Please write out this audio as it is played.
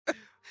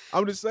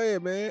I'm just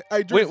saying, man.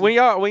 Hey, when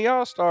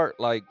y'all start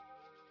like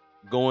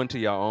going to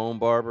your own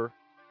barber,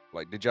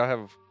 like, did y'all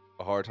have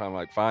a hard time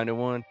like finding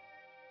one?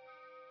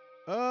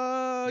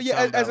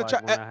 Yeah. As a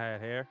child, when I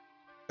had hair.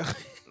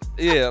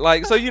 Yeah,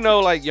 like, so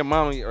like your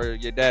mommy or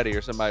your daddy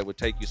or somebody would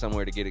take you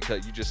somewhere to get it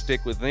cut. You just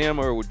stick with them,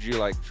 or would you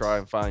like try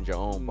and find your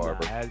own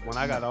barber? Nah, when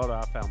I got older,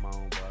 I found my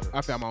own barber.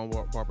 I found my own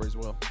barber as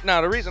well.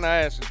 Now, the reason I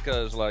asked is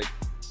because like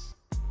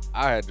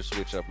I had to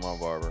switch up my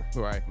barber,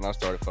 right? And I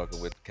started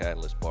fucking with the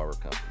Catalyst Barber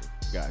Company.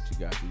 Got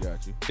you.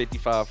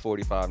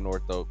 5545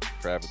 North Oak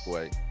Traffic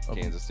Way,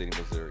 Kansas City,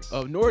 Missouri.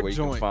 Of North where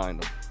Joint. You can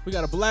find them. We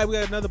got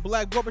another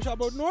black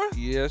barbershop up north.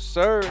 Yes,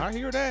 sir. I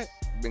hear that.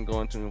 Been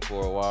going to him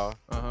for a while.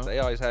 They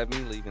always have me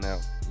leaving out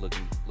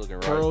looking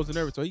right. Curls and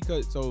everything.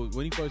 So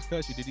when he first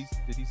cut you, did he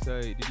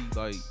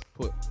like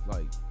put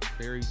like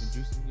berries and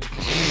juices in your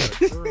hair?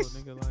 Curl,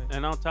 nigga, like.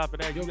 And on top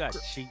of that, you got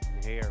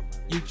cheating hair,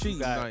 man. You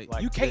cheating, like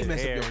you can't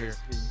mess up your hair.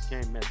 You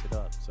can't mess it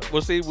up. So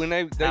well, see, when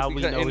they be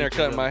in there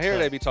cutting my hair,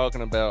 they be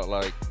talking about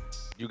like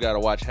you got to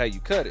watch how you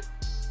cut it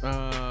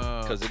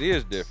because it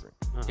is different.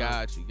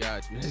 Got you.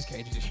 This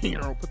can't just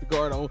put the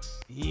guard on.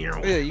 Yeah,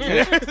 you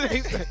can't.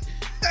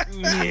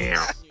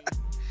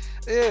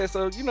 Yeah,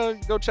 so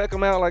go check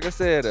them out. Like I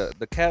said,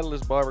 the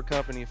Catalyst Barber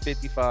Company,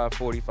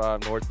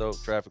 5545 North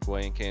Oak Traffic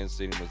Way in Kansas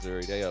City,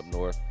 Missouri. They up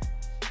north.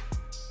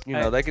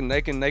 They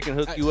can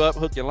hook you up,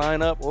 hook your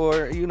line up,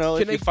 or if you're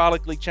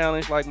follically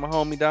challenged like my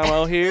homie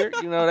Damo here,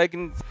 they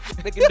can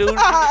do.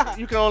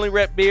 You can only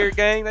rep beard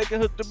gang. They can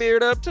hook the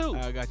beard up too.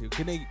 I got you.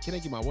 Can they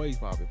get my waves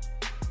popping?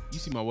 You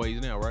see my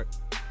waves now, right?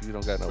 You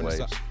don't got no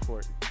waves.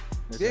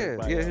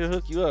 Yeah, he'll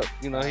hook you up.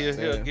 He'll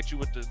get you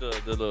with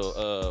the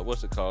little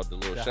what's it called? The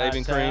little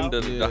shaving cream,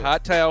 the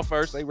hot towel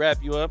first. They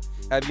wrap you up,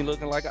 have you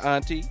looking like an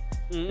auntie.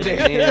 And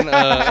then,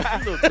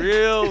 you look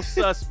real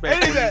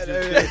suspect. And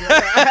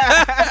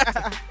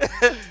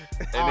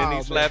then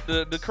he slapped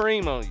the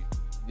cream on you.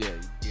 Yeah,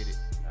 you get it.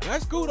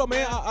 That's cool though,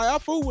 man. I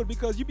fool with it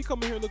because you be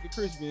coming here looking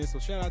crispy, man. So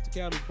shout out to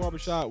Catalyst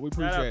Barbershop. We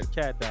appreciate it.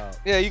 Cat Dog.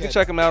 Yeah, you can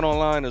check them out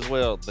online as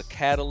well.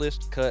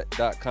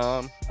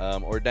 TheCatalystCut.com,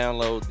 or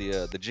download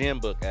the Gym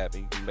Book app,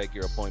 and you can make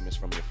your appointments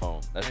from your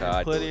phone. That's how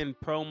I do it. Put in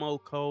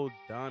promo code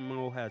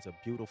Donmo has a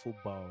beautiful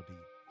baldy,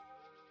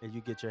 and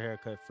you get your hair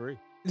cut free.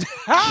 Hey,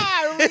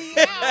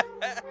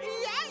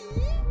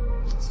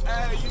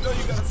 you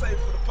gotta say it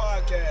for the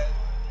podcast.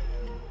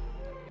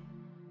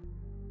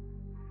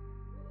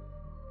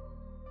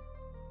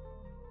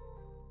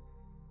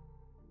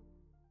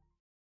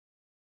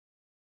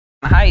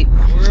 Hype.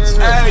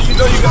 Hey, you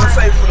gotta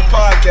say it for the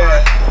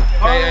podcast.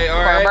 For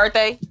her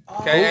birthday.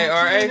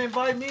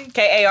 K-A-R-A.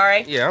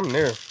 K-A-R-A. Yeah, I'm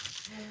there.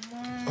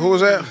 Who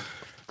was that?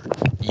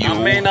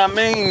 I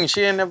mean,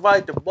 she didn't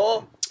invite the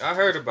boy. I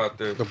heard about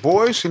that. The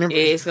boys? How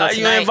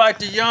you invite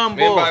the young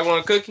boy? Anybody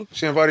want a cookie?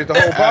 She invited the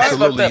whole body?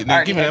 Absolutely.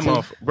 Nigga, give me that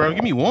motherfucker. Bro,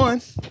 give me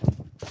one.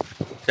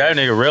 That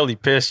nigga really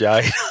pissed,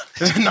 y'all.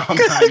 No.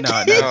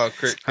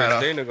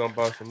 Christina gonna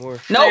buy some more.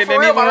 No, for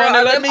real.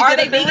 Are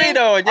they vegan?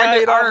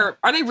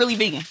 Are they really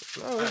vegan?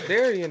 No, it's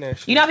dairy in that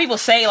shit. You know how people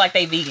say like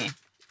they vegan?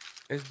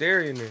 It's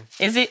dairy in there.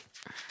 Is it?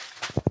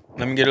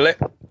 Let me get a lick.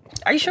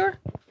 Are you sure?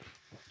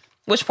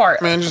 Which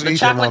part? Man, just the eat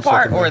chocolate that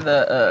part or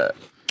the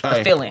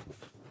filling?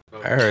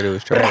 I heard it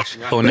was trash.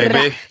 Oh,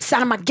 baby.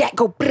 Sound of my gat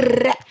go.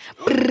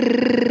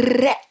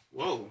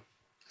 Whoa.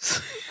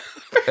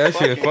 That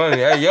shit funny.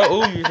 Hey,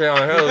 yo, you sound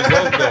hella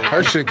dope though.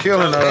 Her shit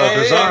killing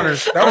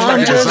designers. That was I'm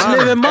like just designer.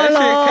 living my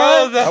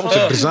life. That was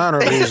a designer.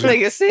 This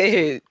nigga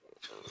said.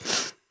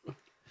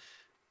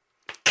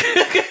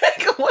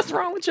 What's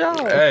wrong with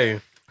y'all? Hey,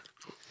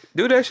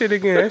 do that shit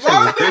again. That shit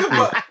was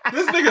different.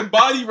 This nigga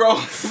body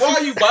rolling. Why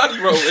are you body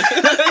rolling?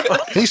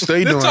 He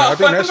stayed doing it. I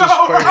think that's his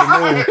favorite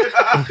move.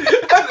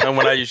 And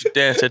when I used to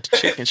dance at the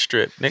chicken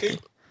strip, nigga.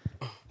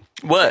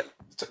 What?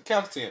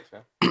 Count to 10,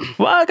 fam.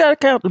 Well, I gotta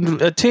count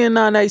 10,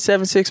 9, 8,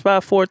 7, 6,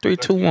 5, 4, 3,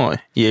 2, 1.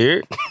 Yeah.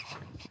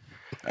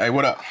 Hey,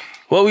 what up?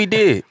 What we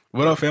did?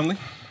 What up, family?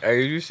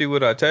 Hey, you see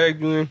what I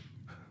tagged you in?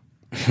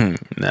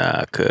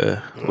 Nah, cuz.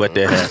 What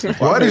that happened?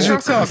 Why did you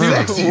sound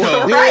sexy?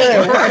 Like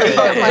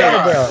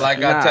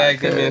I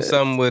tagged him in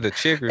something with a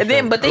chick or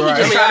something. But then he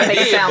just tried to make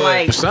it sound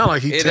like. It sounded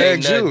like he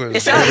tagged you. It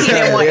sounded like he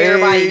didn't want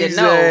everybody to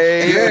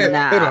know.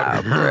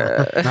 Nah, bro.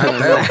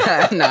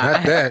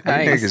 Not that.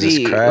 I ain't Niggas see is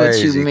it.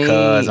 crazy. What you mean?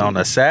 Cuz on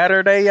a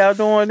Saturday, y'all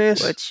doing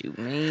this? What you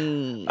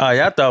mean? Oh,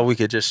 y'all thought we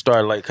could just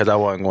start late because I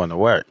wasn't going to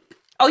work.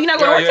 Oh, you not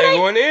going to work you ain't today?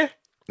 going in?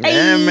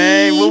 Yeah,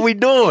 man. What we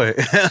doing?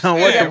 What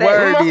the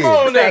word is?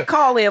 It's that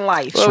call-in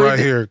life. It's right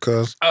here,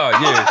 cuz. Oh,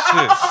 yeah,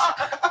 shit.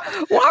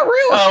 Why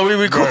real? Oh, we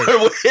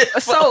recording with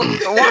So,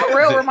 why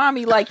real remind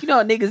me, like,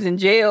 niggas in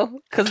jail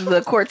because of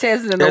the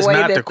Cortez and the It's way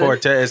not that the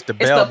Cortez, it's the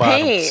bell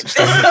bottoms. pants.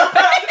 They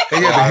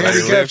got the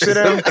handicap sit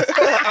down.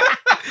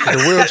 The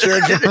wheelchair.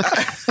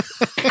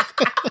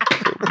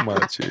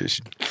 bitch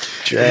is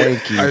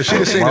janky. Hey,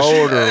 she seen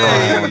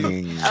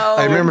motoring. Oh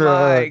Hey, remember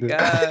my the-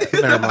 god.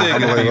 Never mind.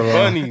 I'm gonna leave it alone.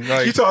 Funny.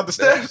 Like, You talking the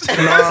steps?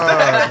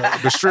 Nah,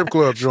 the strip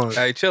club joint.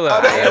 hey, chill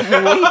out.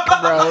 I'm weak,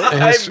 bro.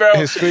 And Hey, bro,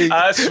 his feet.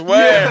 I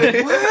swear.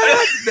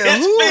 What?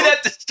 His feet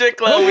at the strip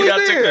club when y'all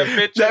took that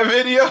picture. That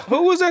video?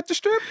 Who was at the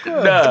strip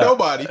club? Nah.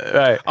 Nobody.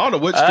 Right. I don't know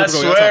what I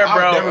strip club swear, y'all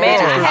talking- bro. I've never Man, been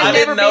to a I strip have I club. never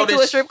didn't been to a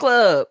notice- strip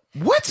club.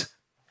 What?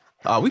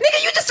 We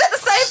Nigga, you just said the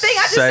same thing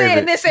I just Save said, it.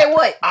 and then said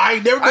what? I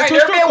ain't never I been ained to a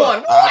never strip been club.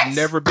 one. What? I've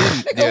never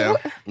been. Yeah.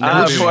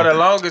 For the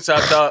longest,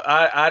 I thought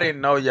I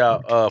didn't know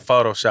y'all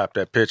photoshopped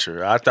that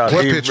picture. I thought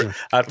What he picture?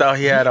 I thought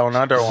he had on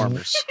Under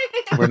Armours.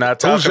 We're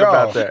not Who's talking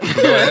about y'all? that.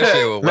 Yeah, that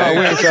shit was No, we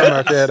way, ain't talking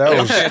about that. That them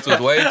was shits was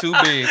way too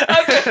big.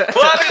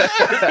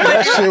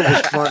 that shit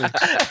was funny.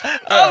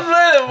 I'm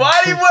like,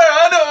 why do you wear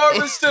Under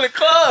Armours to the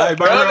club? Hey,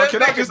 bro? bro, That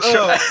can I nigga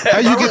just How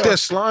you get that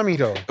slimy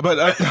though? But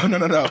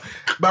no.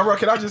 But bro,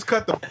 can I just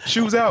cut the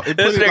shoes out and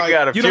This put it nigga like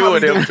got a you know few how we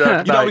of them do?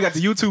 Chuck You know how we Knights.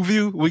 got the YouTube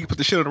view. We can put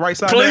the shit on the right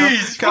side.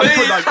 Please, Can I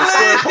put like the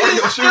square part of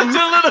your Just shoes? a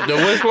little-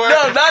 The which part?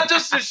 No, not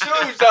just the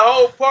shoes. The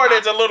whole part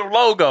is a little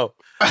logo,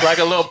 like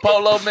a little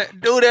polo. Man,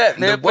 do that,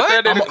 man. Put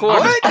that in the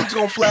corner. I'm just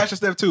gonna flash the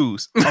step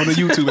twos on the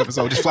YouTube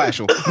episode. Just flash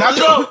them. Not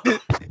No.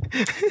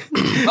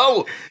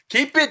 Oh,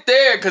 keep it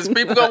there, because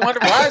people gonna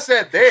wonder why is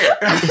that there. Keep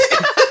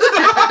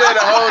it there the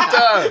whole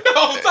time. the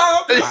whole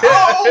time.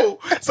 Oh,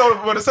 so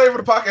for the sake of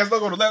the podcast,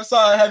 look on the left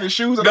side, have your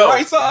shoes on the No,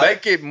 right side.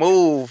 make it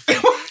move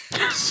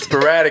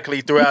sporadically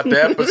throughout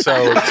the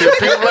episode. Till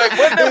people like,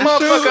 what that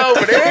motherfucker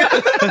over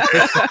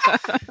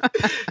there?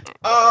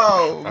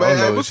 Oh I man, don't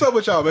know hey, what's up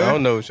with y'all, I don't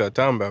man? know what y'all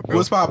talking about, bro.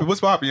 What's poppin'?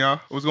 What's poppin', y'all?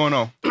 What's going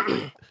on?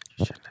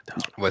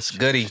 What's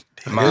goody?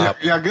 Mob.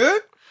 Y'all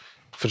good?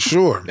 For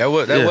sure. That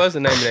was Yeah. was the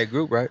name of that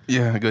group, right?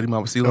 Yeah, goody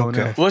mama CeeLo.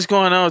 Okay. What's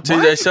going on, TJ?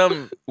 What?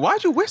 Something?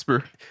 Why'd you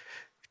whisper?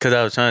 Because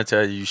I was trying to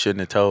tell you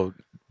shouldn't have told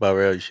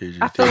Barrel you should.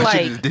 I feel She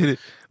like just did it.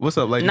 What's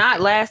up, lady?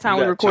 not last time You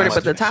we got recorded,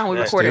 but the challenges. time we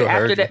Yeah, recorded still heard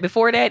after you. that,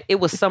 before that, it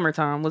was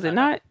summertime, was it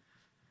not?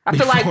 I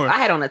feel Before. like I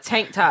had on a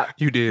tank top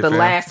You did, the fam.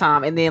 last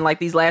time, and then like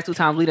these last two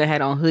times, we done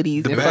had on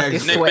hoodies The and fucking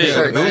bags. Nick Sweatshirts. Big, sweatshirts.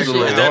 Yeah, and those are shit.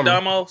 is that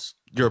Damos?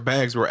 Your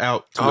bags were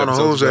out. I don't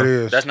know whose that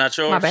is. That's not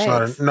yours. My It's bag.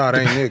 not, no,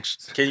 it ain't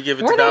Nick's. Can you give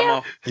it Where to they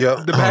Damo?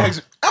 Yep. The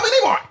bags. I mean,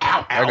 they weren't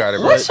out. I got it,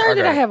 bro. What shirt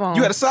did I got it. have on?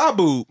 You had a side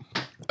boob.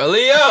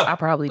 Aaliyah! I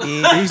probably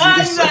did. I used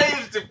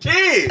to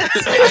kids.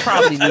 I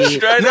probably did.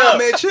 Straight Nah, up.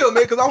 man, chill,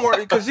 man, because I'm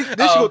worried. Because this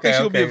Oh, you think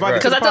she'll be okay, invited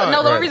right. to Because the I thought no, the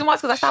only Right. reason why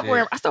is because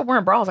I stopped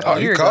wearing bras like Oh, a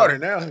year you ago. caught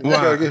it now. You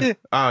Wow. gotta get-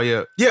 Oh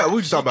yeah, yeah.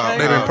 We just talking about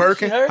They been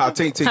perking? how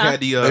Tink Tink Huh?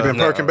 had the. They been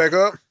no. perking back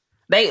up.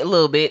 They a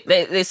little bit.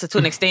 It's to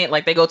an extent.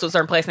 Like they go to a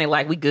certain place and they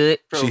like we good.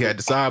 She had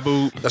the side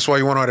boob. That's why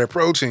you want all that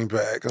protein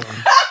back.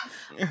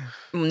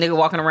 Nigga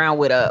walking around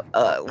with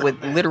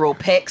with literal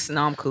pecs.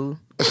 No, I'm cool.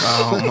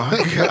 Oh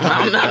my god.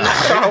 I'm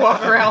not trying to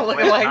walk around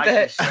looking like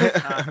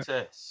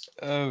that.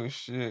 Oh,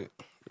 shit.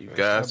 You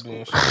guys,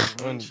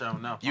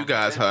 you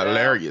guys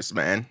hilarious,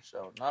 man.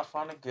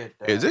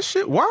 Is this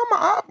shit? Why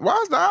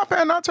is the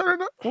iPad not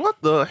turning up? What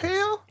the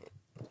hell?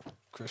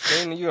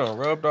 Christina, you done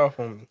rubbed off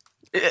on me.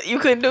 You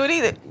couldn't do it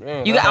either.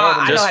 Man, You got.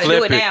 I know Just how to do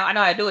flip it it. now. I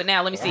know how to do it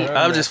now. Let me see.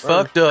 I was just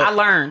fucked I up.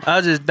 learned. I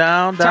was just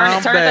down, Turn down,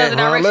 it the other bad.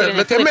 direction Let and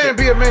that flip man it.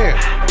 be a man.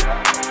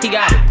 He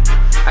got it.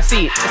 I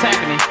see it. It's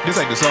happening. This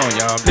ain't the song,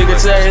 y'all. Nigga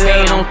say he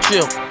had on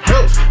chip.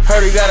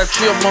 Heard he got a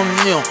chip on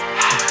him.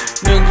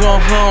 Niggas on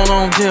phone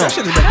on him. That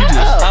shit is like you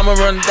just. I'ma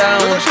run down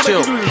What with shit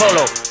chip. like you do?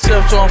 Polo.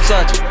 Self to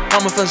Sachi.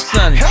 I'm a first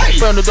sunny.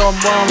 From the dog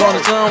bomb on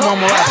the tongue,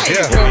 I'm a rock.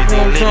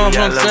 From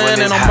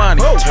sand and I'm money.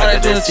 I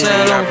do the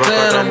sand on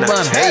sand, I'm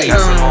money.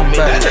 I'm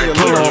body.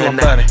 Pull on my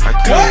body.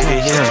 Why are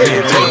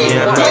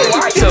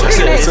you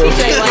looking at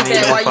TJ like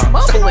that? Why you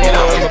mumbling?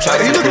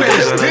 He looking at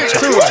his dick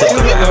too.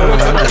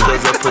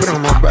 Put it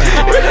on my back.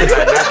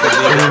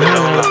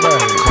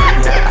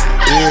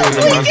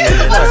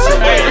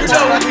 Hey, you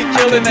know who be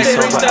killing that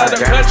freestyle?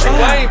 The country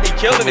Wayne be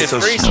killing his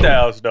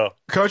freestyles though.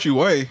 Country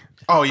way.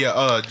 Oh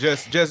yeah,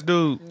 just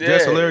dude, Yeah,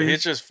 just hilarious.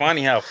 It's just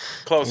funny how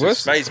close his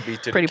What's- face be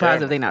to Pretty the camera.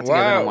 positive they not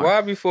together no Why? more.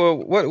 Why before?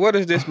 What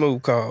is this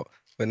move called?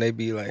 When they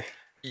be like,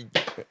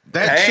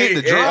 That Hey, shit,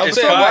 the drop. I'm it's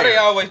saying, why fire. they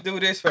always do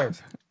this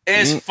first?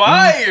 It's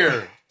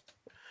fire.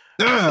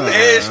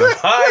 It's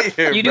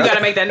fire. You do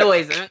gotta make that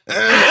noise.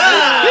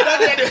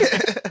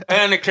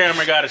 And the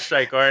camera got to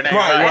shake, or it ain't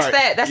Right, right.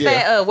 right. That's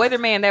Yeah. that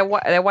weatherman, that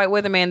white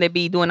weatherman that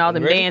be doing all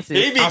them Really? dances.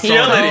 He be I saw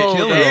killing that. it.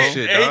 Killing He- that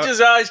shit, he dog.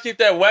 just always keep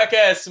that whack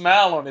ass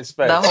smile on his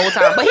face. the whole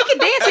time, but he can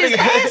dance his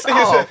ass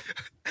off.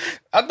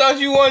 I thought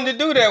you wanted to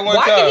do that one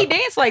Why time. can he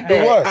dance like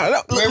that? What?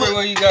 Remember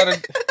when you gotta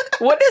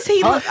What does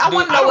he look? I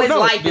want to know what his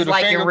life do is the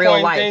like in finger real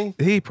point life. thing?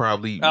 He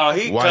probably. Oh,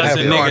 he Why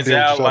cussing no niggas idea.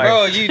 out So- like.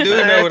 Bro, you do know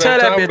Man, what tell I'm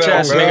that talking bitch about,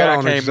 ass bro. nigga I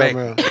on can't this make.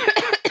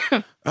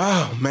 man.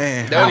 Oh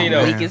man. Don't I'm he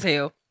know? weak as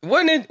hell.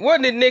 Wasn't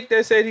it Nick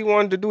that said he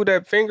wanted to do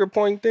that finger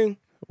point thing?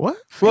 What?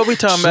 What we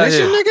talking about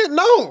Snitching, here? nigga?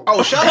 No.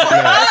 Oh, shout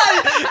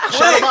out!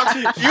 Shadow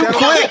boxing. You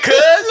quit,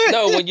 cuz.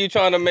 No, when you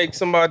trying to make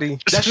somebody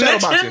That's shadow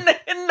boxing.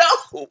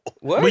 No.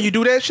 what? When you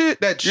do that shit,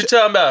 that You shit.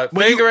 talking about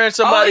When you- fingering Oh,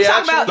 somebody you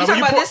out? talking about, Like, you when talking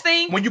you about point- this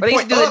thing? when you Where they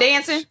used to point do the up.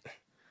 dancing?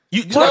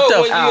 You What know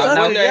the when, fuck when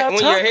are y'all your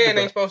talking head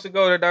about? ain't supposed to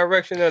go the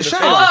direction of the Shut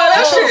finger. up. Oh,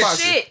 That's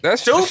that's shit.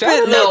 That's Stupid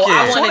shadow No, looking.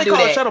 I That's want why to they do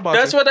call it that. shadow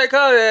boxing. That's what they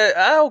call it.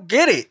 I don't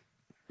get it.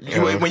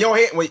 When your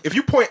head, if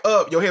you point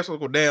up, your head's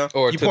supposed to go down.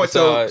 Or you to point the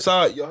to the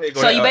side, your head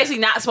goes So down. you basically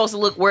not supposed to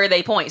look where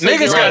they point. So you Niggas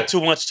be got like,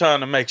 too much time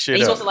to make shit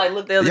you up. supposed to like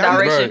look the other Yeah,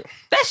 direction. right.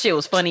 That shit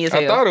was funny as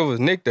hell. I thought it was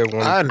Nick that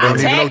wanted. I don't even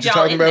know tagged what you're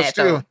y'all talking in about that,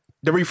 still. though.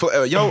 The reflex.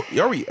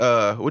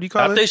 What do you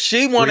call I it? think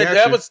she wanted that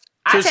Reaction. was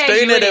I tagged you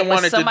Christina in that it, but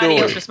wanted to somebody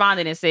do else it.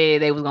 responded and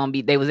said they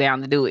was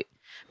down to do it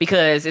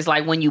because it's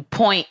like when you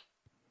point,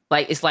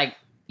 like it's like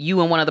you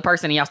and one other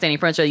person and y'all standing in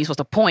front of each other. You're supposed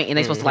to point and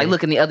they supposed to like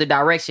look in the other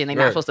direction. They're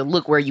not Right. supposed to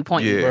look where you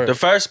point. Yeah. Right. The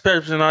first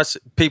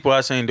people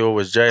I seen do it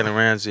was Jalen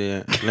Ramsey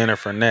and Leonard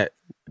Fournette.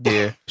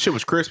 Yeah, shit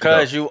was crispy.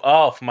 Cause you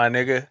off, my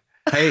nigga.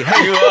 Hey,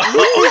 You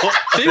off.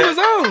 She was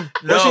on.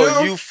 Was she No,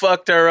 on? you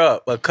fucked her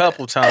up a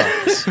couple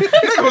times.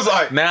 nigga was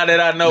like, Now that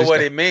I know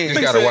what it You means,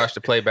 just gotta watch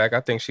the playback. I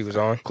think she was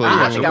on.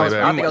 I think I was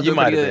you doing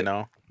might pretty have good. been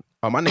on.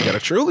 oh my nigga got a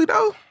truly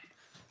though.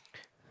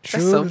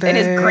 That's so, and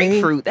it's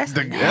grapefruit. That's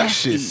That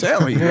nasty. shit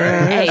sound right.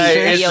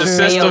 Hey, is yo, the hey,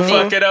 system yo, Nick.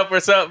 fucking up or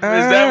something?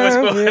 Is that what's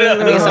going on?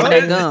 Let me get some of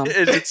that gum.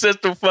 Is the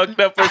system fucked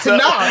up or something?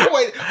 Nah,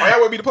 wait. Oh, y'all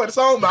want me to play the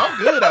song? But I'm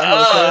good out here.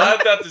 Oh,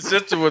 I thought the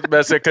system was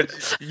messing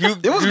because you was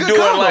doing good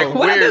combo. like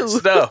What I weird do?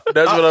 stuff.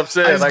 That's what I'm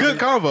saying. It's Like, good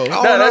convo. I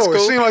don't Nah, that's know. It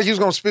cool. seemed like you was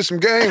gonna spit some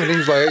game, and he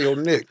was like, "Hey, yo,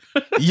 Nick,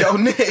 Yo,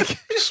 Nick.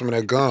 some of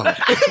that gum."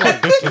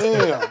 I'm like,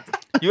 damn.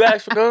 you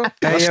asked for gum?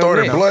 I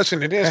started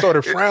blushing and then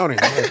started frowning.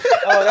 Like,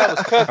 Oh, that was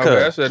cut. Okay,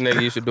 that's what that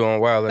nigga used to do on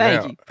Wild and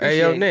Thank Out. you. Hey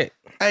yo, Appreciate it. Nick.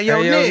 Hey,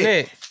 yo,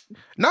 Nick.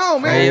 No,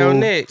 man. Hey yo,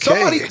 Nick.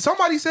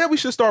 Somebody said we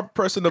should start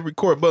pressing the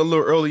record button a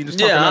little early and just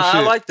talking Yeah, about I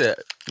shit. like that.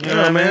 You know Yeah,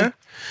 what I man. mean?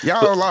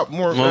 Y'all are a lot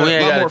more. Well, we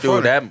ain't lot more got to do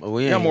fun. that.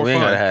 We Y'all ain't, more we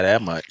ain't got fun. to have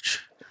that much.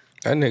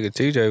 That nigga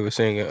TJ was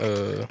singing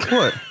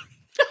What?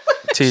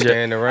 TJ.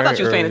 Stand the Rain. I thought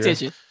you was paying earlier.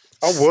 attention.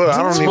 I was.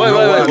 I don't even Wait, know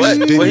wait, why wait, I what?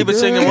 didn't What he was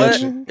singing what?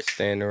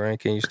 Stand the Rain.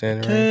 Can you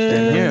stand the rain?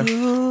 Stand the rain.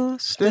 Yeah.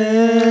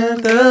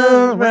 Stand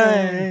the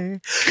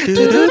rain.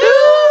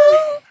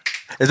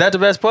 Is that the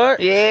best part?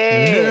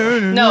 Yeah.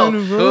 No.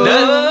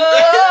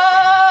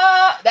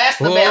 That's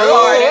the best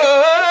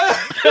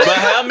part. But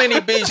how many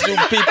beats do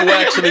people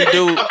actually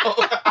do?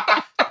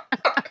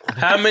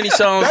 How many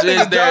songs That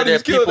is nigga there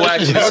Johnny's that people killing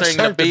that actually shit. sing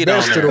the Turned the beat on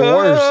best to the there?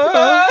 worst.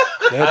 I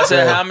That's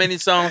said, how many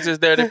songs is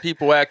there that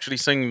people actually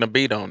sing the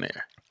beat on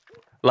there?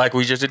 Like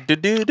we just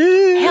do.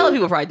 Hell of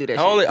people probably do that shit.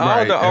 All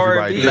Right, the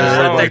everybody R&B does. Nah, I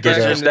songs think it's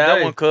back just in the that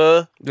day. one,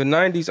 cuz. The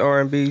 90s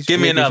R&B's.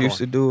 Give me another used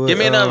to one. do it. Give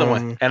me another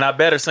one, and I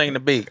better sing the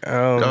beat. When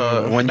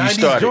you 90s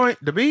started. joint,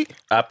 the beat.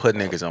 I put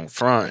niggas on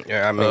front.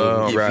 Yeah, I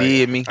mean, You right.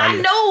 feel me?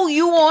 I know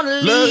you want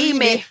to leave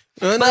me,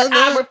 but I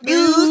Another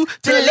refuse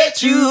to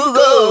let you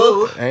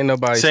go. Ain't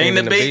nobody Sing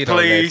singing the beat, on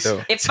that, please.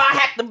 though. If I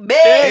have to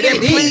beg and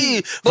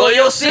plead for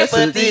your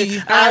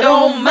sympathy, I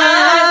don't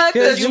mind,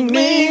 cause you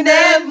mean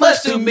that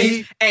much to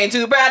me. Ain't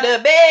too proud to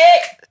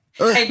beg,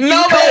 ain't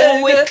no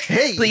go with.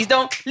 Hey. Please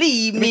don't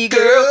leave me,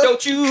 girl,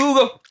 don't you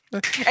go.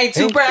 Ain't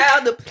too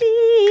proud to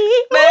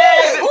plead,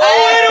 baby.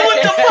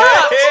 With the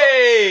props.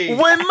 Hey,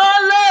 when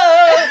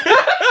my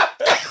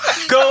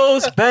love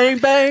goes bang,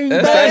 bang,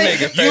 That's that bang,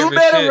 nigga you favorite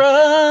better shit.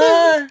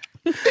 run.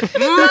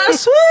 My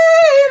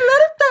sweet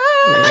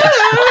little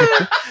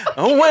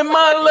thing. When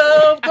my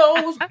love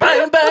goes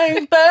bang,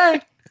 bang,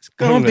 bang, it's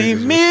gonna be niggas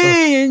was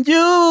me and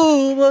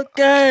you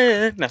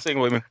again. Now sing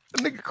with me.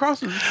 That nigga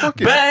crosses his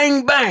fucking.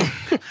 Bang, bang,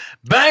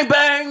 bang,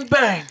 bang,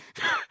 bang.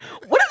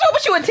 What is wrong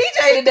with you and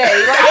TJ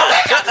today? Like,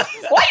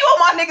 why you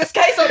on my nigga's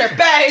case on there?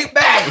 Bang, bang,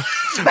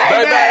 bang,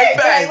 bang, bang,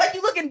 bang. Like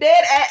you looking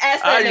dead ass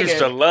I that nigga. used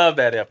to love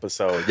that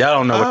episode. Y'all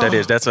don't know what that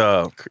is. That's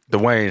the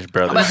Wayne's I'm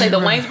brother. about to say the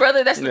Wayne's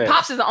brother. That's Yeah.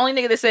 Pops is the only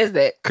nigga that says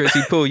that.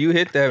 Chrissy Pooh, you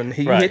hit that.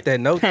 He Right. hit that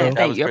note though.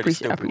 Thank you. I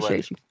pretty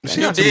appreciate stupid, you.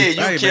 She You got too many- did.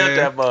 You hey, killed man.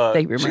 that bug.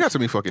 Thank you very She much. got too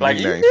many fucking Like,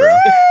 nicknames, bro.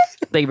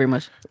 Thank you very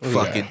much.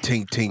 Fucking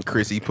Tink Tink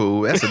Chrissy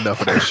Pooh. That's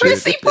enough of that shit.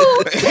 Chrissy Pooh,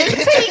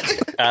 tink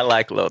tink. I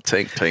like little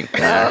tink tink.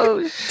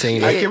 Oh,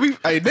 Tina. Hey, can we?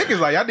 Hey, niggas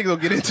like y'all niggas gonna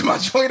get into my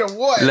joint or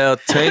what? Little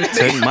tink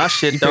tink. My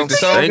shit don't the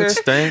song stink in?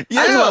 stink.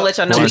 I just want to let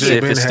y'all know Wanna we see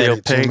if get, it's still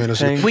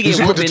pink. we Did get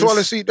you put the whoopings.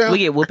 toilet seat down? We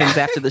get whoopings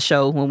after the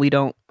show when we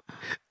don't.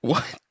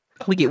 What?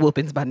 We get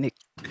whoopings by Nick.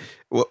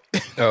 What?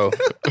 Oh,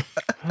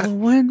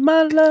 When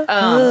my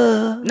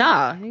love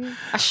Nah,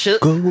 I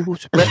shook.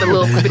 Left a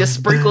little bit of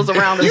sprinkles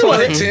around the You were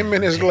toilet. 10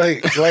 minutes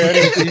late. Like I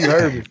didn't think you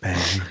heard me.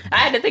 I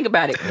had to think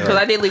about it because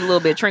I did leave a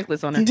little bit of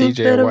trinklets on it.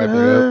 TJ wipe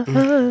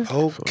it up.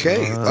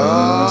 Okay.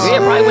 Yeah,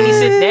 probably when he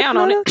sits down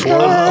on it.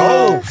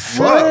 Oh,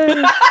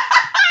 fuck.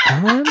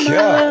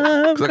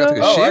 God. Cause I gotta take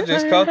a Oh, I shit.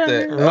 just caught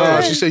that.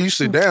 Oh, she said you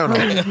sit down on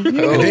it. And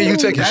then you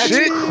take a That's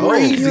shit?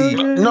 crazy.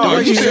 No, The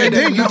way she said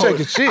then you no. take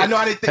a shit. I know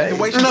I didn't think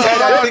the way she said it,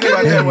 I didn't think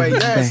about it that way.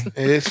 Yes.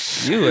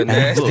 It's You a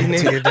nasty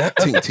nigga.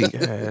 Tink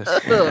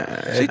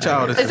Tink. She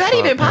childish. Is that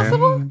even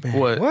possible?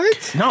 What?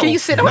 What? No. Can you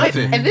sit on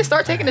nothing. it and then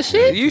start taking a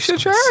shit? You should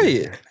try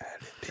it.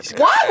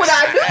 Why would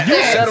I do that? You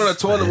sat on the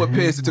toilet with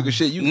piss and took a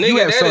shit. You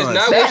have that sons. is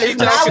not That is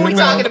not what we're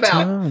talking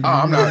about. Oh,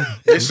 I'm not.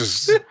 This is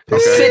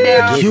Sit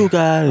down, You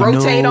got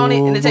rotate on it,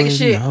 and then take a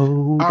shit.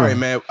 All right,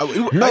 man.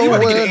 You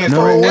about to get an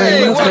answer.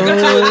 Hey, welcome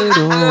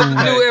to Welcome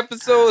a new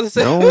episode.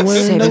 Save it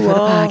for the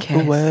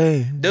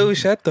podcast. Dude,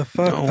 shut the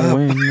fuck up.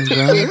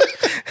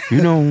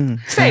 You don't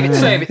Save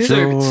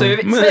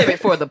it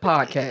for the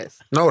podcast.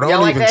 no, don't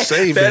Y'all like even that?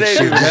 save that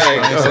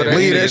shit.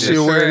 Leave that shit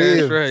where it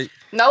is. Right.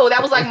 No,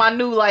 that was like my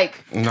new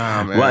like.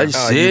 Nah, man. Why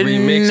sitting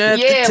remixed at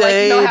it? Yeah, the like,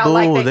 you know how, table?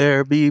 like, they-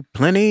 There be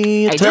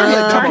plenty of Hey,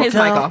 time. turn his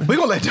mic off. We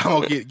gonna let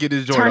Damo get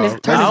his joint Turn his off.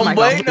 mic I'm off.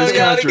 waiting on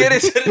y'all to get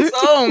into the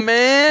song,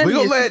 man. We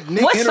gonna let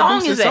Nick What song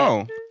introduce is his that?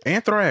 song.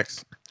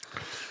 Anthrax.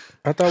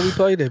 I thought we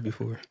played that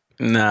before.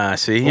 Nah,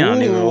 see, he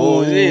don't even know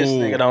who it is.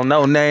 Nigga don't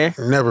know now.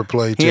 Never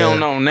played He don't that.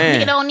 know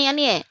Nigga now. don't know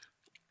now.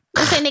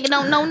 Who say nigga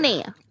don't know now?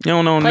 You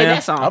don't know Play now.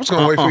 that song. I was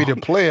gonna wait for you to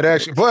play it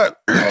actually, but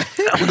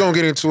we're gonna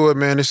get into it,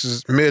 man. This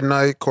is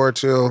Midnight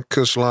Cartel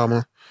Kush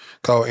Llama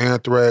called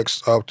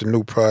Anthrax off the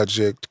new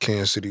project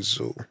Kansas City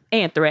Zoo.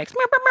 Anthrax.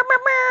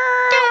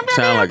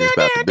 Sound like it's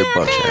about to be a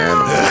bunch of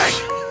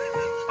animals.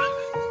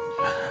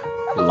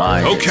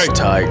 Lions,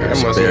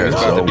 tigers, bears,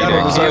 About to be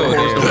that kill,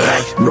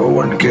 then. No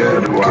one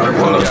cared why.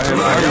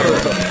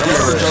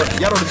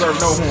 Y'all don't deserve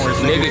no horns.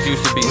 Niggas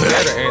used to be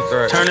better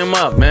Anthrax. Turn him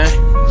up, man.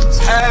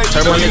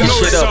 Turn my nigga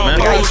shit up,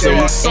 man.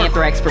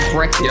 Anthrax for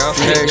breakfast. Y'all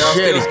Hey, still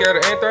shit. scared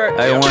of Anthrax?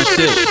 Hey, one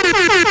shit.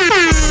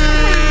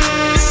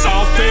 It's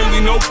all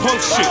family, no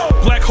punk shit.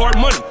 Black heart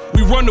money,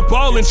 we run the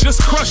ball and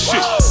just crush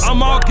shit.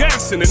 I'm all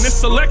gassing and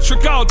this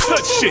electric, I'll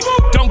touch shit.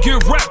 Don't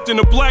get wrapped in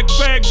a black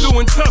bag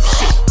doing tough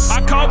shit. I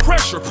call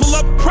pressure, pull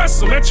up,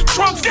 press 'em at your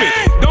trunk fit.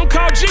 Don't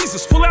call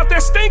Jesus, pull out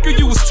that stinker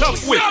you was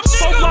tough with.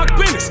 Folk block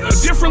business,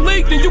 a different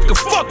league than you can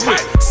fuck with.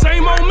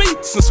 Same on me,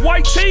 since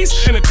white tees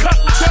and a cut.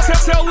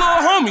 Tell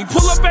little homie,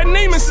 pull up at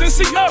Neiman since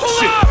he up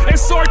shit.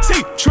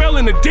 SRT,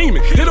 trailing the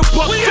demon, hit a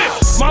buck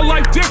fifth. My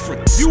life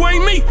different, you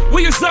ain't me,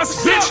 we is us,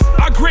 bitch.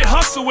 I grit,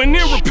 hustle, and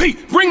then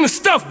repeat. Bring the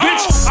stuff,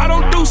 bitch. I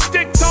don't do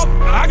stick talk,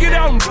 I get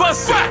out and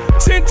bust it.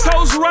 10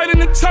 toes right in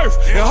the turf,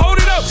 and hold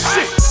it up,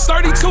 shit.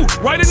 32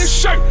 right in the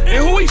shirt,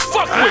 and who he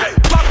fuck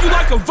with. Pop you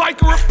like a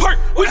Viker or perk,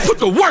 we put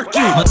the work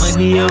in.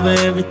 Money over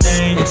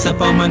everything,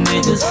 except all my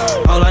niggas.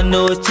 All I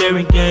know is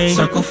Cherry Gang,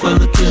 circle full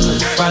of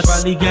killers.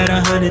 Probably got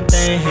 100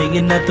 things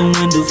hanging out the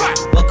window.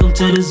 Welcome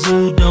to the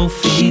zoo, don't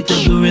feed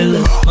the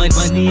gorillas.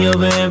 Money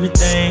over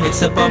everything,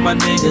 except all my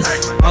niggas.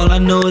 All I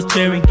know is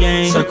Cherry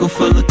Gang, circle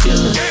full of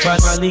killers.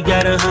 Probably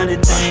got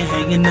 100 things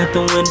hanging out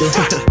the window.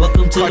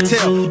 Welcome to the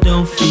zoo,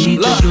 don't feed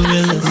the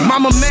gorillas.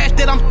 Mama mad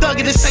that I'm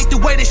thugging, this ain't the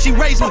way that she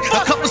raised me.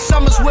 A couple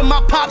summers with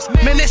my pops,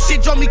 man, that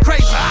shit drove me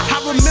crazy. I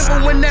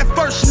remember when that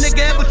first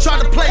nigga ever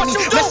tried to play me.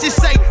 Let's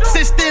just say,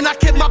 since then I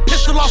kept my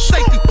pistol off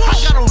safety. I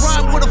gotta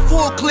ride with a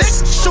full clip,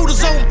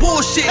 shooters on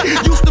bullshit.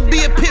 Used to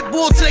be a pit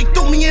bull till they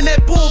threw me in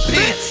that bullpen.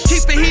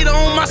 Keep a heater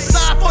on my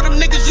side for them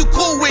niggas you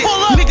cool with.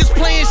 Niggas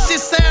playing shit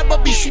sad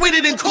but be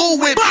sweeter than Cool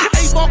Whip.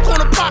 A-ball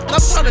corner pocket,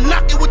 I'm trying to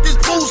knock it with this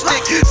pool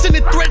stick.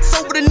 Sending threats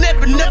over the net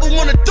but never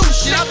wanna do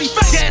shit. I be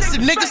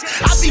gassing niggas,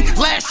 I be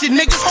lashing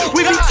niggas.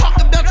 We be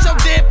talking about your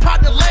dead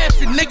partner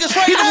laughing niggas.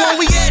 He the one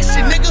we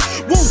ashin' nigga.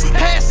 Woo,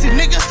 passing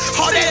nigga.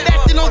 Hard that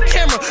acting on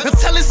camera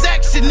until it's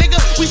action nigga.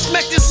 We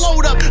smack this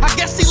load up, I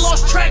guess he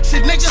lost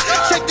traction nigga.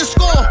 Check the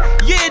score,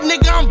 yeah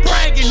nigga I'm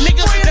bragging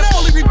nigga. That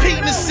fully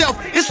repeating itself,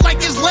 it's like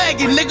it's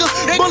lagging nigga.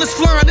 Bullets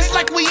flying, it's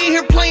like we in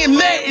here playing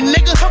Madden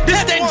nigga.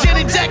 This that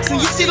Janet Jackson,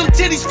 you see them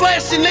titties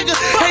flashing nigga.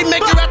 Hey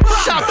make her out the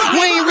shop,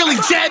 we ain't really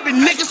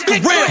jabbing niggas for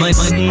real.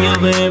 Money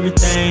over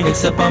everything,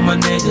 except all my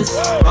niggas.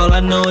 All I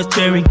know is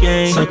Cherry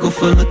Gang, circle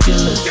full of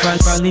killers.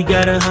 Probably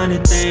got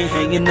 100 things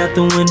hanging out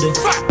the window.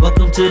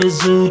 Welcome to the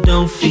zoo,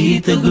 don't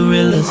feed the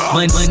gorillas.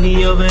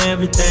 Money over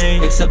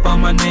everything, except all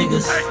my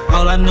niggas.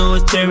 All I know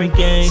is Cherry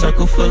Gang,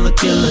 circle full of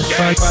killers.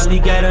 Probably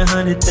got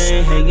 100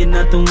 things hanging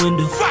out the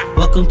window.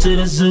 Welcome to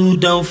the zoo,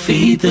 don't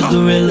feed the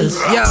gorillas.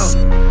 Yo,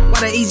 why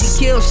the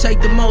easy kills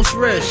take the most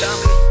risk?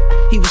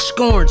 He was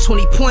scoring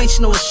 20 points,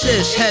 no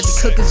assists. Had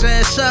to cook his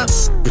ass up,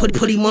 put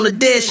him on the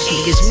dish.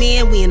 Niggas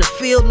man, we in the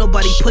field,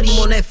 nobody put him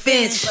on that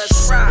fence.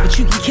 But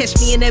you can catch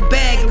me in that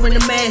bag or in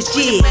the mass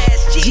jig.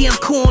 G, I'm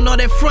cool on all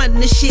that front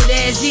and this shit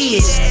as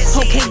is.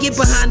 Ho can't get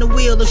behind the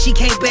wheel if she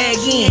can't bag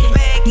in.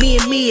 Me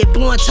and me at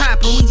blowing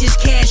top and we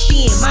just cashed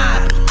in.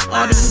 Mob.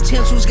 All the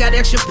utensils got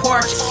extra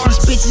parts.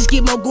 These bitches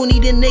get more goony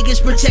than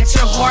niggas, protect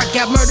your heart.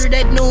 Got murdered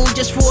at noon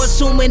just for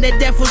assuming that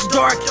death was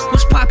dark.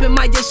 Was poppin',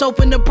 might just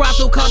open the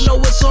brothel called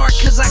Noah's Ark.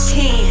 Cause I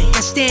can.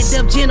 Got stand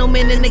up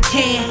gentlemen in the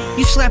can.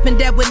 You slapping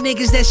that with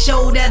niggas that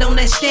show that on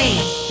that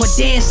stand. Or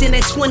dancing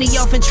at 20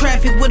 off in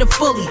traffic with a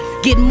fully.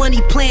 Getting money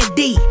plan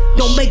D.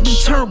 Don't make me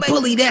turn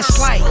bully, that's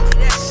light.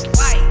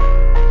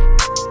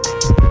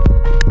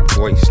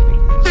 Voice,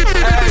 nigga.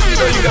 Hey, you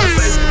know you gotta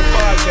say this for the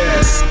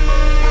podcast.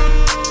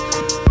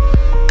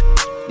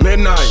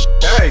 Midnight.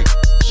 Hey.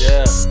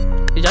 Yeah.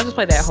 Did y'all just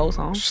play that whole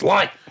song?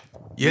 Slight.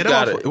 Yeah,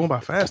 got it went by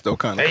fast though,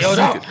 kind of. Hey, yo,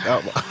 dog.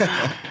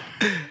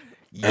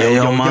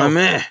 Yo, my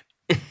man.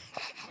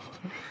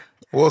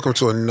 Welcome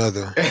to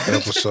another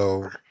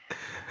episode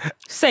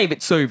Save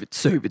it for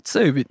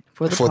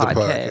the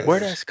podcast. Where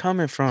that's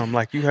coming from?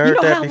 Like you heard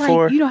that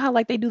before? You know how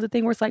like they do the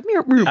thing where it's like,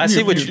 I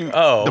see what you.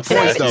 Oh, the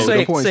points though.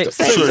 Save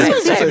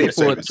it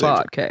for the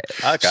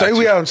podcast. Say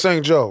we out in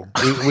St. Joe.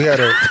 We had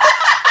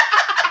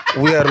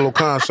a little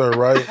concert,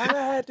 right?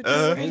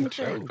 And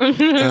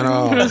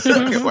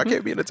why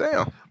can't be in the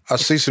town? I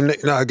see some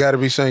niggas. No, I got to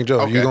be St.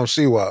 Joe. Okay. You gonna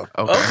see why?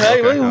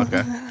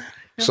 Okay.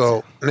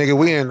 So, nigga,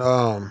 we in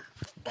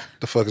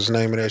the fuck is the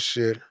name of that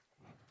shit?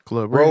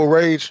 Club Road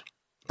Rage.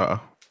 Uh-oh.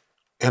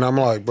 And I'm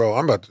like, bro,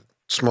 I'm about to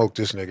smoke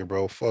this nigga,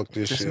 bro. Fuck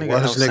this shit. Why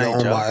this nigga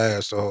on my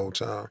ass the whole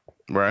time?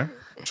 Right.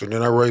 So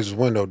then I raise his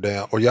window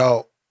down. Or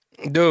y'all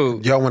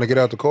want to get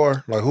out the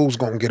car? Like, who's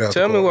gonna get out the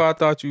car? Tell me why I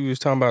thought you was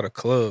talking about a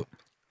club.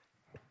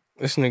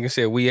 This nigga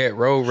said we at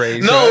Road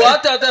Rage. No, I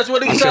thought that's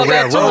what he was talking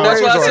about too.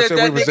 That's why I said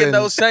that nigga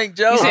knows St.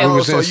 Joe. We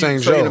was in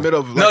St. Joe. In the middle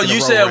of, like, No, you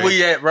said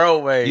we at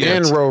Road Rage.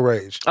 In Road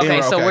Rage.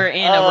 Okay, so we're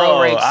in a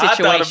Road Rage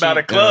situation. I thought about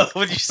a club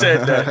when you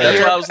said that. That's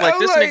why I was like,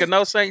 this nigga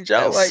knows St.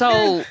 Joe.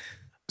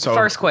 So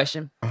first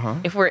question.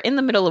 If we're in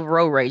the middle of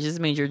Road Rage, this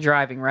means you're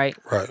driving, right?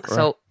 Right.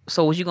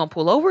 So was you gonna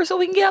pull over so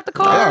we can get out the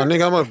car? Nah,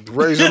 nigga, I'm gonna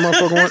raise the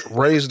motherfucking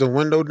raise the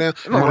window down.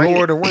 I'm gonna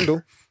lower the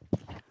window.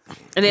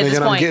 And then at this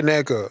I'm point, getting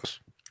that cuz.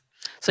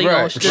 so you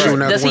gonna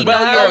does he know But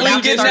how you're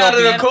we getting out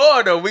of the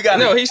car though? We got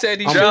No, he said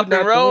he's drop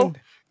the road.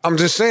 I'm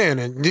just saying,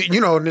 and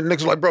you know, the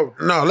niggas like, bro,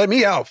 no, let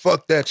me out.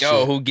 Fuck that shit.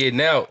 Yo, who getting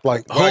out?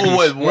 Like, Who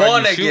would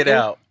want to get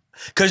out?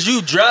 Cause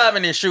you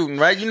driving and shooting,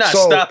 right? You're not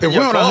so stopping if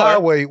your we're on car. the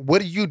highway,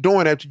 what are you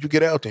doing after you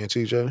get out there,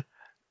 TJ?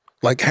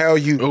 Like, how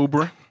you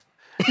Uber?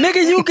 Nigga,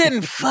 you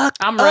getting fucked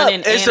I'm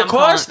running. Is and the I'm car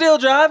calling. still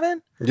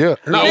driving? Yeah.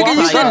 No, Nigga, I'm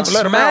you not getting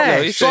let him out.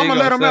 smashed. So I'm gonna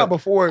let him out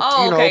before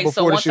Okay, so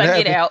before the once shit I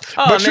happens. get out,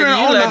 Oh, But you're nigga,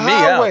 you on the let me out.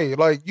 highway,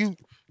 like you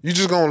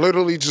just gonna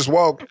literally just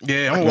walk.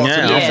 Yeah, I'm gonna walk Yeah,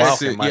 to I'm the walking,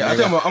 exit. my Yeah, I nigga.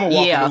 think I'm gonna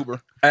walk Yeah. an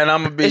Uber. And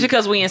I'm gonna be. It's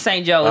because we in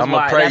St. Joe's. I'ma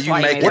Why? pray That's you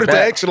why make he it What made if back.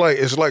 the exit like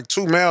it's like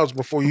 2 miles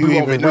before you We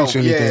won't even know. reach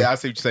anything? Yeah, I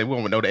see what you say. We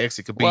won't know the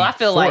exit could be Well, I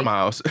feel 4 like-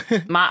 miles.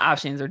 My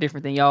options are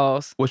different than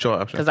y'all's. What's your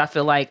option? Because I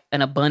feel like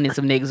an abundance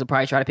of niggas will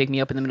probably try to pick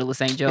me up in the middle of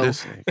St. Joe.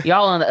 This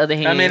Y'all, on the other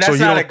hand, I mean, So that's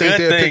you not don't a think good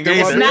they'll thing pick them up?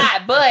 it's either.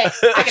 not.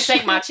 But I can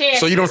take my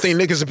chances. So you don't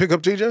think niggas will pick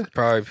up TJ?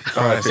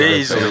 Probably.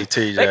 Easily, they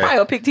TJ. probably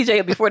will pick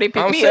TJ up before they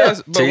pick I'm me saying,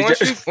 up?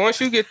 but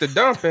once you get the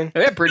dumping,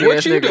 They're pretty what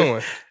ass you niggas.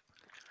 doing?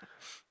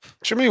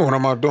 What you mean? What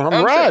am I doing? I'm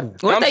I'm riding.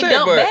 What I'm they saying,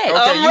 dump but, back? okay,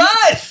 I'm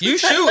right. You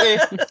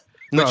shooting,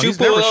 No, but you he's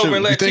pull never over shooting.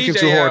 and You let thinking TJ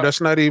too hard? out. That's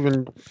not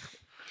even.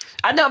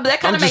 I know, but that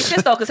kind I'm of makes just-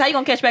 sense though. Because how you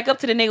gonna catch back up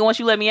to the nigga once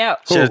you let me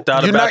out? Should have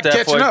thought You're about not that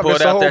before catching you up. pulled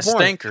That's the out whole that point.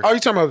 stinker. Oh, you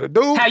talking about the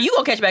dude? How you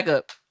gonna catch back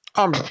up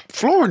I'm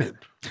flooring it.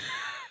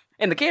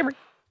 in the camera?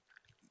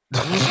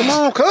 Come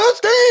on,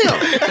 cuz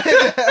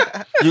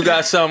damn. You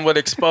got something with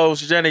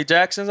exposed Jenny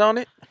Jacksons on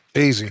it?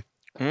 Easy.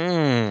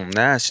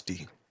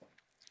 Nasty.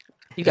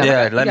 You got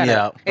Yeah, you let got me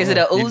out. Is it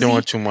a Uzi? You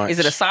doing too much. Is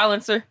it a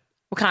silencer?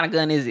 What kind of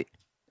gun is it?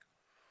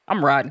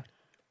 I'm riding.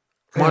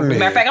 My Matter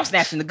of nigga. fact, I'm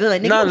snatching the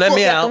gun. Nigga, No, What the let fuck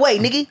me out out. the way,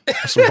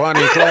 nigga. Some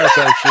Bonnie and Clyde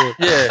type shit.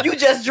 Yeah. You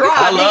just drive.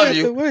 I love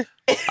nigga.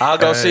 you. I'll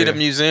go see the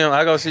museum.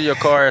 I'll go see your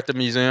car at the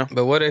museum.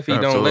 But what if he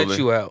don't let Absolutely.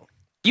 you out?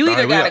 You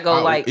either gotta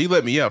go like. He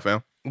let me out,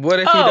 fam. What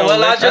if he Oh, don't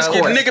Well, I let just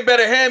you get out? nigga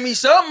better hand me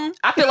something.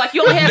 I feel like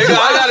you only have Nigga, two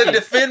I gotta options.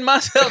 defend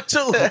myself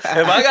too. If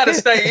I gotta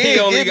stay in, He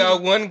only give me-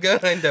 got one gun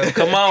though.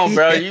 Come on,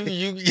 bro.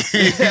 You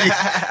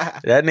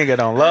that nigga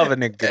don't love a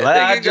nigga.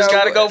 I nigga just got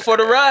gotta go for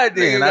the ride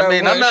then. nigga I got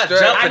mean, one I'm not strap.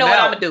 jumping I know what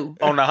out I'ma do.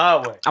 on the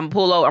highway. I'm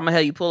pull over. I'm gonna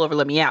have you pull over.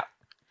 Let me out.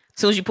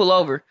 As soon as you pull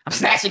over, I'm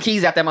snatching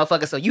keys out that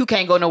motherfucker, so you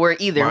can't go nowhere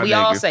either. My We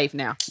all nigga. safe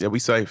now. Yeah, we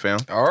safe, fam.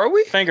 Are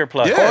we? Finger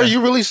plug. Yeah. Or you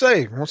really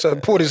safe once I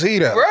pour his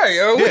heat out. Right.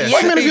 Are we? Yeah.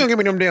 Wait a minute if you don't give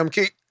me them damn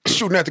kids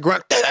shooting at the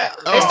ground.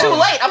 It's too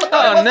late. I'm gonna throw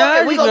that now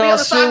motherfucker. We you gonna be gonna on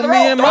the side of the sue me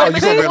road. and Throw my Oh, it you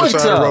back gonna be in. on the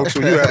side of the road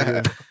too. You out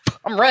here.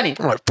 I'm running.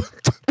 I'm like,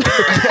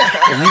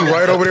 and you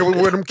right over there with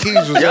where them keys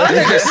was Y'all at.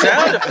 niggas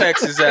sound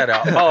effects is at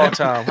an all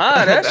time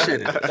high. That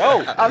shit is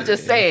dope. I'm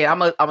just saying. I'm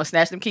gonna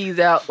snatch them keys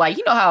out. Like,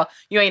 you know how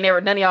you ain't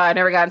never, none of y'all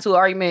never got into an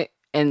argument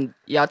and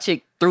y'all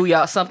chick threw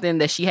y'all something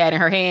that she had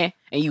in her hand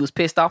and you was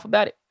pissed off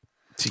about it.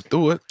 She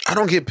threw it. I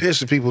don't get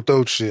pissed if people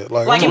throw shit.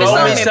 Like, Like, I'm if it's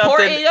throw me something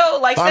important, something. yo,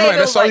 like I'm say like, it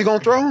that's was all like, you gonna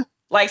throw?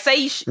 like say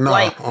you No,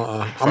 like.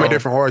 I'm a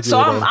different argument. So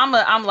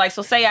I'm like,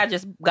 so say I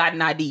just got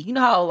an ID. You know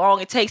how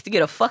long it takes to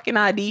get a fucking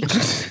ID?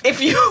 If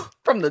you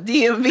from the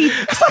DMV,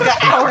 it's like an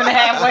hour and a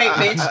half wait,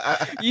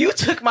 bitch. You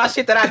took my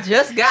shit that I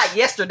just got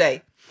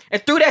yesterday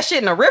and threw that shit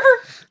in the river.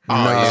 So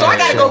I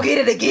gotta go get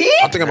it again.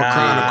 I think I'm gonna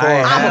cry in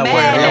the car. I'm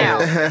mad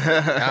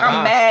now.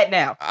 I'm mad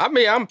now. I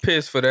mean, I'm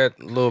pissed for that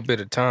little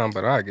bit of time,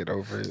 but I get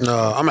over it.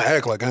 No, I'm gonna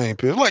act like I ain't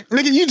pissed. Like,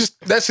 nigga, you just,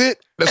 that's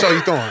it? That's all you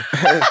throwing?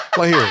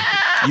 Like, here.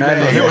 You That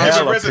mad? nigga Here's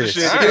hella the rest of the pissed.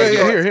 shit.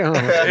 Here.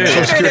 Social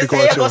And security they card.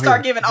 say I'm too, gonna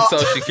start here. giving all.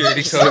 Social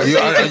Security So code.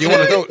 you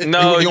want to go?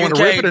 No, you you want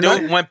to rip it can't or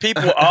do not? when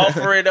people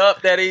offer it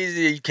up that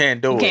easy. You can't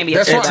do You it. can't be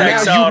That's upset what, about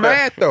takes it. now all you the-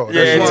 mad though.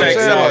 Yeah, That's it what I'm takes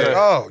saying. all Like, the-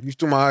 oh, you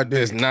stole my idea.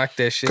 Just knock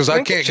that shit. Because I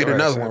Man, can't your get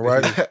ass another out one,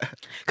 of here. right?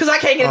 Cause I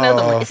can't get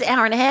another one. It's an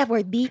hour and a half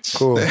worth, bitch.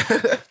 Cool.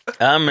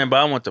 I remember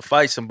I went to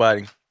fight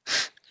somebody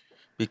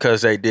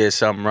because they did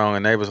something wrong,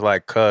 and they was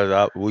like,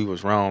 "Cuz we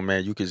was wrong,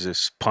 man. You could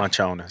just punch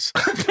on us."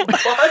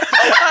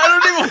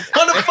 I don't even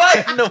want to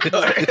fight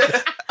nobody.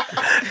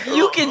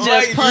 You can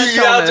just punch on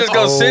y'all us. just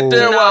go sit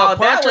there No, while that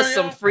punch was on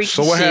some you? freaky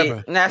So what shit.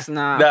 happened? That's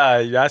not.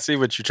 Nah, I see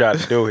what you tried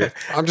to do here.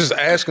 I'm just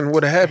asking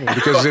what happened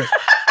because if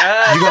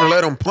you're gonna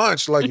let them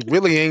punch, like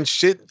really ain't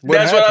shit.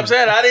 That's what I'm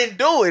saying. I didn't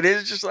do it.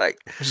 It's just like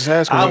Just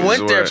asking. I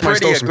went there Somebody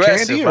pretty stole some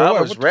candy aggressive. or I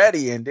what? was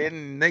ready, and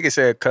then nigga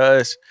said,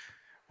 "Cuz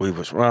we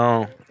was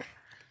wrong.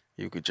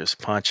 You could just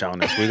punch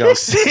on us. We gonna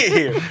sit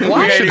here."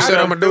 Why should have said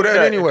I'm gonna do that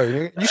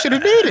anyway? You should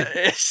have did it.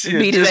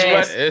 Beat his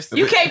ass.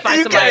 You can't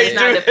fight somebody that's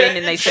not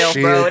defending themselves,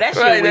 bro. That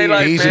shit Right, they weird.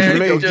 like, Easy man, for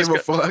me. don't Give a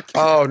fuck.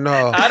 Oh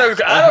no. I don't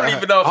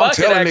even know if I'm I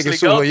can telling actually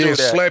niggas go soon, yeah, through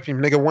that. slap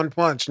him, nigga, one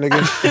punch, nigga.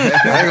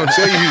 I ain't gonna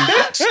tell you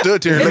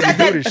stood there and let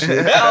me do this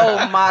shit.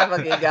 Oh my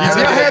fucking god.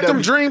 Y'all had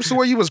them dreams to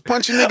where you was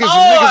punching niggas and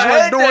I niggas hate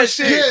weren't doing that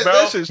shit. bro.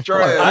 That shit's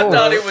trash. I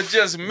thought it was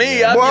just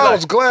me. I'd Boy, be I like,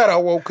 was glad I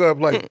woke up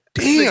like,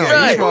 damn,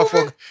 Right. these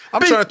motherfuckers.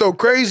 I'm trying to throw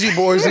crazy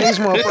boys and these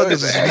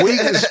motherfuckers is weak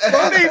as fuck.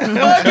 fucking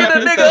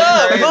a nigga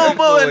up, boom,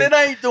 boom, and it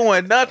ain't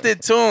doing nothing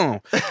to him.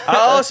 I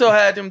also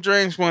had them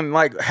dreams when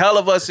like hell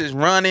of us is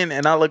running,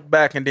 and I look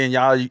back and then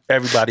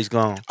everybody's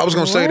gone. I was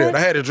gonna say that. I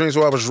had the dreams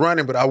where I was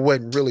running, but I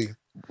wasn't really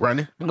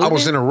Running. I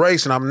was in a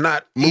race and I'm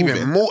not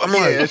even moving. I'm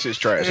like, that's just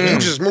trash. you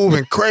just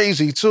moving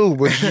crazy too,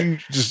 but you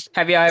just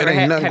Have y'all it ever ain't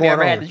had nothing have you going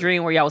ever had on. the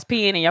dream where y'all was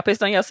peeing and y'all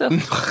pissed on yourself?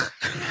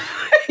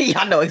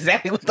 Y'all know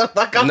exactly what the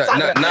fuck I'm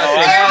talking about.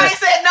 Everybody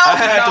said no. I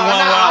had the one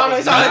where I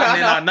was no,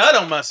 nutting and I nut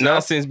on myself.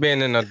 Not since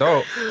being an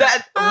adult.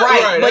 That,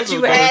 right, but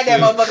you had that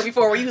motherfucker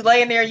before where you was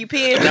laying there and you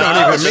peed. It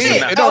don't even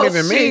mean it don't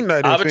even mean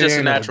that. I if was it just a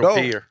ain't an natural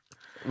adult. peer.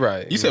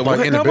 Right. You said Like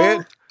what? in the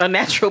bed? A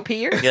natural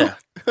peer? Yeah.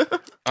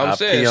 I'm I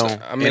saying, pee on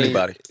I mean,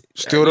 anybody.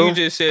 Still you though?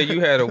 just said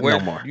you had a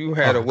wet, more. you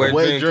had a wet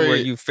wet dream to where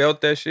dream. you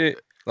felt that shit.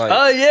 Like,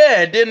 Oh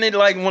yeah, didn't it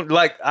like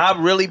I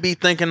really be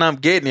thinking I'm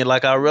getting it,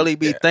 like I really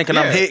be thinking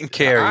I'm hitting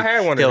Carrie I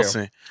had one of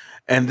Hilson,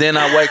 and then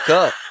I wake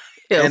up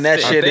and that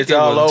Hilson. shit think is it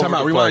all was- over Time out.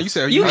 the Rewind. place. You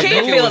said You hit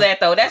can't who? feel that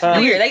though. That's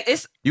weird. Like,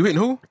 it's You hitting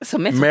who? a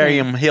mental thing.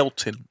 Miriam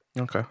Hilton.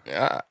 Okay.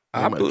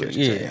 I put,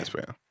 yeah.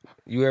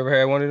 You ever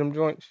had one of them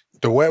joints?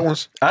 The wet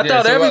ones? I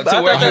thought so, I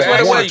thought that's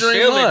what a wet dream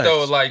feel it was.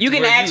 though. Like You to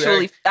can where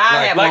actually. act-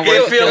 I have Like one it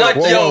where feel like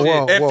Whoa, yo,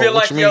 whoa, it whoa, feel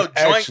what like you your mean,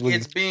 joint actually?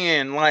 is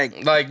being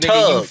like like nigga,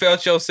 you tugged.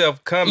 felt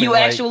yourself coming. you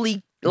like,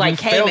 actually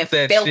like you came and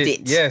that felt shit.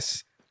 it.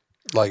 Yes.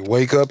 Like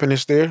wake up and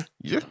it's there?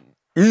 Yeah.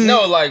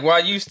 No, like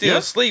while you still Yeah.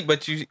 asleep,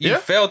 but you Yeah.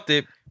 felt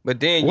it, but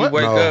then What? you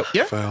wake No, up.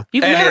 Yeah. fam.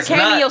 You've And never it's came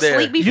in not your there.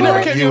 sleep You before. never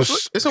Like came you in was, your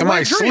sleep. It's a am wet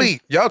I dream.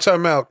 sleep? Y'all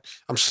talking about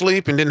I'm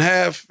sleep and then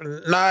have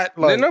not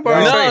like Did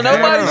nobody No, say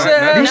nobody half?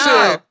 said You No,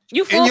 said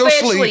you in full your fed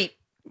sleep. sleep.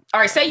 All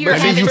right, say you're but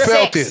then having you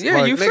felt sex. it. Yeah,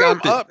 like, you nigga, felt I'm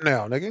it. up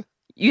now, nigga.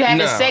 You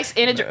having Nah. sex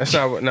in a dream. That's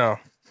not what. No.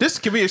 This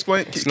can be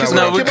explained. not Can-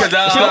 No, what- because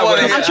I I'm don't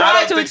want I'm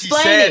trying to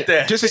explain it.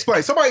 that. Just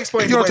explain. Somebody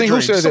explain. You don't the think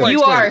wet who dream. said that? Somebody You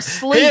explain are it.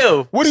 asleep.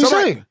 Him. What do you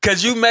Somebody- say?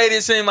 Cause you made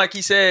it seem like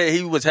he said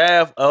he was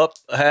half up,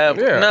 half.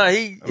 Yeah. No,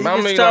 he I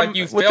was mean, talking like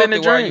you within felt the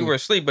it while dream. you were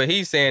asleep, but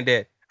he's saying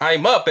that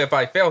I'm up if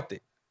I felt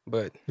it.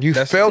 But You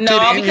that's- felt No,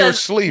 it in your because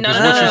sleep, no, is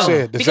no, what no, you no.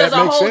 said. Does Because that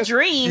a make whole sense?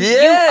 dream,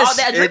 Yes, all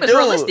that it dream is do.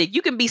 realistic.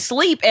 You can be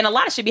asleep, and a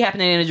lot of shit be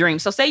happening in a dream.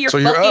 So say you're So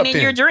you're fucking up in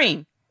then. your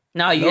dream.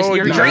 No, you're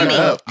you're not dreaming.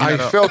 up. I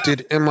felt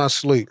it in my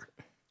sleep.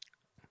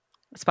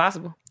 It's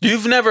possible.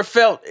 You've never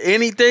felt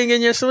anything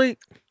in your sleep,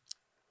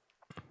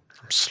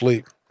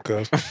 Sleep,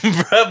 cuz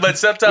Bruh, but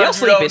sometimes Your you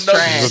sleep don't is know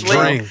trash. you it's a sleep.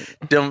 dream.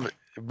 Them,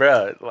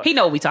 bruh, like- He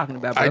know what we talking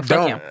about, bro. I Fuck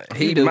don't. him.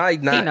 He do.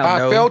 might not He know. I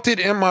know. felt it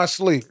in my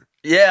sleep.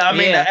 yeah, I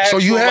mean, Yeah. the actual,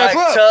 So you have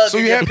like, up. tug So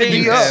of you your have to be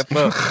penis. up.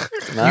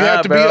 You Nah,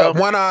 have to be bro. up.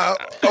 One eye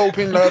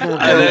open, the other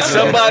one Unless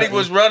closed. somebody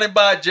was running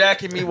by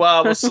jacking me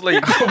while I was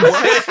asleep. When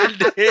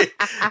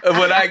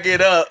I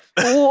get up,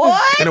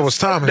 What? And it was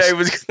Thomas. they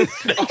was.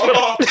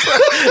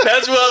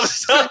 That's what I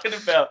was talking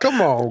about. Come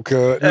on,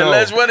 cuz. No.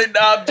 Unless when it,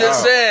 I'm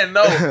just saying,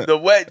 no, the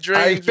wet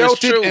dreams I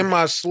felt is true. it in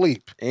my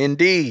sleep.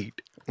 Indeed,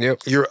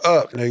 You're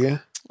up,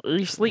 nigga.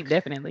 You sleep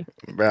definitely.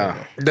 Bro,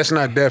 That's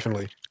not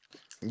definitely.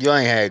 you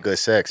ain't had good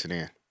sex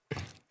then.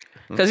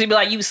 Because you'd be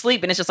like, you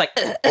sleep, and it's just like,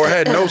 Or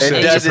had no it sex.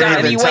 and doesn't and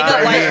even you wake up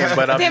tie like, in,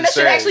 but I'm damn, that just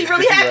shit saying. actually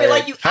really happened.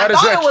 Like you, How I does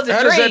thought that, it was a how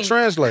dream. does that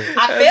translate?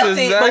 I felt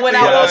it, but when I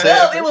exactly what I woke said.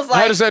 up, it was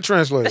like, How does that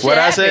translate? that What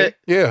I shit said?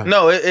 Yeah.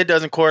 No, it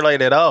doesn't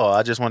correlate at all.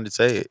 I just wanted to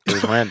say it. It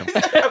was random.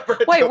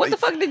 happened. Wait, what the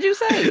fuck did you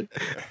say?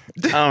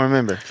 I don't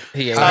remember.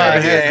 He ain't I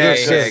haven't had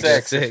good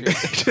good sex.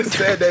 sex. Just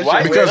said that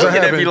Why shit. you Because I looking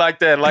at haven't- me like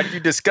that? Like you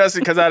discussing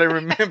because I didn't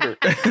remember.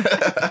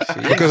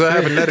 Because I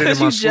haven't nutted in Because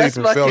my you sleep just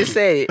and felt fucking it.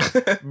 said it.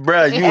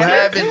 Bruh, you Ever?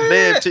 haven't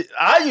lived.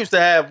 I used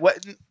to have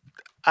what?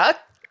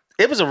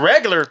 It was a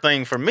regular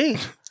thing for me.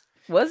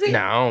 Was it?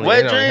 Nah, only Wet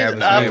it don't dreams, happen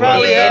to I me.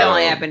 probably Yeah, it have-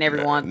 only happen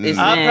every once. It's,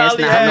 I it's probably not How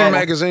many had- normal.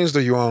 magazines do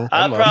you own?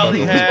 I That probably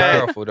motherfucker was had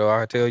powerful though.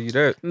 I tell you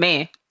that.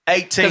 Man,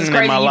 18 because it's in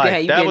crazy. my You life.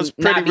 can, you That can was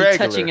pretty not be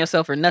regular. touching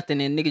yourself or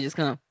nothing, and nigga just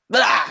come.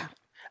 Blah.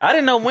 I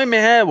didn't know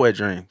women had wet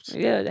dreams.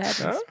 Yeah, that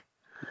happens.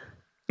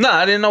 No,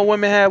 I didn't know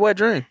women had wet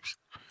dreams.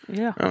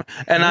 Yeah.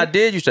 And I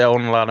did used to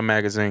own a lot of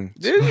magazines.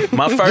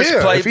 My first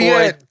Yeah, if he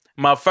Playboy, had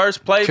my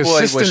first Playboy was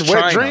Consistent wet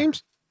China.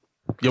 dreams?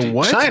 Yo,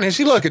 what? China,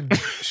 she looking.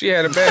 She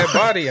had a bad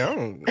body. I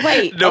don't.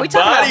 Wait, The are we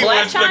talking body about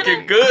Black was China?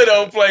 looking good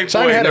on Playboy.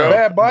 China had a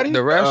bad body.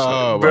 The wrestler.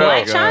 Oh, Bro.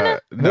 Black China?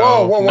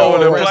 Whoa, whoa, No,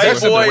 whoa! the whoa.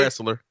 Playboy- the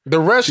wrestler. The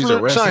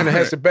wrestler, wrestler. China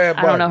has the bad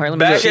body. I don't know her. Let me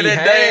Back look. in the She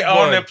day had on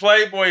one. the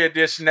Playboy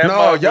edition, that No,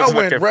 mug y'all was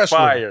went looking wrestler.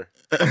 fire.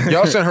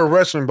 Y'all saying her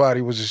wrestling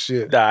body was a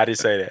shit. Nah, I didn't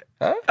say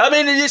that. I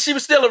mean, she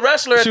was still a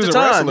wrestler at She the was a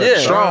time. wrestler. Yeah.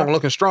 Strong,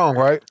 looking strong,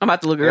 right? I'm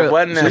about to look her It up.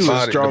 wasn't that. She was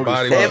body, strong the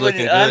body as was It fuck. was,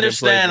 looking good in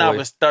understand I Playboy.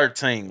 was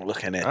 13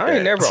 looking at that. I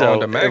ain't never so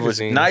owned a It was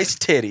magazine. nice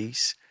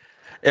titties.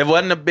 It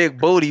wasn't a big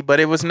booty, but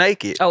it was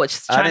naked. Oh,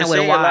 it's I China didn't with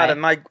see a a lot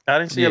Y. of I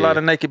didn't see a lot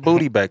of naked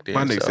booty back then.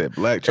 My nigga so said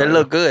Black it China.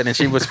 looked good, and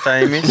she was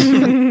famous.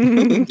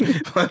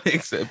 My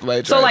nigga said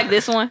Black So China. like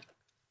this one.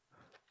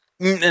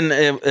 And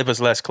it was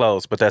less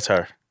clothes, but that's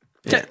her.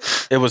 Yeah.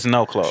 It was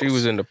no clothes. She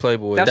was in the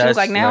Playboy. That's what she looks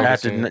like now?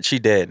 After, she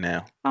dead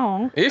now.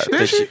 Oh, Is she? I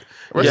think she?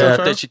 What's yeah, up, I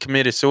Charles? think she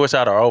committed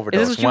suicide or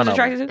overdose. is this what you was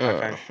one of them.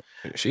 attracted to?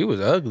 She was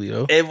ugly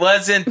though. It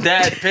wasn't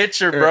that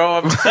picture, bro.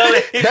 I'm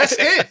telling you. That's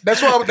it.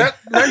 That's why.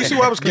 Now you see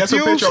why I was Guess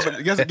what confused.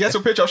 picture? Guess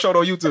what picture I showed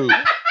on YouTube?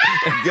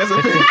 Guess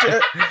what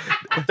picture?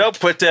 Don't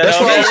put that That's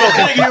on why I was so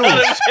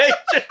there.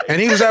 confused. And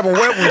he was having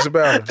wet ones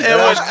about it. It That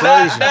was was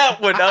not crazy.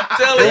 that one. I'm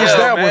telling It you, was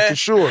that man. one for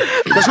sure.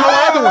 There's no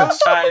other ones.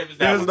 It was that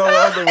There's one. no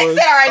other They one.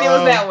 said alright, it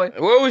was that one.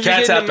 Where was you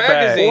Cats getting out the the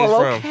bag. magazines Well,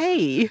 from?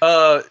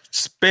 okay.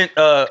 Spent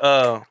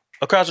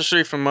across the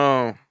street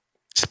from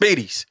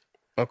Speedy's.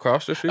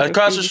 Across the street.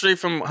 Across the street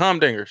from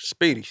Humdinger,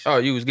 Speedy's. Oh,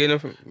 you was getting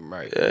them from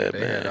right? Yeah, they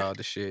man. had all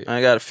the shit.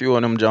 I got a few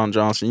of them John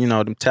Johnson, you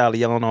know, them She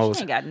Talionos.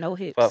 ain't got no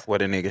hips. Fuck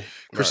with a nigga.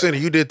 Christina,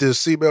 you did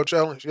this seatbelt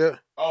challenge, yeah?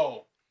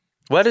 Oh,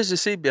 What is the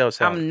seatbelt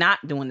sound? I'm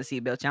not doing the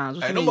seatbelt challenge.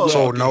 What Hey, you them mean? motherfuckers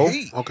So no.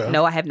 heat. Okay.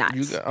 No, I have not.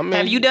 You got- I mean,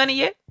 have you done it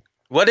yet?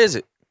 What is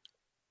it?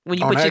 When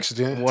you On put your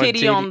accident. One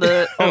titty on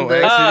the Oh, the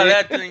Oh,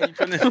 that thing you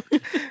put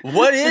in.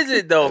 What is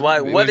it though?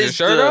 Like, what Was your is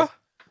shirt the? off?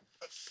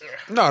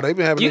 No, they've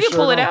been having. you this can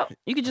pull shirt it on. out.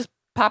 You can just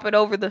pop it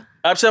over the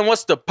I'm saying,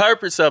 what's the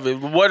purpose of it?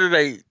 What are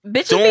they?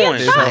 bitches Doing being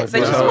this bots. They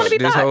whole- just want to be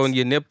this bots. holding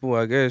your nipple,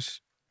 I guess.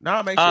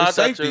 Nah, make Oh, sure I it's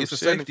thought safety. you It's a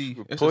said safety.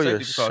 It's a pull your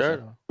safety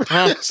shirt precaution.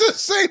 off. It's a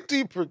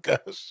safety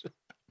precaution.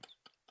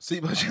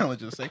 Seatbelt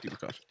challenge is a safety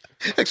precaution.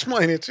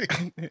 Explain it to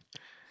you.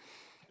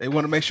 They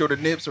want to make sure the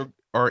nips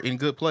are in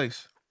good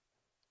place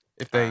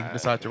if they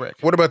decide to wreck.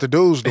 What about the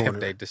dudes doing If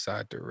they it?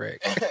 decide to wreck.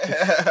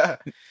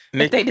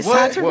 If they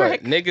decide to What?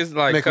 wreck. Niggas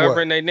like Nigga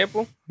covering their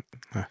nipple?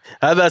 I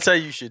was about to say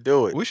you should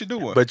do it, We should do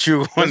one. but you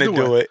want to Let's do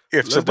do one. it if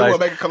Let's do somebody one.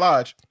 Make a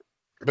collage.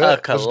 a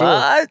Bet, let's do it.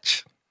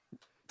 collage.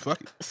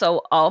 Fuck it.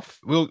 So off.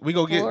 We'll get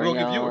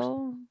viewers.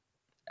 y'all.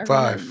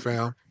 5,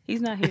 fam.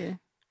 He's not here.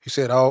 He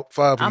said all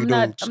 5 of I'm you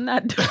not. dudes. I'm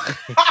not.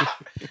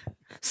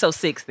 So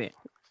 6 then.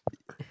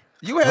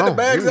 You had the Oh,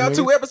 bags you out nigga.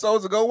 2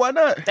 episodes ago. Why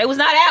not? They was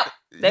not out.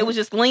 They was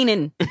just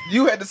leaning.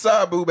 You had the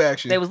side boob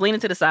action. They was leaning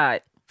to the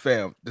side.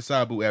 Fam, the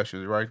side boot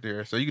action is right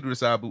there. So you can do the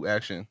side boot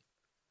action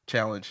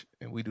challenge,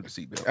 and we do the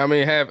seatbelt. I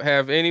mean,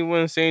 have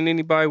anyone seen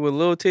anybody with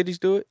little titties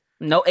do it?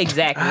 No,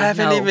 exactly. I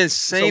haven't no. even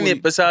seen we-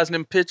 it besides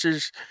them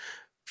pictures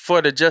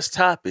for the Just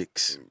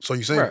Topics. So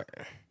you saying Right.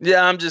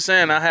 Yeah, I'm just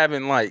saying I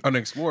haven't like. On the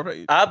Explore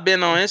page. I've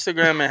been on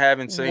Instagram and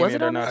haven't seen Was it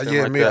it or on there? nothing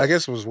yeah, like man. that. I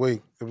guess it was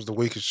weak. It was the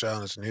weakest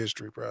challenge in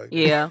history,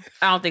 probably. Yeah,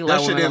 I don't think That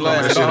Lil shit Wayne didn't was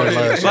on last there. at all. That shit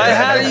didn't last. Like,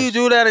 how Yeah. do you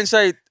do that and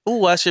say,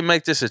 "Ooh, I should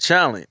make this a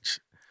challenge"?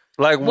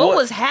 Like, What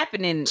was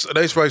happening? So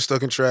they probably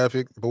stuck in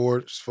traffic,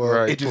 bored as fuck.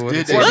 Right. It just Pull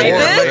did the that. Like titty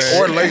this?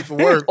 out. Or late for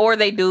work. Or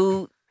they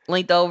do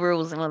linked over. It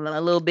was a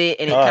little bit,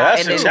 and it Oh, kind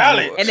that's and a then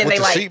challenge. and then With they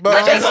the like seatbelt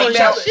like they on?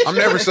 seatbelt. I'm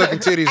never sucking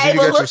titties Hey, and you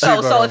but got your look though,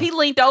 seatbelt so on. if he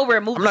leaned over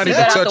and moved I'm the not even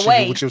seatbelt out touching the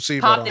way, you with your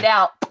seatbelt popped on. it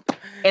out,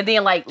 and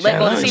then like let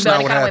go of the That's seatbelt not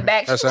and what kind of went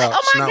back. happened. She was like,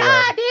 That's "Oh my not what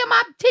god, happened. damn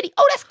my titty!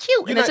 Oh, that's cute!"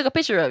 And You then not- took a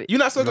picture of it. You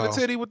not sucking No. a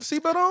titty with the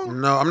seatbelt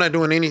on? No, I'm not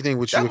doing anything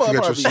with you That if you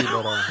got your motherfucker be-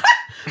 seatbelt on.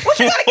 What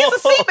you got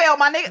against a seatbelt,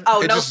 my nigga?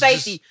 Oh, It no just-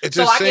 safety. it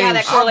So just I can have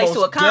that seems- correlates to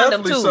a Almost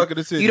condom definitely sucking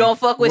a too. titty You don't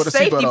fuck with with a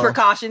seatbelt safety on.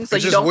 precautions, so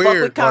It's you just don't fuck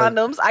weird, with like-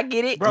 condoms. I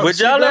get it. Bro, Would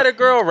y'all seatbelt- let a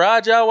girl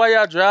ride y'all while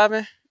y'all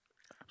driving?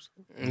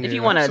 If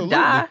you want to absolutely.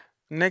 die,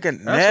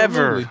 Nigga,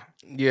 Absolutely. never.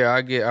 Yeah,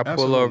 I pull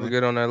Absolutely. over,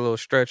 get on that little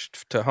stretch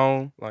to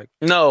home. Like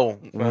No,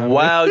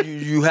 while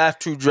you have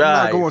to I'm not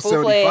drive. going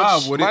Full-fledged.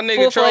 75 with my it.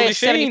 nigga Charlie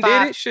Sheen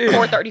did it. Shit.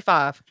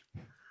 435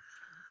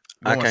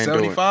 I Going can't do it.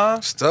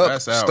 75? Stuck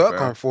That's out, stuck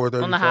fam. on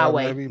 435 On the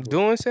highway. maybe.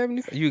 Doing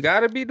 70. You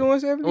gotta be doing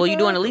 70. Well, you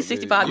doing at least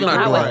 65 You're on the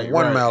not highway. doing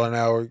 1 Right. mile an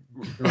hour.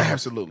 No.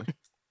 Absolutely.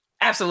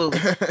 Absolutely.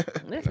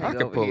 I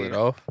can pull it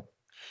off.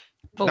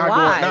 But Not why?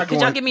 going- not Could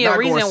y'all going- give me a not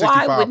going reason why it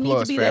 65 would need to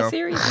plus, be fam. that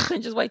serious? We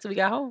couldn't just wait till we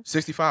got home.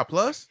 65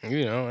 plus?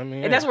 You know, I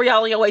mean. And that's where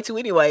y'all on your way to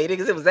anyway,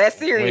 because it was that when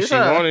serious, she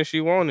huh? wanted, she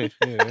wanted.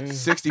 Yeah, it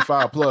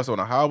 65 plus on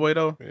the highway,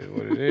 though? is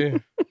what it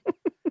is.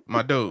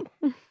 My dude.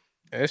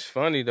 It's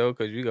funny though,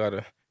 cause you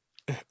gotta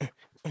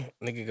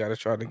nigga gotta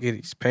try to get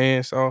his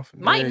pants off.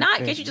 and Might not.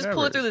 everything. Can't you just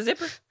pull it through the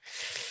zipper?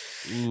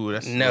 Ooh,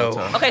 that's No. a little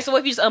tough. Okay, so what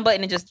if you just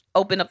unbutton and just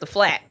open up the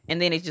flap,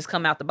 and then it just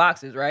come out the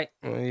boxes, right?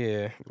 Well,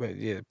 yeah, but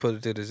yeah, put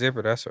it to the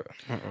zipper. That's what.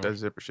 That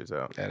zipper shit's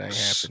out. That ain't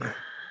happening.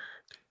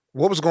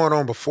 What was going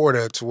on before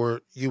that to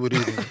where you would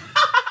even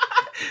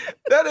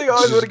That nigga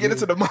always want to get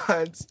into the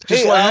minds. He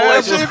Just like, that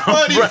always shit was-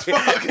 funny as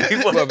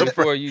Right. fuck. But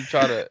before you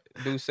try to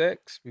do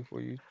sex, before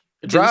you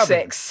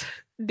driving.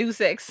 Do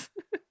sex.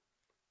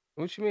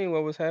 What you mean?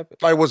 What was happening?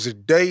 Like, was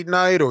it date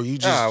night or you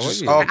just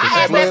off the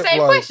I asked that same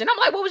like, question. I'm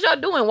like, what was y'all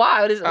doing?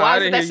 Why is it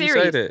that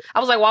serious? I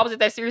was like, why was it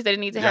that serious that it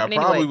needed to happen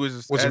anyway?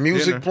 Was the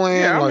music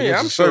playing? Yeah, I like, mean,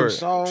 I'm sure it's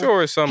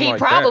something he like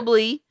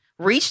probably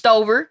reached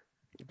over,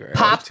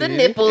 popped the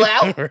nipple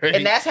out,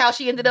 and that's how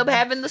she ended up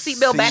having the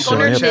seatbelt back on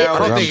her neck. I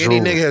don't think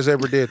any nigga has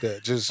ever did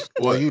that. Just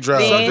while you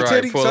drive.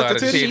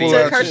 She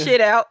took her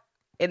shit out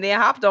and then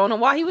hopped on him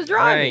while he was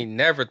driving. I ain't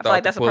never thought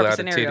like to pull out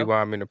a titty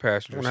while I'm in the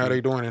passenger seat. How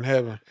they doing in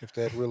heaven if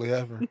that really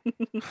happened?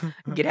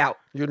 Get out.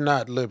 You're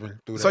not living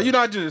through that. So you're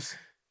not just...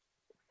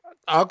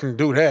 I can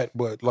do that,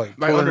 but like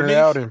pulling underneath? it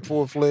out and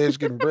full-fledged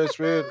getting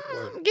breastfed.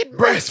 Get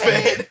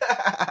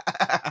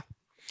breastfed.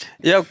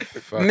 Yo,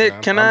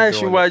 Nick, can I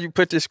ask you why you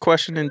put this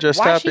question in Just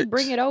Why Topics? she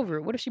bring it over?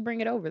 What if she bring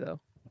it over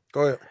though?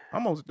 Go ahead.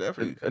 I'm most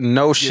definitely.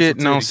 No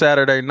shitting on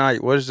Saturday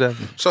night. What is that?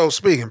 So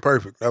speaking,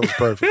 perfect. That was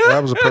perfect.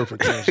 That was a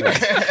perfect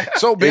transition.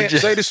 So Ben,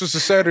 say this was a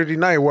Saturday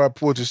night where I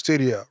pulled his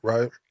titty out,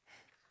 right?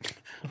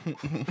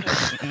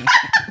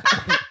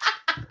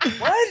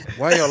 What?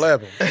 Why y'all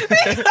laughing?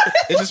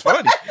 It's just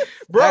funny,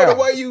 bro.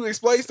 The way you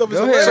explain stuff is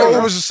hilarious. So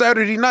it was a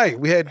Saturday night.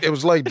 It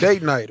was like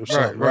date night or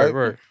something,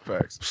 right?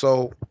 Facts.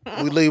 So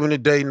we leaving the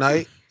date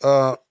night.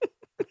 Go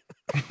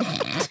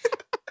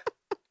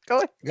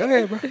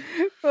ahead, bro.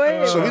 Go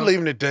ahead. So we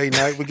leaving the date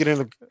night. We get in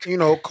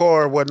the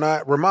car or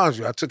whatnot. Reminds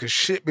you, I took a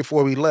shit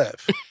before we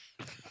left.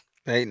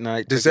 Date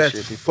night. Does that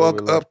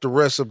fuck up the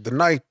rest of the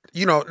night?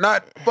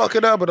 Not fuck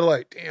it up, but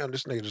like, damn,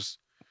 this nigga just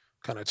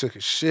kind of took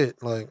a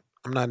shit. Like,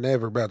 I'm not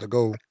never about to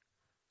go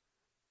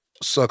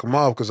suck him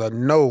off because I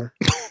know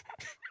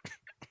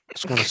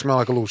it's gonna smell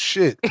like a little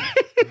shit.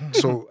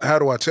 So how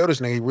do I tell this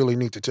nigga he really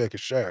need to take a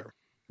shower?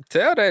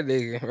 Tell that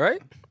nigga,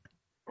 right?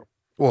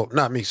 Well,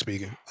 not me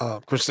speaking.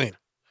 Christina.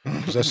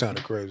 Because that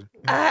sounded crazy.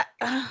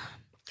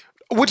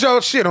 What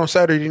y'all shit on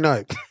Saturday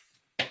night?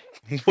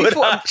 What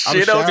I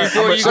shit on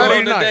before you go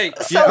on the date?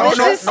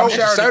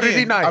 No,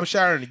 Saturday night. I'm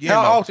showering again.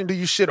 How often do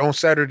you shit on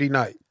Saturday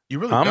night? You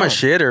really I'm a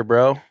shitter,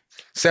 bro.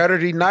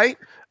 Saturday night?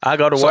 I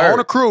go to so work. on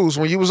a cruise,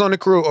 when you was on the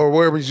cruise, or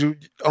where was you?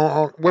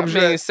 Where was you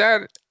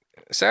at?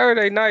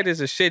 Saturday night is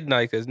a shit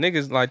night because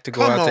niggas like to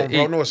go Come out on, to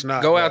bro. eat. No, it's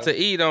not, go bro. out to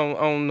eat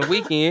on the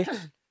weekend.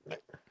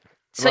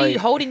 So you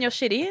holding your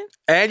shit in?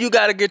 And you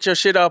got to get your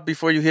shit off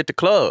before you hit the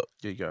club.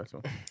 Yeah, you got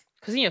to.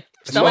 Cause you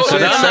I'm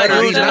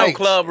not using no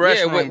club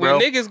restroom, when bro.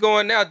 niggas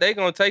going out, they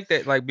gonna take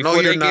that like before No,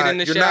 they you're get not. in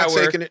the You're shower. not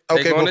taking it.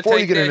 Okay, they gonna before you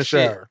take get in that the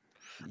shit. shower.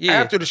 Yeah.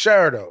 After the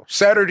shower, though.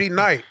 Saturday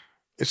night,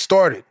 it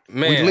started.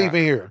 Man, we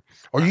leaving here.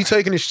 Are you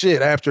taking the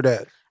shit after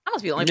that? I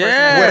must be the only person.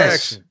 What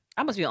action?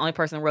 I must be the only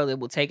person in the world that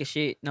will take a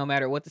shit no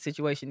matter what the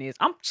situation is.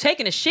 I'm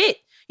taking a shit.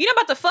 You're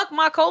not about to fuck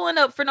my colon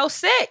up for no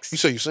sex. You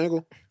say you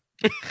single?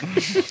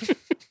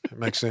 That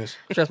makes sense.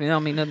 Trust me, that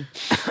don't mean nothing.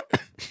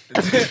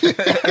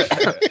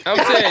 I'm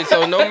saying,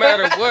 so no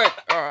matter what,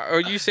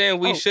 are you saying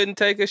we shouldn't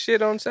take a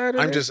shit on Saturday?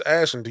 I'm just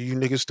asking, do you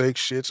niggas take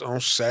shits on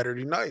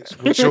Saturday nights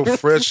with your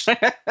fresh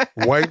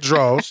white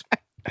drawers?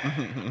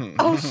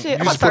 Oh shit! You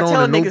I'm just start put on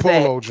telling the new niggas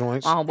polo that.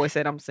 joints. My homeboy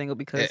said I'm single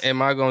because.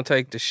 Am I gonna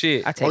take the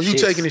shit? I take you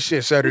shits. taking the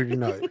shit Saturday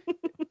night?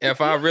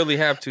 If I really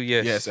have to,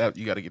 yes. Yes,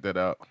 you got to get that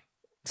out.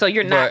 So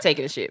you're not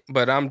taking a shit.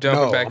 But I'm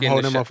jumping back in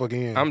the motherfucker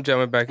in. I'm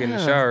jumping back in the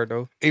shower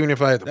though. Even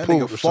if I had to That poop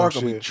nigga or some fart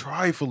gonna be shit.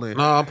 trifling.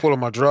 No, I'm pulling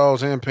my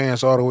drawers and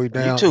pants all the way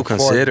down. You too and farting.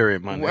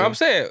 considerate, my Well, I'm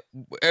saying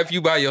if you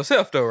by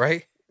yourself though,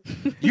 right?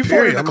 You Period.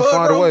 fart in the I'ma club,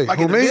 find a bro? way. Like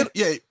Who, in the me? middle?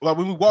 Yeah, like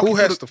when we walk. Who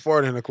has to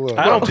fart in the club?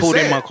 I don't poop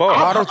in my car.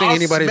 I don't think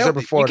anybody's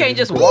ever farted. You can't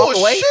just in the walk club.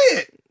 away.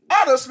 Shit,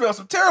 I done smelled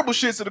some terrible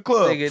shits in the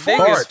club.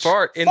 Niggas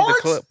fart in the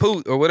club,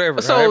 poot or whatever.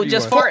 So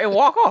just fart and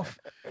walk off.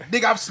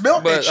 Nigga, I've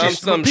smelled But that shit.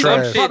 some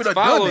trash. shits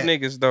follow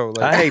niggas though.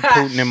 Like, I hate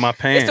pooting in my There's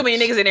pants. too many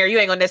niggas in there. You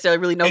ain't gonna necessarily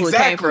really know who it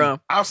came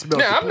from. I've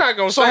smelled. I'm not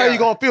gonna So say. how you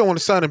gonna feel when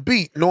the sun and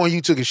beat, knowing you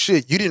took a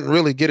shit? You didn't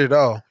really get it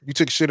all. You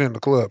took shit in the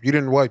club. You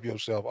didn't wipe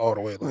yourself all the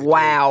way. Like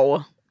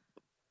Wow.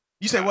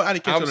 You say what? I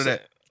didn't catch on to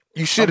that.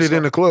 you shitted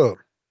in the club.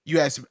 You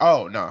asked me.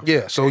 Oh no.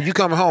 Yeah. So you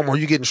coming home or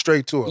you getting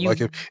straight to it? You like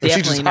if she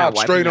definitely just not hopped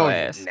wiping straight your on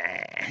ass.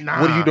 you, Nah.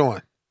 what are you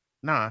doing?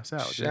 Nah, it's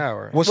out.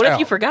 Shower. What's What out? if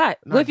you forgot?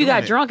 Not What if you got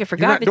doing it. drunk and not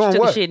forgot that you doing took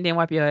a what? shit and didn't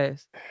wipe your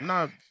ass?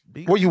 Nah.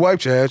 Well, you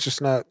wiped your ass,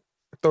 just not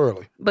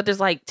thoroughly. But there's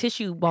like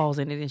tissue balls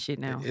in it and shit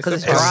now. It's Because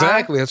it's a- dry.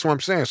 Exactly. That's what I'm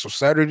saying. So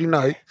Saturday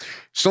night, as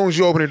soon as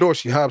you open the door,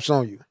 she hops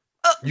on you.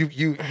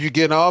 You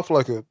getting off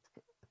like a.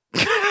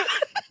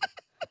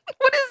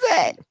 What is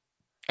that?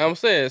 I'm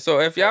saying, so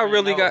if y'all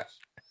really got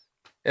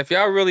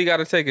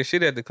to take a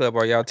shit at the club,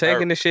 are y'all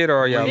taking the shit or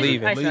are y'all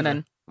leaving? I ain't smell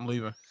nothing. I'm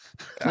leaving.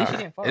 At least you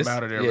didn't fart. It's, I'm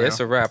out of there, yeah, bro. it's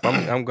a wrap.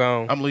 I'm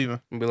gone. I'm leaving.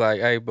 I'm be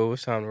like, hey, boo,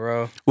 it's time to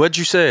roll. What'd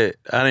you say?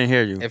 I didn't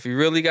hear you. If you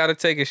really got to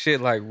take a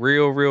shit like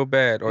real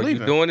bad, are you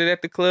Leaving. doing it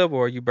at the club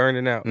or are you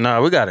burning out?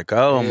 Nah, we gotta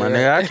go, my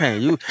Yeah. nigga. I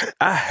can't.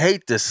 I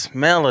hate the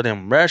smell of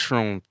them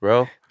restrooms,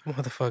 bro.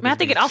 Motherfucker. Man, I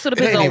think it also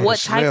depends ain't on even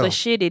what a type smell. of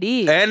shit it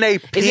is. And they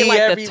pee Is it like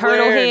the everywhere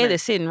turtle head and-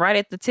 that's sitting right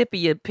at the tip of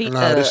your peak?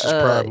 Nah, this is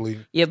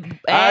probably. Your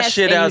ass,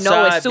 shit and you know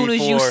outside as soon as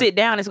you before. sit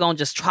down, it's gonna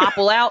just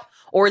topple out.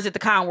 Or is it the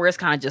kind where it's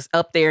kind of just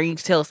up there and you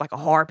can tell it's like a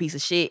hard piece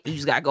of shit? You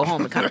just gotta go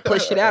home and kind of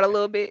push it out a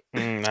little bit. I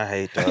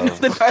hate those.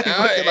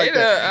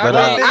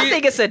 I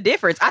think it's a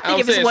difference. I think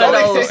if it's one of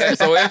those.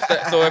 So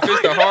if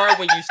it's the hard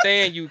when you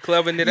stand, you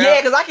clubbing it out.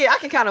 Yeah, because I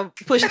can kind of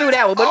push through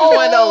that one. But it's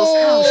one of those,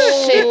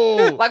 oh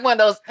shit. Like one of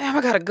those, damn,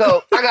 I gotta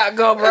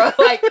go, bro.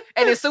 Like,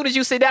 and as soon as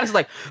you sit down, it's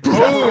like,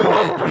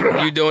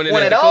 you doing it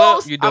one at the of club?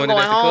 those, You doing I'm it at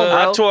going the home,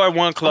 club? I tore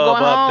one club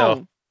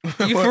up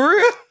though. You for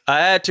real? I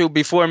had to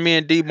before me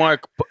and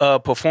D-Mark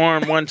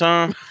performed one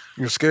time.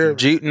 You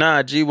scared?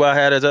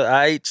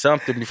 I ate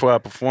something before I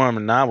performed,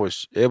 and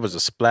it was a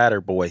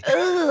splatter boy.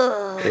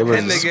 It was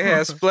That nigga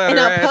had splatter in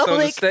a ass on the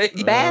public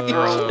stage.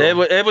 bathroom.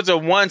 It was a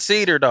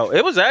one-seater though.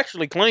 It was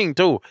actually clean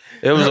too.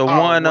 It was a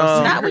one.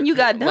 Not when you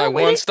got done Like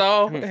with one it.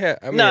 stall? No,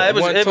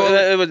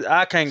 it was.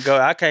 I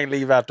can't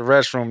leave out the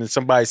restroom and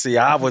somebody see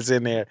I was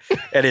in there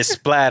and it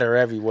splatter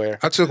everywhere.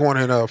 I took one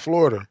in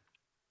Florida.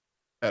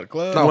 At a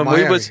club? No, When we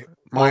Miami. was-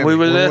 Miami. when we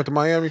was When there? went to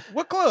Miami.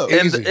 What club?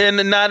 Easy.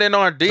 And not in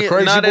our Crazy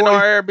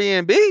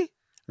Airbnb.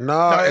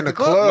 Nah, at in the the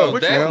club. club. No,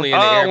 Most definitely in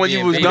the Oh, when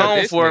you was Airbnb. gone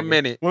This for a nigga.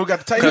 minute. When we got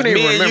the Cause table. didn't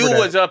me even and you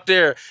remember was up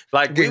there,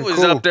 like we Getting was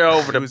cool. up there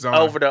over He was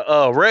on.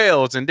 the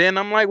rails, and then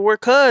I'm like, where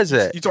Cuz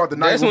at? You talked the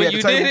night That's when we when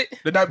had the you table? did it?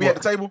 The night we had the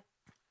table?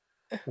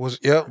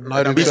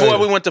 Night of Before the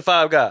we went to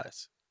Five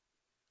Guys.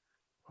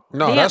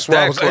 No, Damn. that's why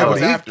I was That able club.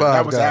 to eat That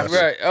Five was Guys.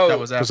 after. Right. Oh, That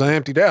was Because after. I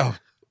emptied out.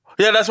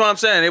 Yeah, that's what I'm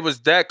saying. It was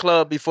that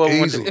club before we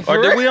went Easy. to.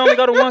 Or did we only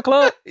go to one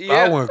club?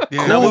 I went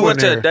Yeah. No, we cool went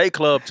in to a there. day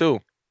club too.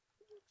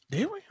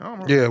 Did we? I don't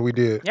remember. Yeah, we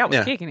did. Y'all was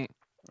Yeah. kicking it.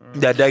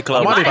 That day You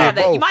club. might might have have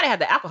did had both. you might have had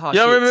the alcohol.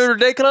 Y'all shits. remember the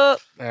day club?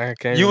 I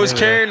can't You was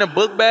remember. carrying a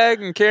book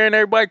bag and carrying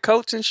everybody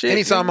coats and shit.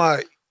 Anytime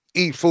I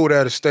eat food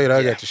out of state,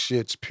 I got the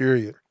shits,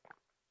 period.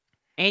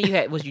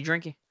 And was you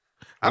drinking?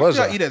 I don't Was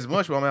think I I? eat as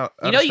much when I'm out.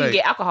 You know you can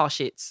get alcohol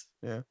shits.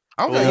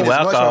 I don't think I eat as much when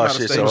alcohol I'm out of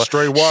shit. state. So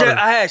Straight water. Shit,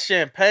 I had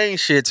champagne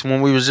shits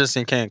when we was just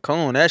in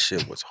Cancun. That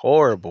shit was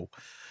horrible.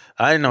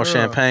 I didn't know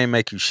champagne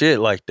make you shit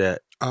like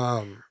that.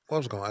 What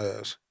was I gonna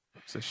ask?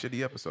 It's a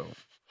shitty episode.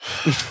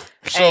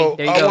 So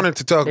there you I go. wanted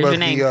to talk There's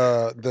about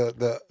your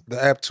the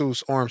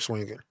obtuse arm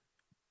swinging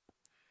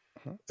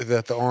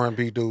that the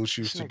R&B dudes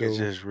used to do.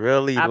 Just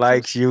really Obtuse?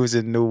 likes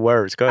using new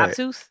words. Go ahead.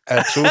 Obtuse?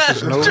 Obtuse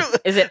is new.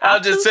 Is it I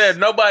just obtuse? said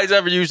nobody's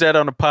ever used that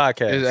on the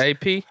podcast. Is it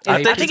AP?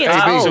 I think it's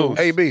it's O. obtuse.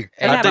 AB. It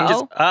have I think an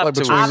it's O? Like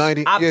obtuse. between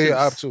 90. Yeah,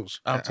 obtuse.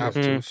 obtuse.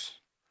 Obtuse.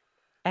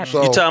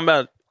 So, You talking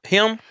about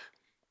him?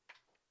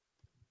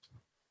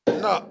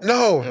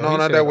 no, he not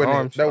said that wasn't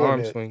arm- it. That arm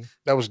wasn't it. swing.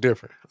 That was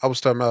different. I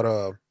was talking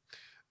about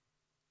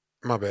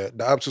my bad.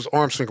 The obtuse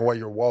arm swinging while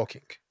you're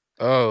walking.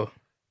 Oh.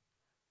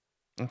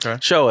 Okay.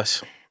 Show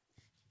us.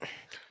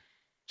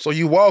 So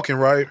you walking,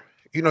 right?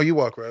 You know you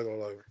walk right. I go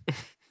like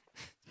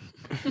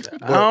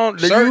I don't.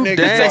 certain You niggas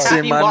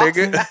dancing, He my walks.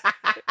 nigga.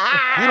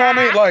 you know what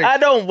I mean? Like I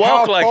don't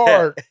walk how like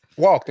far that.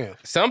 walk then.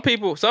 Some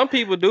people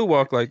do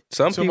walk like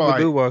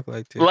Somebody- do walk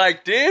like this.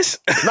 Like this?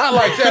 Not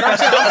like that. I'm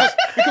saying I'm just,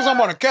 because I'm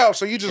on a couch,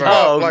 so you just Right.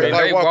 walk Oh, like, okay.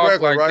 like they walk walk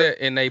regular, like right?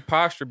 that, and they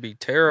posture be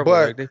terrible.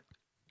 But- like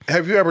they,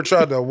 Have you ever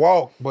tried to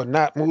walk but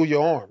not move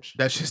your arms?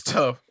 That's just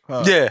tough.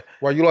 Huh? Yeah.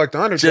 While you like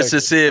the Undertaker? Just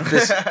to see if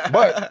this.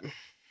 But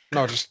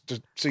no, just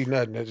to see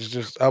nothing. It's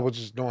just I was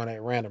just doing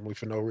that randomly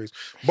for no reason.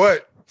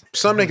 But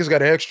some niggas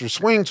got an extra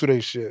swing to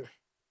their shit.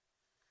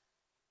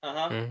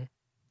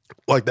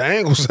 Like the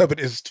angles of it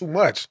is too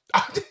much.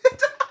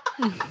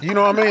 You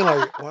know what I mean?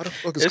 Like, why the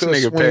fuck is This Cuz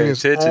nigga swinging paying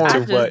his attention arm? I too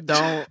just much.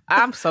 don't.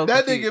 I'm so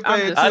That confused. nigga I'm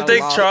paid just I so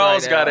think lost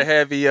Charles right got now. a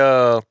heavy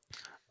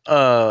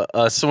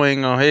a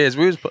swing on his.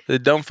 We was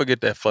don't forget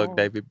that fuck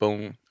David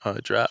Boone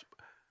drop.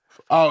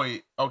 Oh,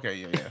 okay,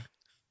 yeah.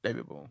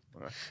 David Boone.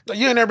 Right.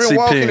 You ain't never been CP.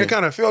 walking and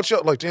kind of felt you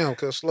up like, damn,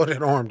 Cuz slow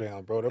that arm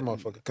down, bro. That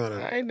motherfucker kind of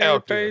I ain't never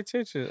out there. paid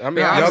attention. I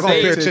mean, Nah, Y'all I've gonna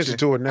pay seen, attention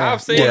to it now.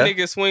 I've seen Yeah.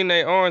 niggas swing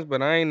their arms,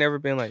 but I ain't never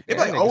been like that. It's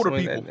like nigga older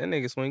swing people. That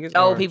nigga swing his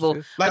Old arms. people.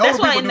 Just- Like But that's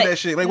older why people in do the- that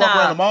shit. They walk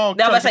around the mall.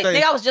 I was trying to like,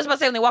 get I was just about to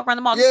say when they walk around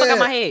the mall, just stuck Yeah. out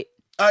my head.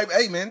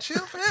 Hey man,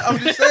 chill, fam. I'm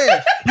just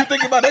saying. You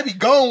think about it, they be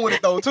going with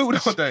it though too,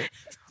 don't they?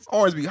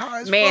 Arms be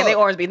high as Man, fuck. they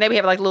orange be. They be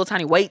having like little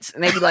tiny weights,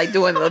 and they be like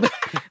doing the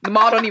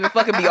mall don't even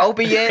fucking be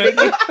open yet. They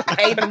get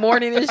 8 in the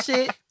morning and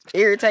shit.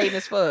 Irritating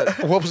as fuck.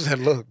 What was that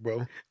look,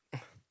 bro?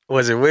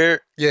 Was it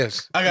weird?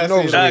 Yes. I gotta You know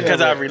see it was it. weird.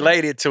 Because I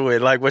related to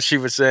it, like what she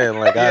was saying.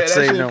 Like Yeah, I'd that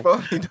say shit no.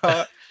 funny,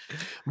 dog.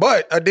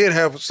 But I did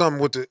have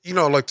something with the, you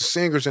know, like the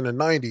singers in the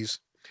 90s,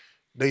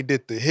 they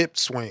did the hip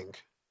swing.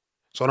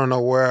 So I don't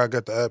know where I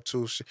got the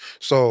obtuse.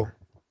 So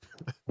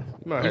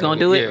You gonna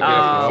do it?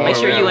 Make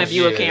sure you in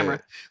view of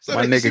camera. So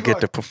My nigga see nigga get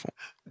like- to perform.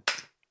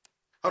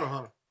 Hold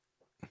on.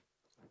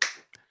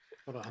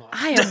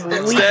 I am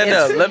weak Stand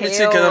as up. Let me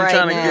see, hell because I'm right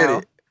trying to now.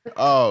 get it.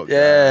 Oh,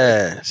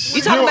 Yes.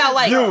 You talking about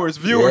like viewers.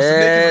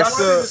 Yes,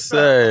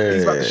 sir.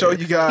 He's about to show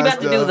you guys. you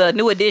about to do the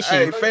new edition?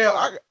 Hey,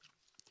 fam.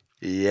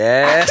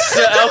 Yes.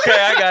 Okay,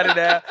 I got it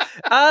now.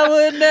 I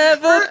would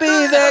never be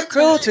that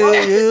cruel to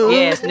you.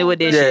 Yes, new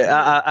edition.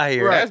 Yeah, I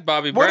hear That's it.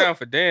 Bobby Brown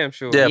for damn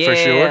sure. Yeah, for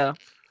sure.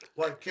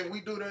 Like, can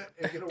we do that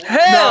and get away?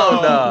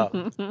 Hell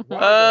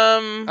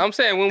no. I'm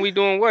saying when we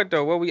doing what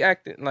though? What we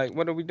acting like?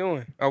 What are we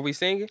doing? Are we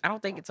singing? I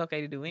don't think it's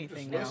okay to do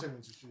anything now.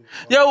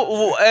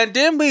 Yo, and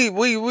then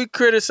we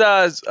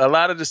criticize a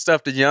lot of the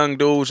stuff the young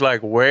dudes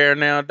like wear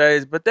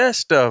nowadays, but that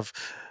stuff,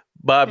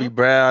 Bobby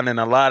Brown and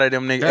a lot of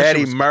them niggas, That shit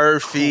Eddie was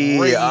Murphy,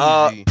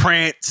 crazy.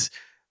 Prince,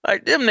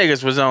 like them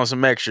niggas was on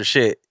some extra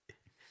shit.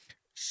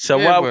 So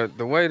yeah, why? but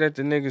the way that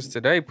the niggas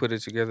today put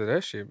it together,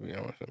 that shit be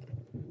on some.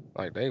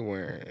 Like they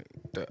wearing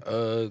the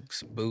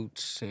Uggs,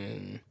 boots,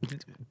 and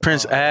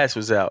Prince ass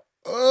was out,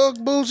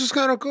 Ugg boots is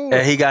kind of cool.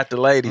 and he got the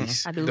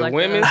ladies. I do the like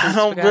women's. the I Uggs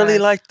don't for really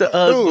guys. like the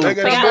Ugg Dude, boots. they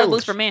They got got Ugg boots.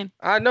 boots for men.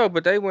 I know,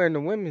 but they wearing the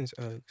women's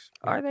Uggs.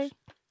 Are they?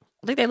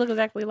 I think they look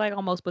exactly like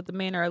almost, but the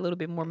men are a little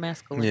bit more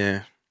masculine.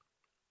 Yeah.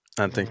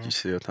 I think you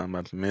still talking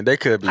about the men. They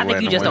could be I think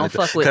wearing you the just don't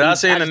women. fuck with. Cause I I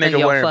seen a just think nigga you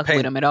don't wearing fuck with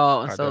pink. them at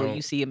all, and I so don't.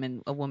 you see them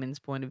in a woman's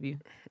point of view.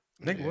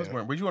 Nigga was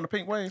wearing. Were you on the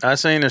pink wave? I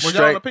seen a Was y'all on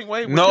straight. the pink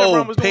wave? when No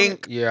Cameron was doing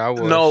pink. Yeah, I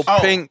was. No Oh,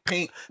 pink.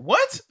 pink.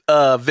 What?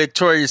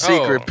 Victoria's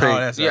Secret Oh, pink.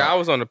 that's Yeah, all I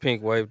was on the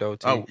pink wave though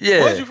too. Oh,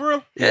 Yeah. Was you for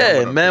real? Yeah, I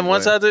went on man. pink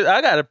Once wave.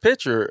 I got a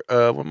picture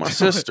with my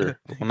sister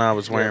when I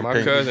was wearing my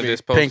pink. cousin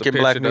just posted Pink a and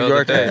black picture the New other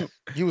York day. hat.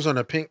 You was on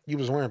the pink. You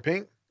was wearing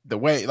pink. The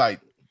way,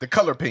 like the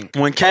color pink.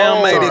 When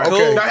Cam made it sorry, cool.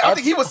 okay. No, I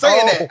think he was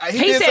saying that. He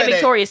did said say that.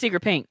 Victoria's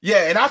Secret pink.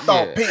 Yeah, and I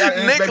thought Yeah. pink. I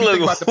didn't Nick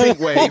think about the pink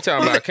He wave.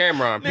 talking about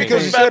Cameron pink.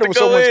 Because he About said to it with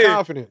so go much in.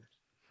 confidence.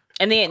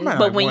 And then, might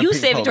but like when one you pink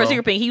said Victoria's polo.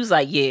 Secret pink, he was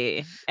like,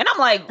 yeah. And I'm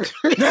like,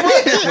 he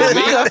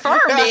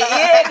confirmed it,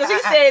 yeah, because he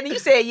said, you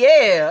said,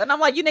 yeah. And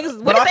I'm like, you niggas,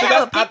 what But if they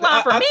have a pink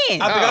line for men? I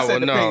think I Oh,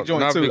 said the well, pink no, joint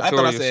not too. I thought I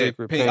Victoria's said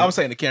Secret pink. pink. I was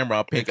saying the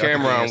Cameron The pink. I think I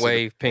Cameron answered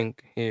wave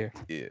pink here.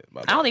 it. Yeah,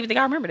 my I bad. don't even think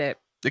I remember that.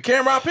 The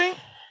Cameron pink.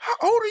 How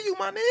old are you,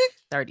 my nigga?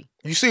 30.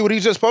 You see what he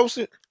just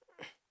posted?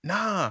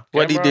 Nah.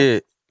 What he Cameron?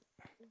 did.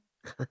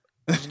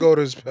 Let's go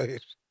to his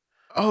page.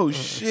 Oh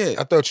shit.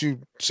 I thought you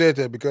said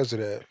that because of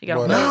that. He got a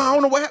But, No, I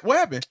don't know what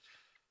happened.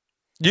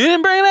 You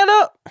didn't bring that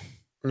up?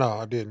 no,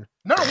 I didn't.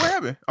 No, what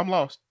happened? I'm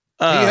lost.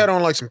 He had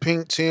on like some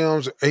pink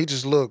Tims. He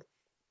just looked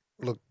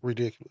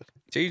ridiculous.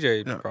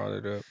 TJ No. brought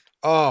it up.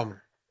 Oh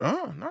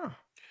no.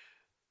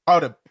 Oh,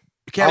 the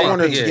I Cameron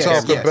wanted pink. to yes,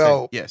 talk yes,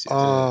 about yes.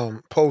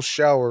 post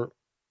shower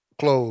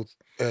clothes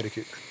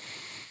etiquette.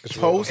 It's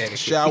real. Post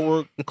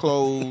shower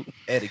clothes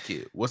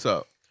etiquette. What's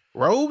up?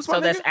 Robes, my So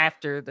nigga? that's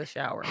after the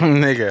shower.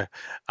 Nigga,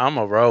 I'm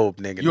a robe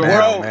nigga. You a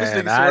now, robe? This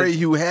man. nigga swear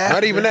you have.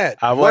 Not even that.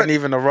 I wasn't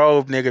even a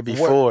robe nigga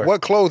before.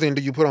 What clothing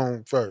do you put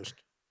on first?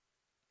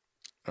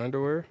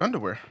 Underwear,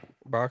 Underwear.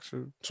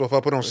 boxer. So if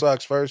I put on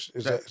socks first,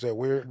 is that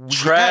weird?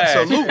 Trash.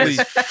 Absolutely.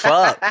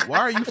 Fuck. Why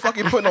are you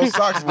fucking putting on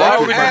socks? Why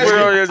first? would you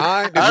put on your?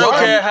 I I don't Why-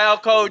 care how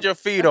cold your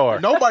feet are.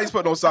 Nobody's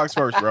putting on socks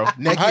first, bro.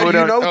 Naked. How do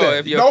you know Oh, that?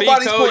 if your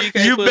Nobody's feet cold, put- you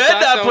can't You put better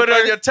socks not put on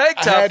first? your tank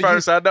I top had to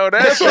first. I know that.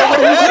 That's what I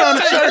put on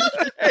the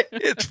shirt.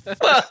 It's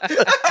fucked.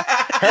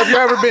 Have you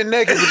ever been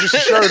naked with just a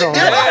shirt on?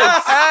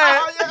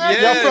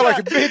 Y'all feel like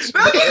a bitch.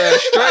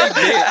 Straight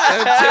bitch.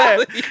 I'm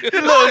telling you.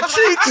 Your little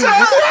cheeks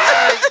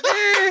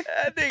hanging.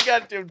 That nigga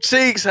got them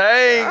cheeks hanging.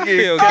 I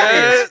feel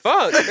gay as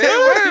fuck, man.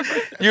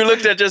 Why- You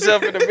looked at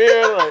yourself in the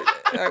mirror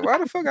Like, why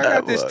the fuck I That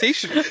got this was-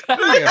 t-shirt?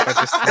 I got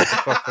this what the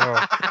fuck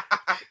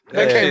off.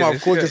 That came shit off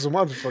is- quick as a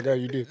motherfucker. How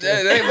you did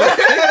That,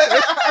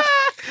 that?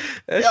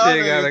 that Y'all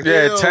shit gotta niggas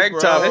Yeah, Ew, tank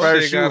bro. top That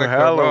first shit shoe gotta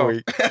hella come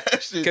weak.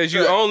 because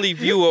you only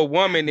view a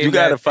woman in You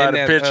gotta that, find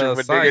in a that, picture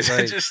with site, niggas that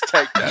like, just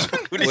take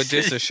that booty with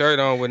just a shit. shirt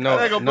on with no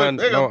They gonna none,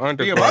 put, they no gonna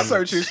be in my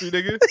search undergarments. history,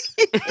 nigga.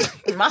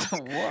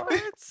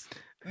 What?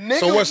 Nigga,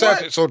 So what's what?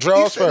 after? So You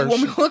draws said you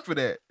want me first. to look for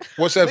that.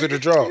 What's after the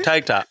draw?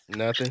 Tank top.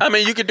 Nothing. I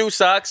mean, you could do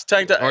socks,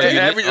 tank top. Are you-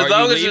 As are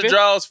long you as it leaving?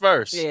 draws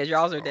first. Yeah,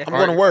 draws are definitely. I'm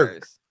gonna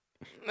work.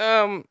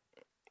 first.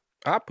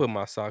 I put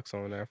my socks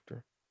on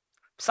after.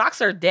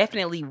 Socks are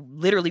definitely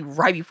literally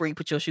right before you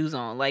put your shoes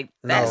on. Like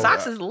that. No.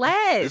 socks is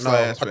last. No,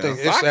 I think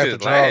it's Socks after is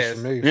draws last.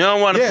 for me. You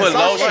don't want to Yeah, put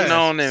socks lotion last.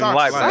 on and Socks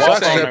like last. walk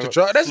Socks on after the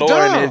draw. That's floor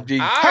dumb. and the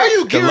How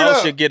you the geared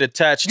lotion up? get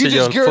attached You to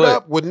your just geared foot.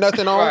 up with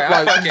nothing on. Right,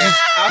 like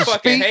I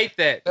fucking feet? hate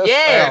that. That's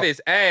Yeah. That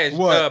is ass.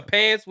 What?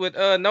 Pants with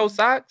no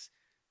socks.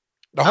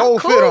 the whole I'm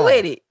fit cool on.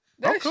 with it.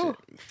 That shit.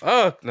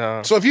 Fuck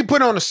no. So if you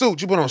put on a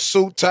suit, you put on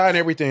suit, tie, and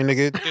everything,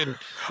 nigga.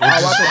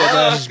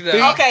 Fuck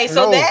no. Okay,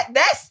 so No.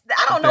 that's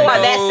I don't know why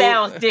that No.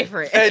 sounds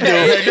different. They do.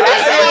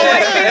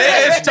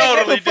 It's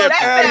totally different.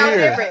 That sounds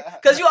here. different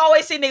because you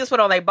always see niggas put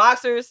on their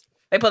boxers.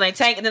 They put their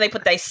tank and then they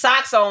put their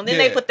socks on. Then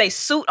they Yeah. put their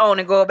suit on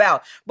and go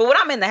about. But when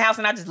I'm in the house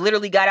and I just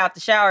literally got out the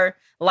shower,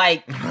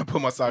 like I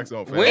put my socks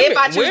on. Fam. Women- if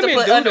I choose to women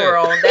put do underwear that.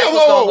 on, that's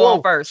what's gonna go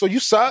on first. So you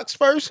socks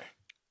first?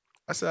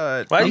 I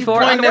said. Why you Before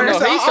pointing underwear? at No,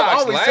 me? he I'm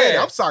socks always saying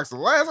last. I'm socks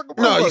last. Like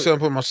a No, you motherfucker. said I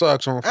put my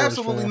socks on first.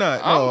 Absolutely fam.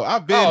 not. No,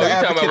 I've been Oh, the you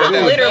talking advocate. about of I'm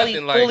women this. literally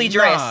nothing like- fully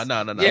dressed.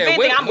 Nah. If anything,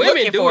 women- I'm women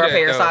looking do for a that,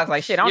 pair of though. socks.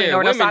 Like shit, I don't Yeah, even know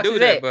where no women socks do is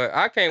that, at. but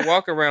I can't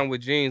walk around with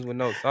jeans with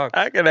no socks.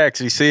 I can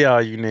actually see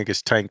all you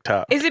niggas tank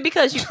top. Is it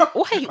because you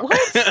wait?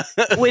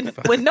 What?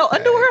 with no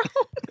underwear?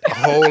 A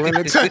hole in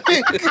the tank.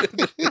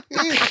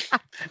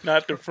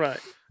 Not the front.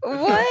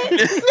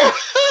 What?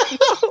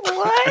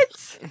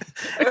 What?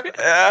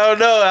 I don't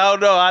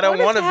know. I don't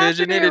What want is to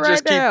vision it. happening It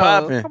just right keep now?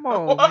 popping. Come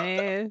on,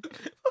 man.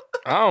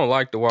 I don't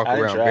like to walk I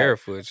around tried.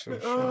 barefoot.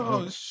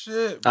 Oh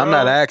shit! Bro. I'm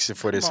not asking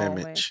for this Come on,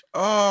 image.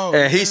 Oh,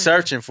 And he's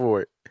searching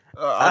for it.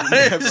 I'm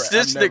never This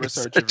never nigga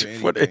searching for searching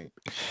anything.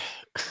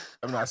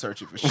 I'm not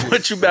searching for shit.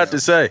 What you about to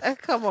say?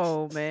 Come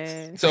on,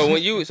 man. So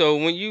when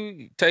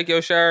you take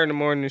your shower in the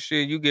morning and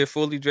shit, you get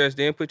fully dressed,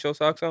 then put your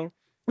socks on.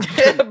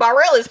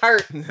 Barrel is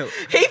hurt.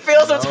 He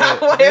feels some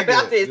type of way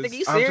about this. Nigga,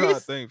 you I'm trying to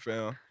serious? think,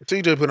 fam.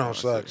 TJ put on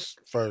socks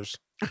first.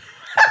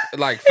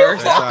 Like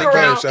first. Walk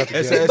around, First after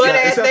It's- the game. it's- butt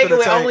ass it's after naked the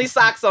with tank. only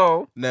socks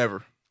on.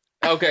 Never.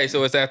 Okay,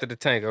 so it's after the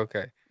tank.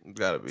 Okay.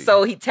 Gotta be.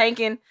 So he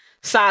tanking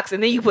socks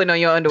and then you putting on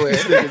your underwear.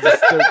 This nigga's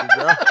just stupid,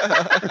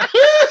 bro.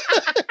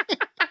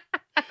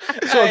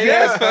 So if you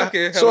that's had,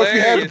 fucking so if you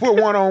had to hilarious. put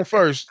one on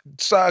first,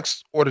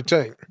 socks or the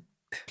tank?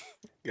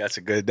 That's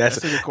a good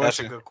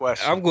question.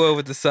 I'm going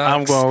with the socks.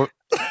 I'm going.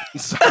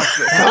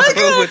 I'm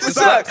going with the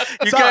socks.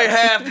 You can't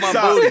have my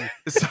booty.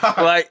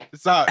 Like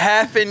Socks.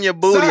 half in your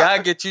booty. Socks. I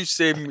get you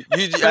saying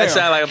I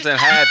sound like I'm saying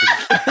half.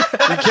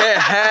 You can't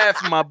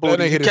have my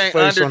booty. nigga You hit his can't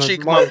face on undercheek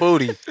the my mic.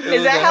 booty.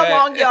 Is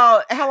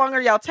that how long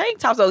are y'all tank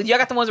tops though? Y'all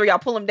got the ones where y'all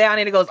pull them down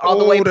and it goes all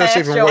the Oh, way that's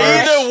past even your worse.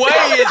 ass? Either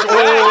way is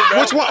Oh,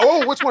 worse. which one?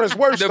 Oh, which one is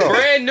worse? The though?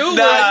 brand new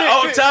Nah,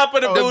 one. on top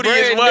of the booty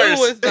is brand worse.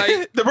 new was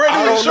like The brand I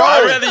new don't is know. I'd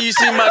short. rather you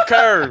see my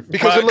curve.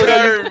 Because my it look like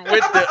curve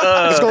with the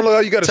It's gonna look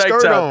like you got a tank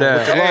skirt top on down.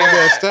 with the long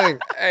ass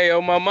tank. hey,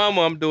 on my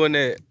mama, I'm doing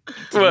that.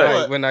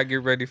 What? When I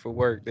get ready for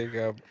work, they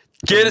got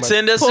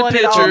Send us a Pulling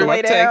it all the picture.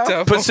 way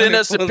down. Send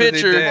us a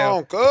picture. Come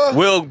on, cuz.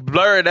 We'll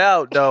blur it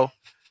out though.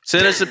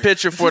 Send us a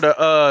picture for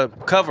the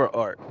cover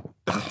art,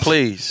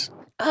 please.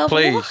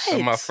 Please. What?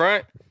 On my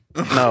front.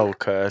 No,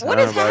 cuz What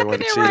is nobody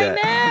want happening to see right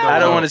that. now? I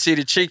don't want to see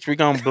the cheeks. We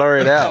gonna blur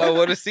it I out.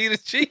 want to see the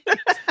cheek.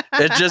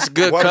 It's just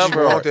good Why did you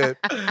cover want art.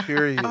 that?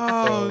 Period.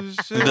 Oh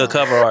shit. The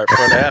cover art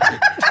for the after.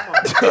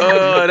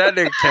 Oh, that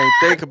nigga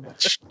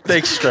can't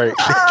think straight.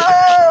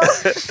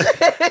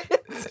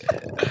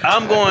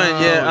 I'm going.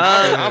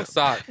 I'm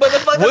sorry. But the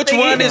fucking Which thing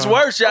one is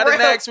worse? Y'all didn't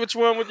Real- ask which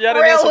one. Y'all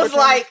didn't Rail answer was which one.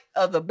 like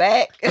the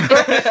back,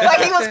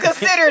 like he was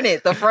considering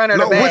it, the front or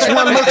the No, back. which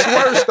one looks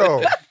worse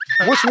though?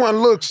 Which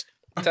one looks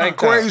Tank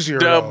top. crazier?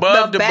 The though?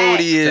 above The the back.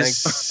 booty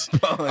is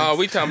Oh,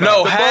 we talking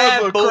no about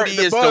half look booty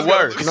the is the buzz got-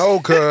 worst. No,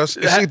 cuz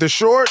it's either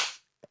short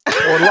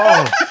or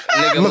long,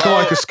 nigga, looking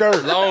long, like a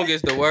skirt. long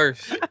is the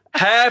worst.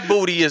 Half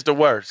booty is the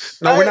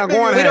worst. No, we're not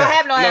going We don't half.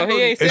 have no half he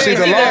booty. ain't It's saying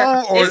either that.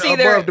 long or It's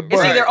either above the butt.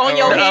 it's either on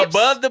your The hips.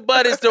 above the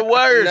butt is the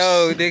worst.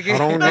 No, nigga. I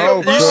don't know.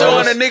 You cuz.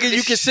 showing a nigga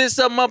you can sit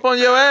something up on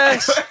your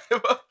ass?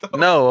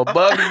 No,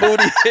 above the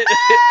booty.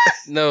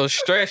 No,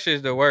 stretch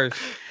is the worst.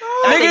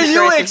 I think Nigga,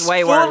 you stretch is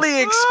way worse.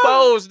 fully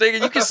exposed,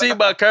 nigga. You can see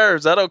my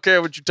curves. I don't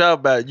care what you talk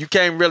about. You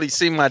can't really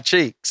see my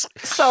cheeks.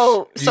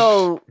 So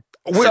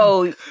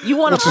you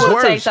want which to is pull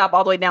a tank worse? top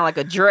all the way down like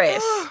a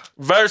dress.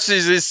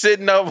 Versus it's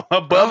sitting up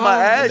above my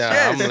ass. Nah,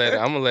 Yes.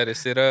 I'm gonna let it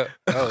sit up.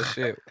 Oh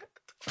shit,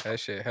 that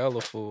shit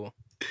hella full.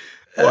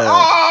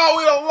 Oh,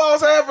 we done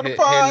lost half of the Hit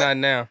pod. not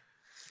now.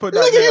 Put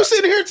that Nigga, down. you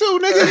sitting here too,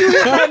 nigga. You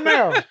here right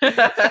now.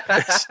 I'm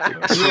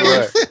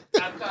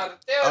trying to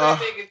tell that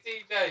nigga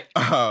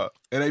TJ.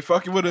 It ain't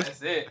fucking with us.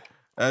 That's it.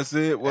 That's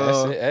it.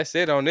 Well, That's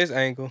it on this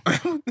angle.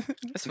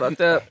 That's fucked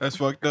up. that's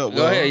fucked up.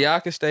 Go ahead, y'all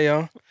can stay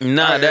on.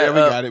 Nah, Yeah, that we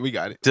got it. We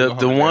got it. the We'll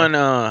hold it one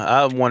there.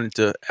 I wanted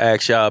to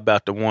ask y'all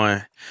about the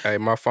one. Hey,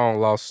 my phone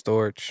lost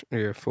storage.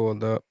 Yeah,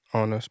 fulled up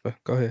on us, but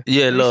go ahead.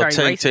 Yeah, We little started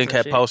Tink racing had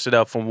some shit. posted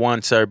up from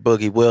one Sir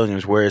Boogie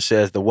Williams where it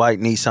says the white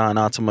Nissan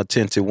Altima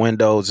tinted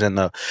windows and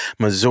the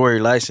Missouri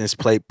license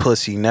plate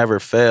pussy never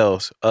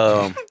fails.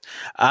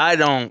 I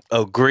don't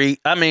agree.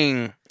 I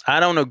mean, I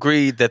don't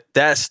agree that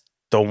that's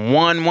the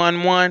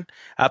 111.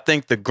 I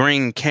think the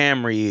green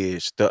Camry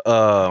is the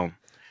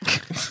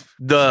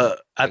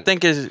I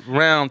think it's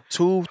around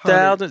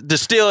 2000. The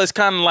steel is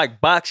kind of like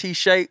boxy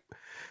shape.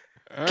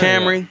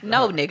 Camry.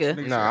 No,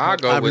 nigga. Nah, I'll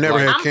go I've with never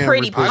like, had I'm Camry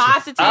pretty pussy.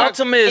 positive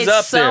Altima is it's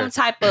up some there.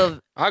 type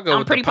of. I'll go I'm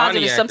with pretty the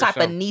positive it's some Pontiac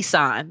type or of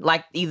Nissan,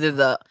 like either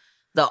the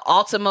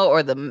Altima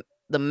or the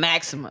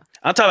Maxima.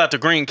 I'm talking about the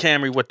green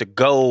Camry with the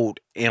gold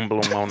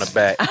emblem on the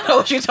back. I know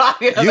what you're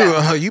talking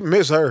about. You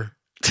miss her.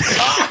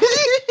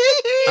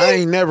 I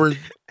ain't never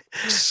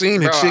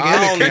seen a Bro, chick I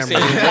in a only seen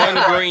Camry.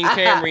 one green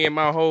Camry in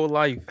my whole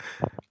life.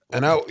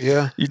 And I,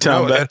 yeah. You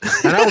talking about?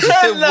 And I was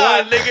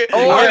Nah, nigga,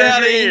 Or get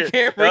out of green here.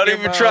 Camry Don't in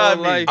even my try whole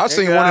me. life. I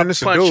seen Nigga, one I'll in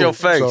this punch dude, your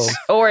face.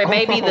 so- Or it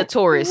may be the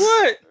Taurus.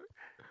 What?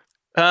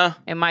 Huh?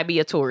 It might be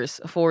a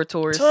Taurus, a Ford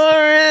Taurus.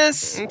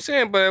 Taurus. I'm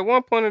saying, but at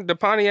one point the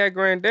Pontiac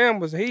Grand Dam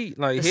was heat,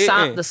 like The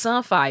hitting.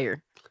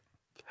 Sunfire.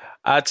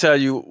 I tell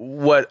you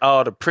what,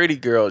 all the pretty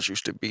girls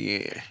used to be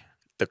in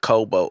the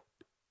Cobalt,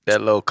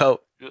 that little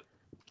coat.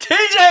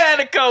 TJ had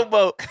a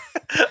Cobalt.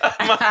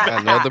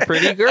 Another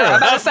pretty girl. I'm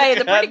about to say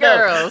the pretty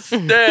girls.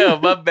 Damn,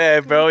 my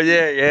bad, bro.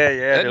 Yeah.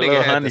 That The nigga little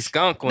had honey. the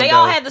skunk one. They though.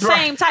 all had the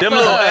same type Them of.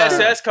 little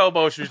SS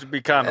Cobalts used to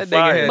be kind of That nigga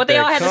fire. had But they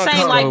that all had the cunt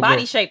same like Cobalt.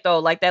 body shape though,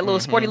 like that little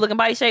sporty looking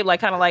body shape, like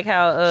kind of like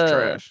how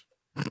Trash.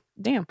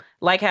 damn,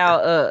 like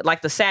how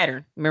like the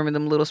Saturn. Remember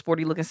them little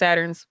sporty looking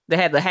Saturns? They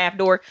had the half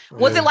door.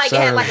 Was Yeah, it like it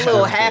had like a Saturn,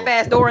 little Saturn. half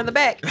ass door in the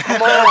back?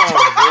 Come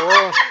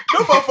on,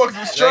 Them motherfuckers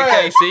was They trash.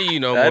 can't see you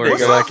no That more.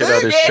 nigga like it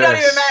under It don't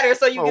even stress. matter,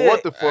 so you Oh, good.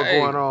 what the fuck Hey,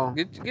 going on?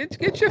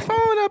 Get your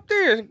phone up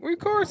there.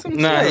 Record some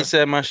Nah, he shit.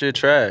 said my shit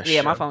trash.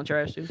 Yeah, my phone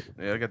trash too.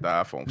 Yeah, I got the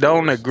iPhone.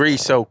 Don't first. agree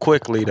so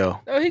quickly though.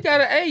 Oh, he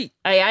got an 8.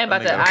 Hey, I ain't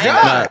about to. I ain't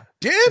God about,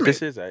 damn it.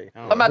 This is a.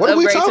 I'm about What to are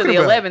we upgrade to talking the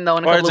about? 11 though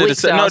in a Or is couple it of a weeks.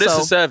 se- no, y'all, this so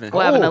is 7.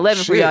 We'll have an Oh,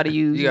 11 for shit. y'all to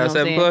use. You got know what I'm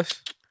 7 saying?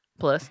 plus?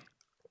 Plus.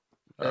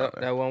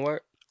 That won't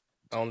work.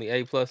 Only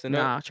 8 plus and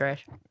up. Nah,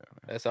 trash.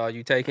 That's all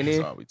you taking That's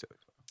in. all we take.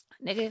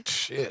 Nigga,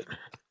 Shit.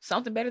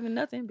 something better than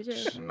nothing,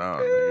 bitch. Nah,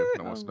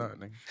 nigga. No, it's not,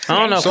 nigga. I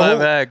don't know if So I've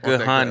who- had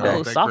good Oh,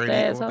 Hyundai. that soft grainy-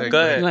 ass. that hoe. Go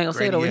ahead. You ain't gonna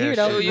say it over grainy here ass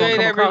though. shit. So You you gonna ain't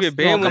come ever across- even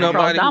been you with gonna come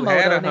across nobody who Damo,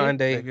 had a though,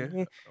 nigga. Hyundai.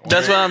 Nigga.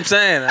 That's what I'm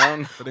saying. I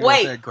don't, So they got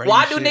Wait, that grainy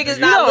why do shit, niggas nigga.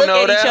 not don't look know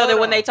at each that. other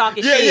when they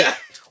talking Yeah, shit? yeah.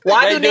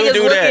 Why They do niggas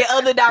do look that. at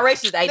other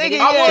directions? Hey, nigga, Nigga,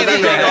 I yeah, want they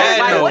to don't have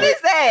like, no- what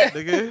is that?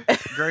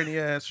 Nigga, grainy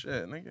ass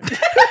shit, nigga.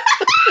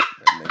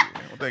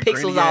 That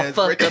Pixels grainy all ass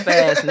fucked grainy- up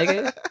ass,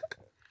 nigga.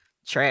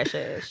 Trash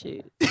ass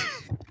shit.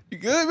 You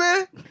good,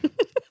 man?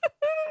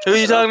 Who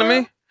you talking to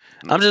me?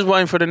 I'm just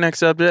waiting for the next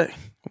subject.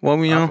 What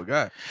we I on?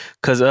 forgot.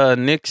 Cause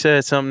Nick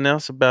said something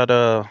else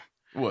about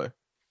What?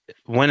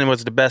 when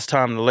was the best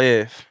time to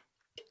live.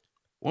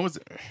 When was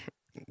it?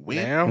 When?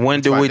 Now?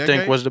 When do By we decade?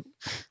 think was the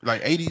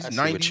Like 80s, I see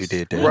 90s? what you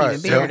did there. We ain't Right.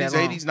 even been here that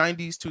 70s, long. 80s,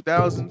 90s,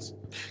 2000s?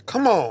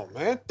 Come on,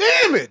 man.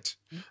 Damn it.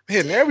 I'm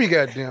hitting every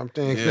goddamn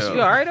thing. Yeah.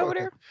 You all right over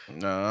there?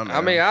 Nah, man.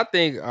 I mean, I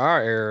think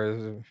our era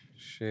is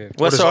shit.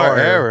 What's is our our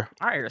era? era?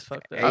 Our ears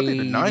fucked up. I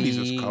think the 90s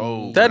was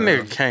cold. That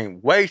man. nigga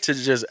can't wait to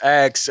just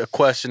ask a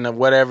question of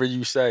whatever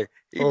you say.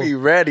 He Oh. be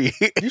ready.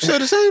 You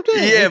said the same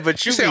thing. Yeah,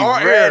 but you said be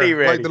our ready, era.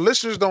 Like ready. the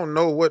listeners don't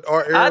know what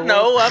our era I was.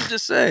 know. I'm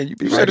just saying. You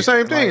be You said ready. the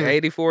same thing. Like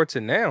 84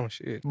 to now,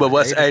 shit. But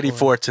what's 84?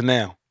 84 to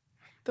now?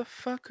 The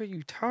fuck are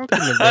you talking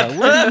about?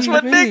 What That's do you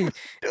what mean?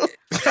 But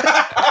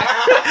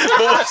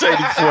what's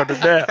 84 to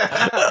now?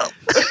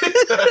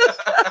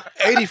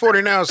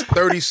 80-40 now is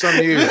 30-some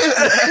years.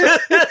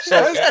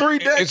 That's 3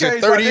 decades. Is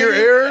it 30-year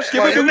errors?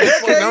 Can we do Like,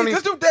 decades? don't even-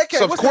 Let's do decades.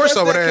 So of What's course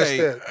the I would best ask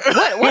decade?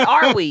 that. What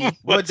are we?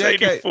 What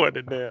decade? 84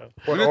 to now?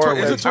 What Is it are tw-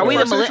 is we? it Are we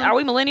 21st century? are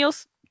we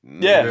millennials?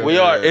 Yeah, we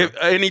are. If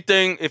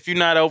anything, if you're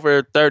not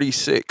over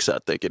 36, I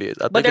think it is.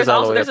 I But think there's it's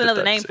all the also way there's up to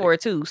another name 36. for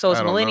it too. So it's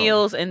I don't know.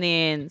 millennials and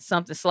then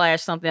something /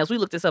 something else. We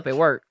looked this up at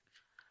work.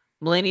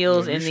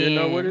 Millennials You and should then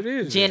know what it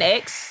is, Gen then.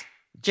 X,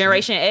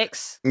 Generation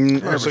X.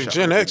 I say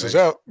Gen X is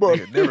out. But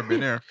Nigga, never been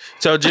there.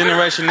 So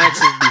Generation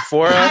X is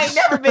before I us. ain't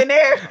never been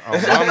there.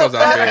 Obama's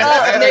out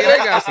there. Hey, they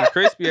got some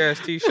crispy ass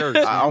t-shirts.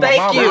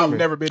 Thank you. I've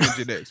never been in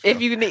Gen X. If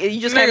you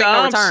just Nigga, can't make no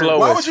I'm return. slow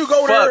Why as would you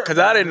go there? fuck, because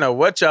I didn't know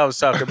what y'all was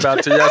talking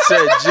about till y'all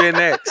said Gen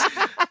X.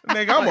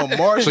 Nigga, I'm a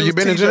Marshall. So you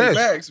been in Gen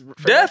X? Max.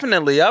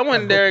 Definitely. I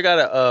went there, got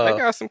They a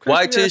got some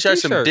white crispy-ass t-shirt,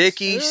 some t-shirts.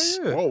 Dickies,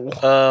 Yeah, yeah.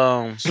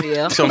 Whoa.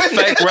 Yeah. some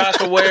fake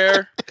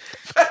Rockaware.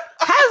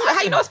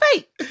 How you know it's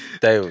fake?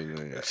 They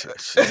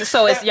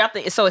So it's y'all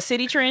think so it's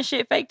city trend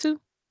shit fake too?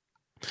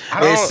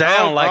 it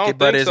sound like it,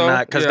 but it's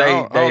not because Yeah, I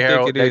don't think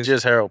Harold, it they is.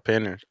 just Harold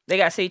Pinners. They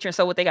got city trend.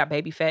 So what they got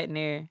baby fat in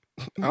there?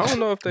 I don't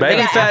know if they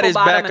Baby got fat apple is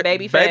bottom back. and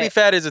baby Baby fat.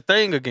 fat is a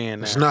thing again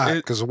now. it's not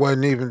because it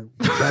wasn't even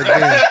back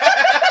then.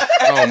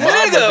 Oh, mama,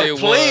 Nigga, it was.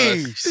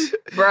 please.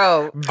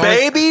 Bro,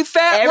 Baby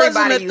fat wasn't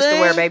everybody a used to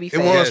thing? wear baby It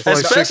fat. was for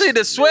like Especially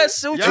six. the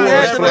sweatsuit Yeah, you it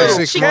had. was the for like little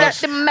 6 She got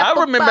months. them I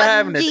apple remember bottom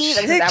having a jeans.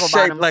 Like, chick apple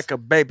shaped bottoms. like a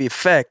baby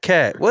fat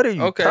cat. What are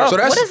you Okay. talking So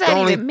that's What does the that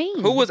only. even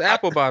mean? Who was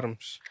Apple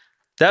Bottoms?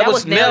 That was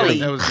was Nelly. Nelly.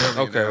 That was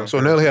never Okay. So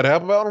Nelly had an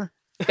apple about him?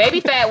 Baby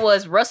fat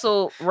was Russ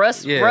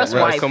Yeah,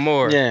 wife.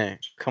 Kamora. Yeah,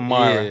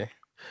 Kamara. Yeah.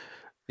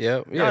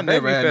 Yep. Y'all Yeah,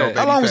 never baby had no fat.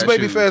 How long was fat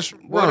Baby shoes. Fat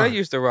Well, they run?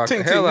 used to rock the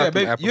Tink, hell Tink, out yeah, them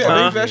baby- Apple you had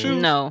Bottoms. baby fat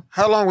shoes? No,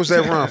 How long was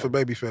that run for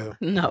Baby Fat?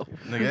 no.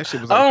 Nigga, that shit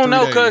was like I don't 3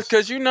 know, days.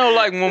 cause you know,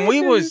 like when we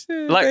was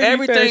like Baby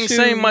everything fat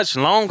seemed shoes. much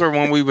longer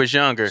when we was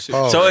younger.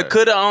 Oh, So okay. it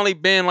could have only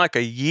been like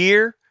a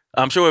year.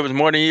 I'm sure it was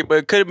more than a year, but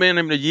it could have been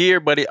a year.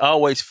 But it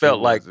always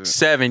felt like wasn't.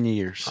 7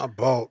 years. I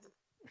bought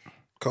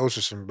Kosher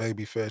some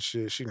Baby Fat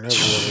shit. She never wore that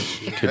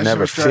shit. Could That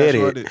never shit was trash, fit it.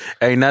 wasn't it?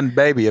 Ain't nothing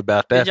baby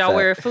about that. Did y'all fact.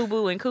 wear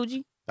FUBU and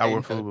Coogee? I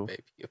wore FUBU.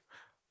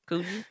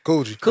 Coogee?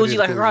 Coochie. Coogee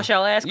like across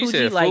y'all ass? You Coogee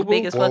said like FUBU?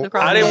 big as fuck Well,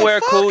 across I your didn't ass? wear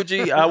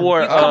Coogee. I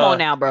wore. Come on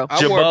now, bro.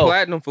 I wore Jabot.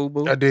 platinum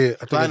FUBU. I did. I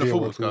think I Platinum did FUBU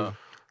wear was called. Coogee.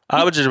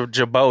 I was just a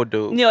Jabot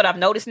dude. You know what I've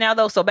noticed now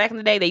though? So back in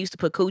the day, they used to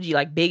put Coogee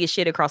like big as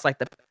shit across like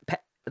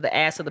the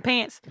ass of the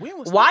pants.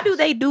 Why do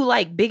they do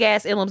like big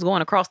ass emblems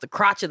going across the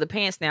crotch of the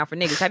pants now for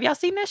niggas? Have y'all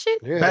seen that shit?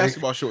 Yeah,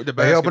 Basketball short. The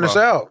they helping us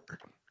basketball. out.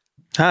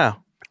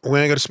 How? We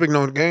ain't got to speak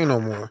no game no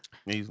more.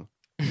 Easy.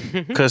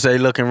 Because they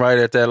looking right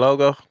at that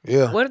logo.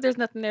 Yeah. What if there's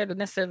nothing there to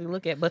necessarily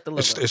look at but the logo?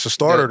 It's a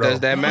starter though. Does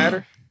that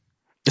matter?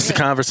 It's a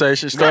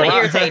conversation It's kind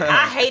starter. of irritating.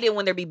 I hate it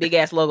when there be big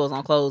ass logos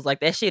on clothes.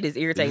 Like that shit is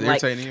irritating.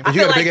 Like irritating you? I You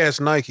feel got a like big ass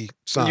Nike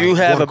sign. You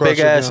have going a across big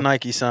your ass damn-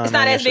 Nike sign. it's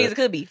not on as your big as shit.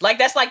 it could be. Like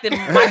that's like the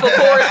Michael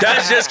Kors.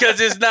 That's just because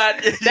it's not.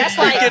 That's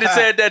you like- could have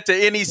said that to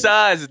any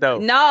size though.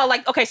 No,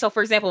 like okay, so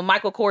for example,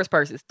 Michael Kors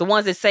purses, the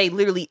ones that say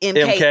literally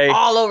MK, MK.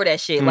 all over that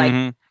shit, like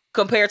Mhm.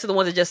 compared to the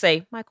ones that just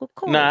say Michael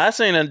Kors. Nah, I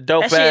seen a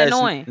dope That shit ass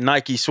annoying.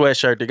 Nike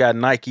sweatshirt that got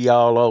Nike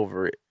all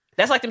over it.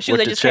 That's like them shoes With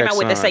they the just came out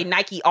with that checks say on.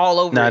 Nike all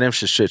over Nah, it. them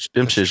shit's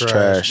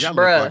trash. Y'all look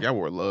Bruh. like y'all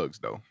wore lugs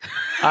though.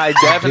 I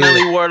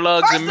definitely wore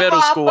lugs First in of middle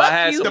all, school. I fuck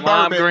had you. some The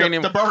lime Birdman-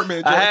 green the and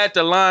Birdman I joints. had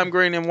the lime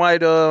green and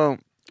white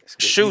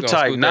shoe You gonna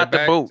type, scoot not that the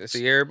back to boots.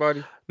 see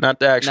everybody. Not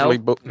the actually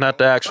Nope. not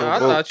the actual I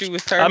boots. thought you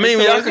was turning. I mean,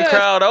 to y'all us. can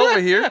crowd over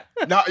here.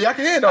 No, y'all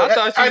can hear though. I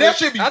thought you That was-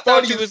 should be I thought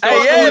funny you as was fuck.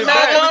 fucking Hey, yeah, with now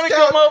that. let me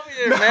come over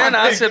here, man.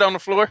 I sit on the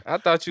floor. I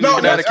thought you No,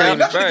 was that's dedicated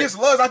nothing back. against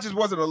lugs. I just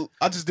wasn't.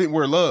 I just didn't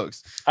wear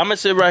lugs. I'm gonna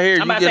sit right here. I'm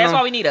You about to say get that's why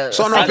on. we need a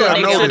So, no, single I I'm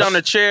nigga. gonna sit noticed. on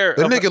the chair.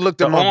 The nigga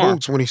looked at the my arm.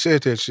 boots when he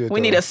said that shit.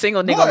 We need though. a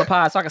single nigga on the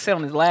pod so I can sit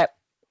on his lap.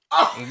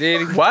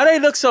 Did he? Why they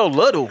look so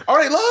little?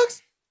 Are they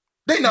lugs?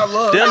 They not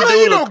lugs. Them I know do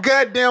you know look.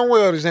 goddamn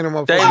well this ain't in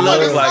my They fucking look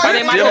lugs. like Are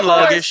they Michael them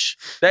Kors? luggish.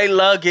 They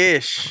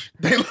luggish.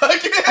 They lug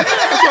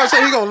That's what I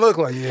say he gonna look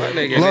like. Yeah, My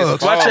nigga in his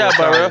lugs. Watch out,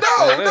 bro.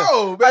 No,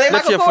 no, man.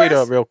 Lift your feet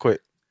up real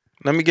quick.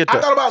 Let me get the.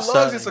 I thought about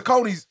lugs and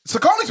Saucony's.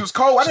 Saucony's was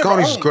cold. I didn't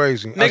Saucony's is own.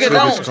 crazy. I Nigga, said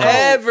don't this was cold.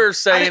 ever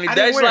say I anything. didn't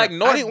That's wear like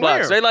them. I North didn't wear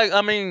Blocks. them. They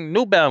like,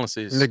 New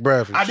Balances. Nick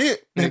Bradford. I did.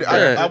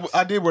 Yeah.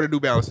 I did wear the New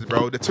Balances,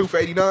 bro. The 2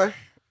 for $89.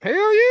 Hell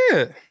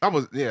yeah. I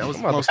was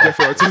most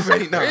definitely a 2 for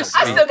 $89.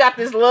 I still got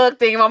this lug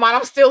thing in my mind.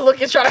 I'm still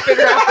looking, trying to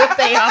figure out what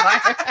they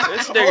are.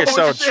 This nigga's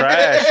so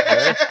trash,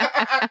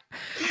 man.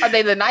 Are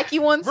they the Nike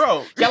ones?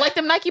 Bro, Y'all like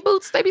them Nike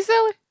boots they be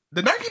selling?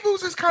 the Nike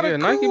boots is kind of Yeah,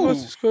 cool. Nike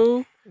boots is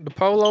cool. The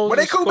polos Were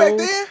they is cool back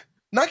then?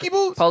 Nike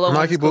boots? Polo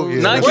Nike ones boot, cool.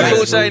 yeah. Nike What?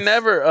 boots ain't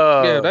never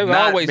Yeah, they've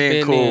not always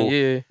been cool.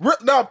 there. Yeah.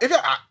 No, if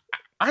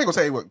I ain't gonna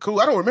say what cool.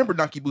 I don't remember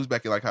Nike boots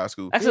back in like high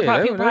school. That's Yeah, the part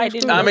they people were- probably they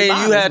was didn't. cool. I really mean,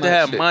 buy you as had to much.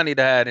 have money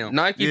to have them.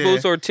 Nike Yeah.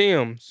 boots or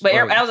Tim's. But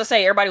Like- I was gonna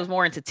say everybody was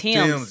more into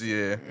Tim's,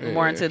 yeah.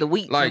 more into the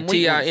wheat, like them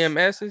wheat ones.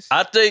 TIMS's.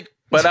 I think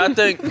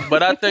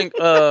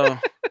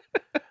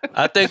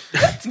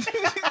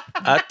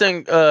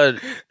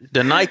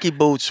the Nike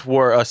boots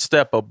were a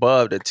step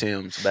above the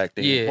Timbs back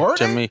then. Yeah. Were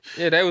to they? me,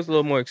 Yeah, they was a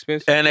little more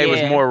expensive. and they was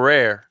Yeah. more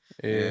rare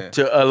Yeah.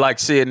 to like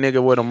see a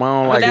nigga with them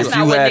on. But Like that's if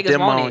not you what had niggas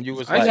them wanted. on, you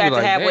was I You used like, had to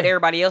like, have what damn.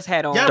 everybody else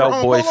had on. Y'all Dope ever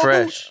own boy polo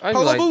fresh. boots? I was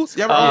Polo like- boots?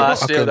 Y'all ever I own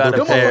still couldn't got do a the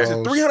them pair.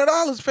 motherfuckers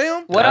 $300,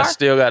 fam. What I are?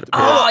 still got a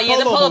pair. Oh yeah,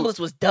 the Polo polo boots. boots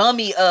was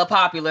dummy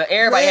popular.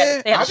 Everybody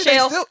had they I had the think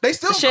shell. They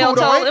still The shell cool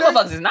though, toe. ain't Them they?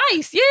 motherfuckers is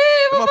nice. Yeah,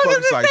 Them motherfuckers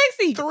is like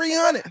sexy.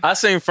 300. I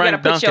seen Frank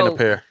gotta put Dunk in a your-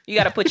 pair. You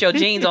got to put your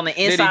jeans on the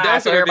he inside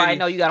dunk so it or everybody did he-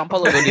 know you got on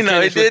polo boots. You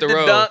know, he finished with did the the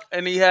robe. dunk,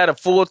 and he had a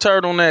full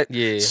turtleneck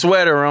Yeah.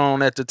 sweater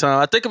on at the time.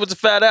 I think it was a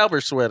Fat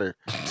Albert sweater.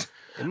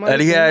 It might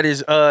And he be. had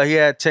he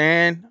had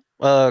tan,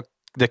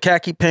 the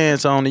khaki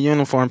pants on, the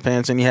uniform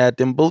pants, and he had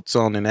them boots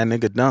on, and that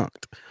nigga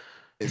dunked.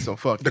 It's so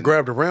fucking. To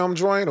grab the rim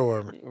joint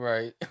or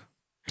Right.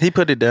 He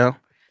put it down.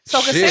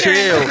 So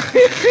considering,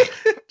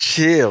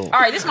 Chill. all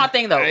right, this is my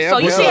thing though. Hey, So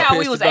I'm you see hella how we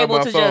pissed was about able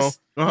my to phone. just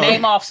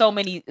name off so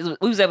many.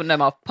 We was able to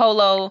name off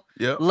polo,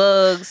 Yep.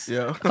 lugs,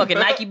 Yeah. fucking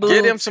Nike boots.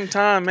 Get him some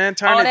time, man.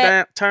 Turn All it that.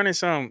 down. Turn it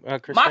some. My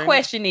Christina.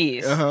 question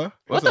is, Uh-huh.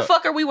 what the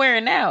fuck are we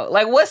wearing now?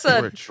 Like, what's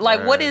a We're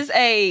like? What trash.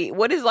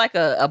 is like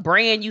a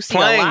brand you see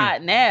Plain. a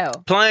lot now?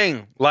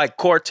 Plain like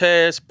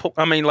Cortez.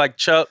 Like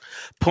Chuck,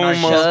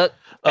 Puma, Chuck,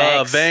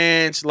 facts.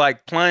 Vans,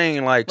 like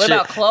plain, like What shit.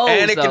 about clothes,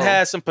 and it can though?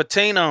 have some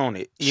patina on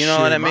it. You know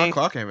what I mean?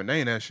 I can't even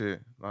name that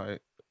shit. Like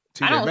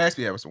I TJ don't- Maxx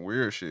be having some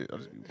weird shit. I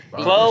just be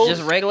buying Clothes? that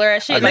Just regular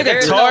ass shit. Nigga, Like,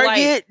 there's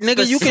Target, no, like,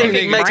 nigga, you can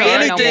specific make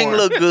brand no anything more.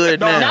 look good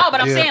No, now. No,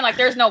 but I'm Yeah. saying like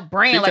there's no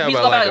brand. You Like talking he's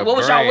about going like like, a what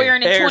was y'all brand.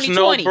 wearing in There's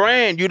 2020? no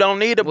brand. You don't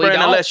need a We brand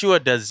don't. unless you a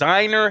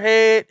designer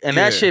head, and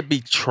that Yeah. shit be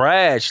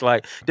trash.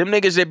 Like them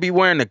niggas that be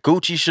wearing the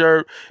Gucci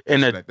shirt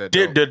and Shit the, like that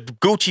the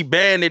Gucci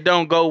band that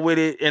don't go with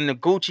it, and the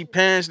Gucci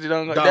pants that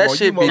don't go. Dog, that well,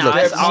 shit you be most No,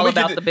 like. it's definitely- all when we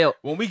about get the belt.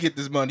 When we get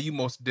this money, you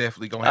most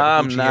definitely gonna have a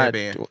I'm Gucci not.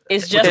 headband.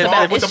 It's just the-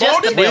 about with it's the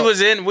just baldy? the We belt. was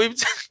in. We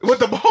With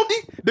the baldy,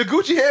 the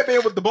Gucci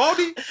headband with the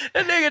baldy.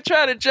 that nigga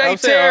tried to Jay I'm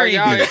saying, Terry.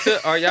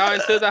 are y'all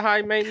into the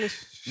high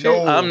maintenance shit?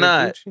 No. I'm With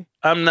not. Gucci?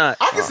 I'm not.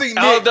 I can see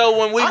Nick. Although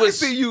when we I was,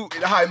 can see you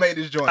in the high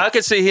maintenance joint. I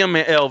could see him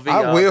in LV.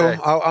 I all will. day.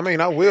 I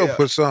mean, I will Yeah.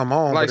 put some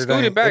on. Like but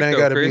scoot it back it ain't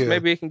though, gotta Chris. be.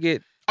 Maybe it can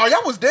get. Oh,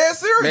 y'all was dead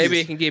serious. Maybe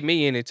it can get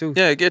me in it too.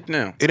 Yeah, get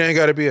them. It ain't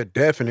got to be a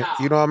definite.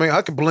 You know what I mean?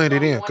 I can blend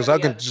it in because I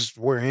can just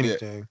wear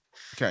anything.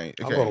 Okay.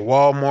 I go to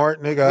Walmart,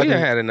 nigga. I We can- done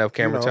had enough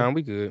camera you know. time.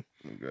 We good.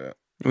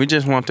 We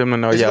just want them to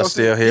know y'all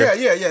still Yeah,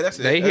 here. yeah. That's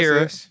it. They That's hear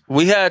it. us.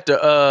 We had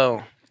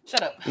to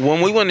Shut up.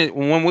 when we went in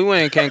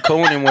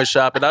Cancun and went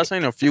shopping. I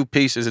seen a few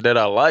pieces that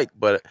I like,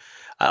 but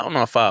I don't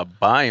know if I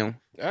buy them.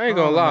 I ain't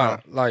gonna lie.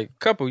 Like a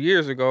couple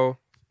years ago,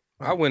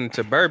 I went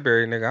into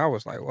Burberry, nigga. I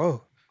was like,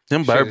 whoa.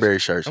 Them Shit is- Burberry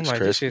shirts I'm is like,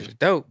 this crispy. shit is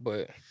dope,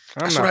 but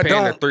I'm That's not what I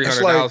paying the don't- it's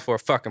 $300 like- for a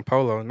fucking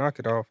polo. Knock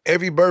it off.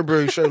 Every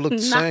Burberry shirt look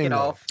the Knock same. it though.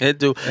 off. It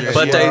do, Yeah,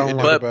 but yeah, they I don't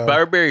like but about it.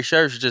 Burberry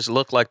shirts just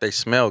look like they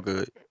smell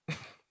good.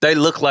 They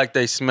look like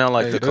they smell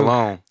like They the do.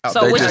 cologne.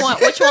 So They which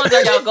just- Which ones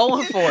are y'all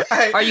going for?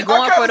 Hey, Are you I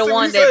going kinda for the see what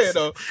one you saying, that's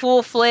though.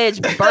 full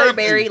fledged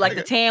Burberry, like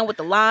the tan with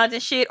the lines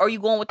and shit? Or are you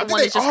going with the I think one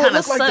they that's just all kind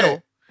of look like subtle?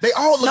 that. They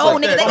all look no, like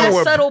nigga, that. they I'm got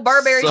with- subtle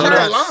Burberry So Look at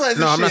the shirts. lines No,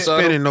 and I'm not shit.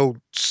 spending no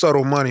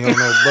subtle money on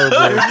no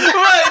Burberry.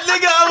 Right,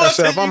 nigga, I was That's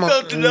saying if you I'm a-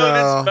 gonna know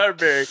nah. this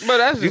Burberry. But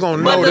that's You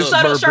gonna But know the this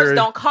subtle Burberry. shirts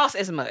don't cost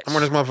as much. I'm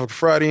on this motherfucker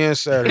Friday and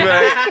Saturday.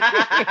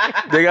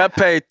 Nigga, I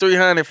paid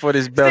 $300 for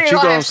this belt. Still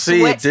You gonna have see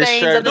sweat it. This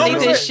stains shirt. underneath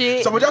gonna- this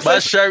shit. So would y'all My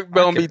say shirt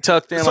gonna be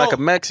tucked in So, like a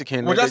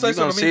Mexican. would y'all Nigga. say You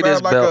gonna something to see me if I this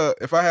had like belt.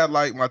 if I had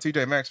like my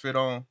TJ Maxx fit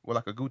on with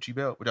like a Gucci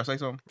belt? Would y'all say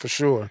something? For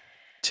sure.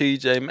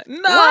 TJ Maxx. Nah,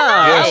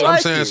 Yes, I I'm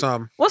like saying it.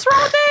 something. What's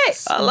wrong with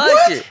that? I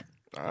like it.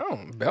 Oh,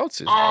 belts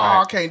is Oh,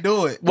 I can't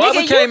do it. Why Nigga,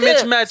 we can't you could-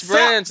 mismatch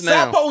brands now?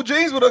 South Pole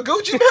jeans with a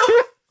Gucci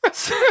belt.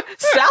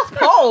 South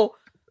Pole.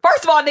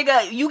 First of all,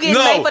 nigga, you get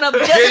No. made fun of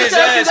just Get his because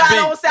you ass got beat.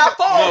 on South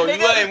Pole, No, nigga.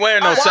 you ain't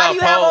wearing no Why South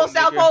you have Pole, on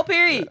South nigga. Pole,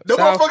 period? The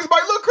South- motherfuckers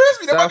might look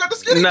crispy. They might got the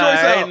skinny Nah,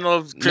 joints ain't out.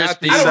 no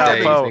crispy these South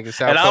days, Pole. nigga.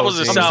 South And I Pole was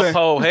a jeans. South saying-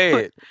 Pole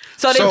head.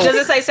 So, does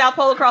it say South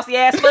Pole across the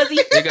ass fuzzy?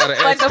 They got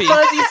an Like the SP.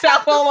 fuzzy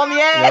South Pole on the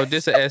No, ass?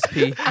 this a SP.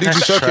 Did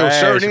you tuck your trash,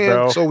 shirt in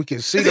bro. so we can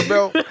see the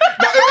belt?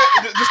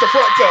 Just the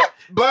front tuck.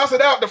 Blouse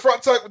it out. The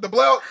front tuck with the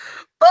blouse.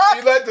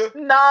 You let the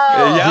No.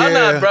 Y'all Yeah,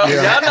 not, bro.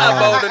 yeah. Y'all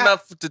not bold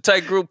enough to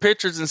take group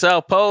pictures in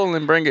South Pole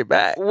and bring it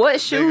back.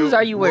 What shoes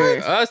are you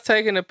wearing? Us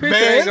taking a picture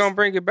Vans? ain't gonna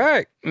bring it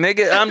back.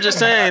 Nigga, I'm just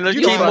saying, let's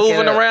You keep fuck it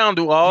moving up. around,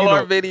 do all You our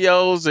know-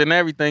 videos and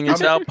everything in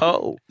South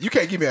Pole. You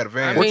can't get me out of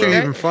van. I Where mean, can you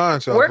that- even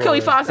find South Where can Pole we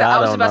at? find South? I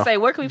was don't about to know. say,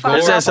 where can we find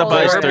It's South at Pole?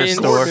 somebody's Gordon's.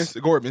 thrift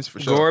store. Gordon's for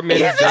sure.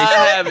 Gorman, I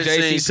haven't seen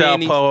JC South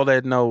Penney, Pole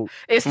at no.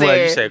 It's well,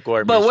 there. you said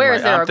Gorman. But where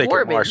is there I'm a thinking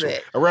Gorman's Marshall.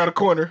 at? Around the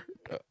corner.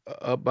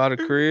 up by the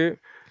crib.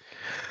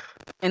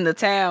 In the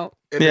town.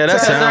 Yeah, that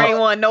Because there ain't sounds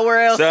one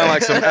nowhere else. sound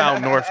like some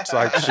out north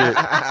type shit.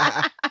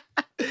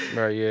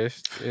 Right,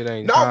 yes, it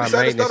ain't No, high besides,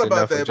 I maintenance thought about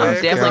enough for that, Johnson man.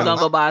 I'm definitely County. gonna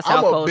go buy a South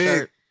I'm a Pole big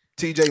shirt.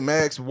 TJ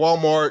Maxx,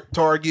 Walmart,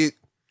 Target,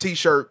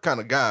 T-shirt kind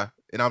of guy,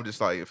 and I'm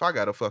just like, if I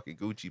got a fucking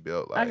Gucci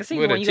belt, like, I can see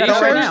With the a one you got on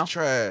right t-shirt? now. it's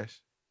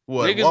trash.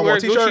 What? Niggas Walmart wear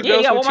T-shirt? Gucci Yeah,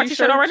 you got belts Walmart with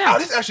t-shirt on right now. Oh,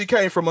 this actually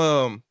came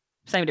from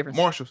Same difference.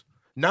 Marshalls.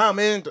 Nah,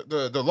 man,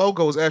 the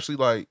logo is actually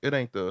like it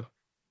ain't the.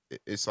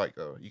 It's like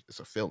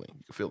it's a feeling.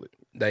 You can feel it.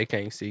 They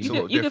can't see. It's a You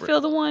little can different.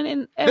 feel the one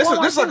in at This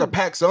Walmart is like too. a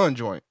Pac Sun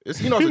joint. It's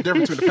it's the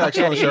difference between the Pac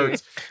Sun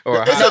shirts. Or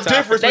a It's Hot a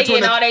difference They between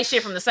getting the, all that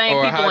shit from the same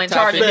Or a people Hot and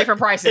charging Topic. different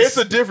prices. It's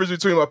a difference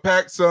between a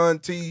Pac Sun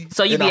tee.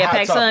 So you and be a at Hot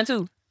Pac Top. Sun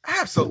too?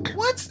 Absolutely.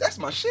 What? That's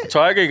my shit.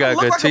 Target got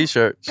look good like a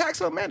T-shirts. Pac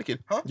Sun mannequin,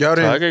 huh? Y'all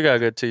didn't, Target got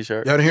good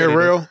T-shirts. y'all didn't hear Yeah,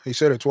 they real? He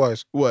said it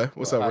twice. What?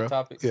 What's up, Hot bro?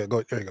 Topic. Yeah,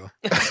 go. There you go.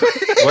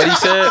 What he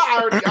said?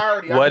 I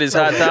already. What is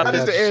Hot Topic? That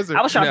is the answer.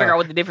 I was trying to No. figure out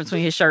what the difference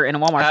between his shirt and a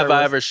Walmart shirt Have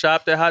I was. ever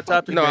shopped at Hot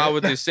Topic? No, I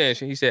was just saying.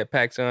 He said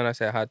Pac Sun. I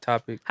said Hot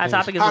Topic. Hot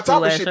Topic is Hot a cool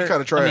Topic ass shit be shirt.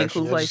 kinda I mean, trash.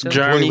 cool Yeah, place just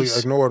too. completely Journeys.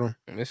 ignored him.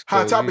 It's cool,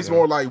 Hot Topic's you know.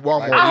 more like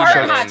Walmart. Like, I you heard showed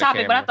it on Hot the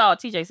Topic, but I camera. thought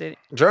TJ said it.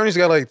 Journey's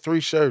got like 3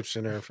 shirts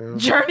in there, fam.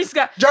 Journey's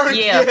got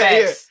Journey, yeah, yeah,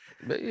 facts.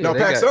 But yeah, No, they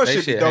Pac got- Sun they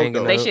shit be dope, hanging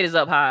though. They up. shit is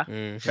up high.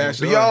 Mhm. Pac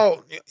Do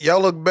Sun.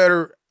 y'all look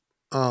better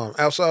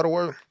outside of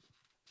work?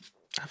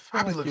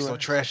 I be looking so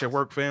trash at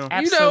work, fam.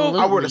 Absolutely.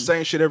 I wear the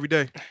same shit every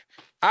day.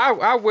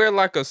 I wear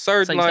like a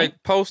certain So you like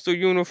stink? postal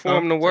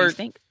uniform to So you work.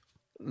 stink?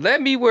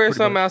 Let me wear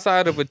something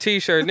outside of a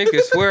t-shirt.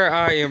 Niggas swear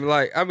I am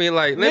like. I mean,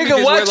 like, let me Nigga,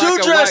 just what wear you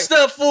like a dressed white,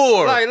 up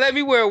for? Like, let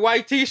me wear a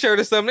white t-shirt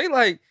or something. They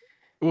like,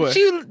 What?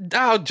 you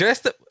all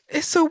dressed up.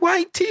 It's a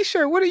white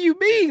t-shirt. What do you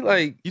mean?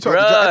 Like, You talking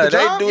Bruh, at the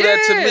they job? do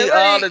that to Yeah, me like,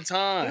 all the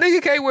time.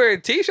 nigga can't wear a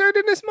t-shirt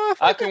in this motherfucker.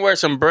 I can wear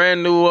some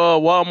brand new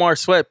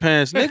Walmart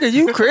sweatpants. Nigga,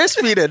 you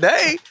crispy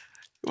today.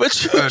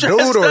 What you A dressed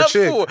dude or a up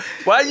chick? for?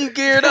 Why you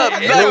geared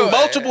up? Yeah. Like,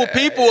 multiple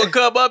people will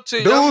come up to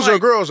you. I'm Dudes or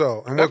like, girls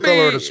though? And what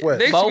color are the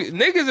sweats?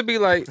 Niggas would be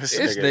like, This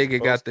this nigga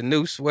nigga got the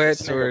new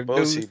sweats or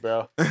Boosie, new.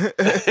 bro.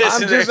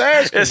 I'm just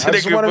asking. I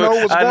just want to know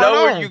what's I going know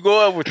on. where you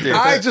going with this.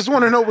 I just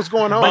want to know what's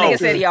going on. My nigga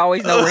said he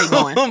always know where he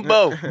going.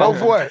 Both.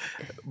 Both what?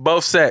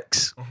 Both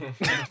sex.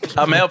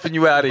 I'm helping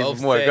you out even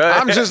Both more. sex. Go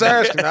ahead. I'm just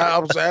asking. I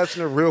was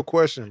asking a real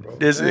question, bro.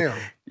 Is it- Damn.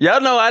 Y'all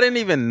know I didn't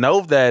even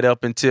know that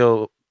up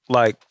until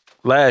like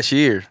last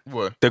year.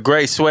 What? The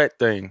gray sweat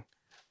thing.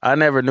 I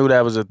never knew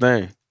that was a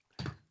thing.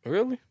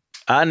 Really?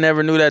 I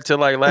never knew that till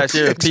like last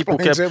year. People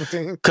Explains kept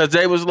everything. because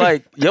they was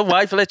like, "Your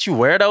wife let you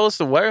wear those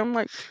to wear?" I'm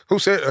like, Who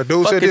said a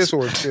dude Fuck said it. this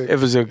or a chick? "It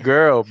was a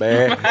girl,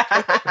 man."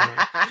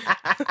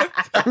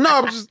 No,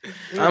 I'm just.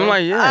 I'm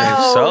like, "Yeah."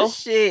 Oh So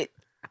shit!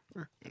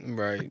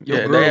 Right. Yeah, Your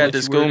they girl had let to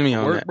you school wear me to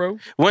on work, that. bro.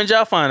 when did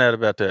y'all find out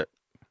about that?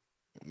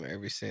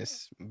 Ever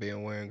since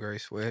being wearing gray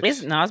sweats.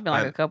 It's been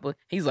like a couple.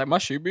 He's like my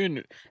shit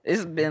been.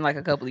 It's been like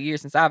a couple of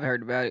years since I've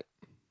heard about it.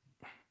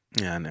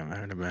 Yeah, I never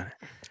heard about it.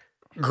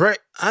 Gray.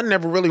 I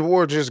never really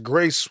wore just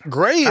gray.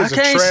 Gray I is a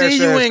can't trash see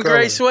you ass in color.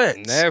 gray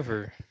sweats.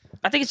 Never.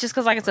 I think it's just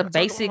because like it's a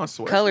basic my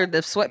sweats. color. The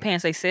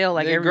sweatpants they sell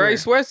like The everywhere. gray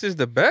sweats is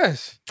the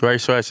best. Gray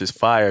sweats is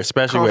fire,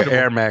 especially with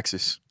Comfortable. Air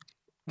Maxes.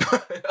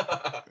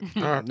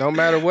 No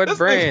matter what This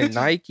brand, nigga-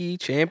 Nike,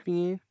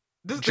 Champion,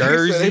 This nigga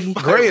Jersey. said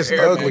they Gray is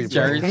Air ugly, Max.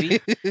 bro.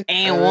 Jersey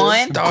and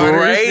one.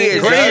 Gray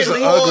is Gray is an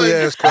Ugly. ugly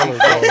ass color,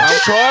 bro.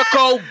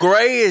 Charcoal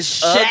gray is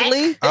Shaq.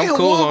 ugly. I'm And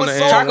cool one on was the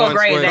so- Air Charcoal One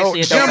gray is sweat. actually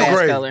a Gem dope ass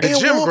gray. color. The And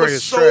gym one gray was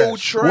is so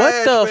trash.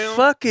 What the fam.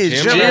 fuck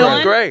is Jim gym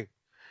Gray. gray?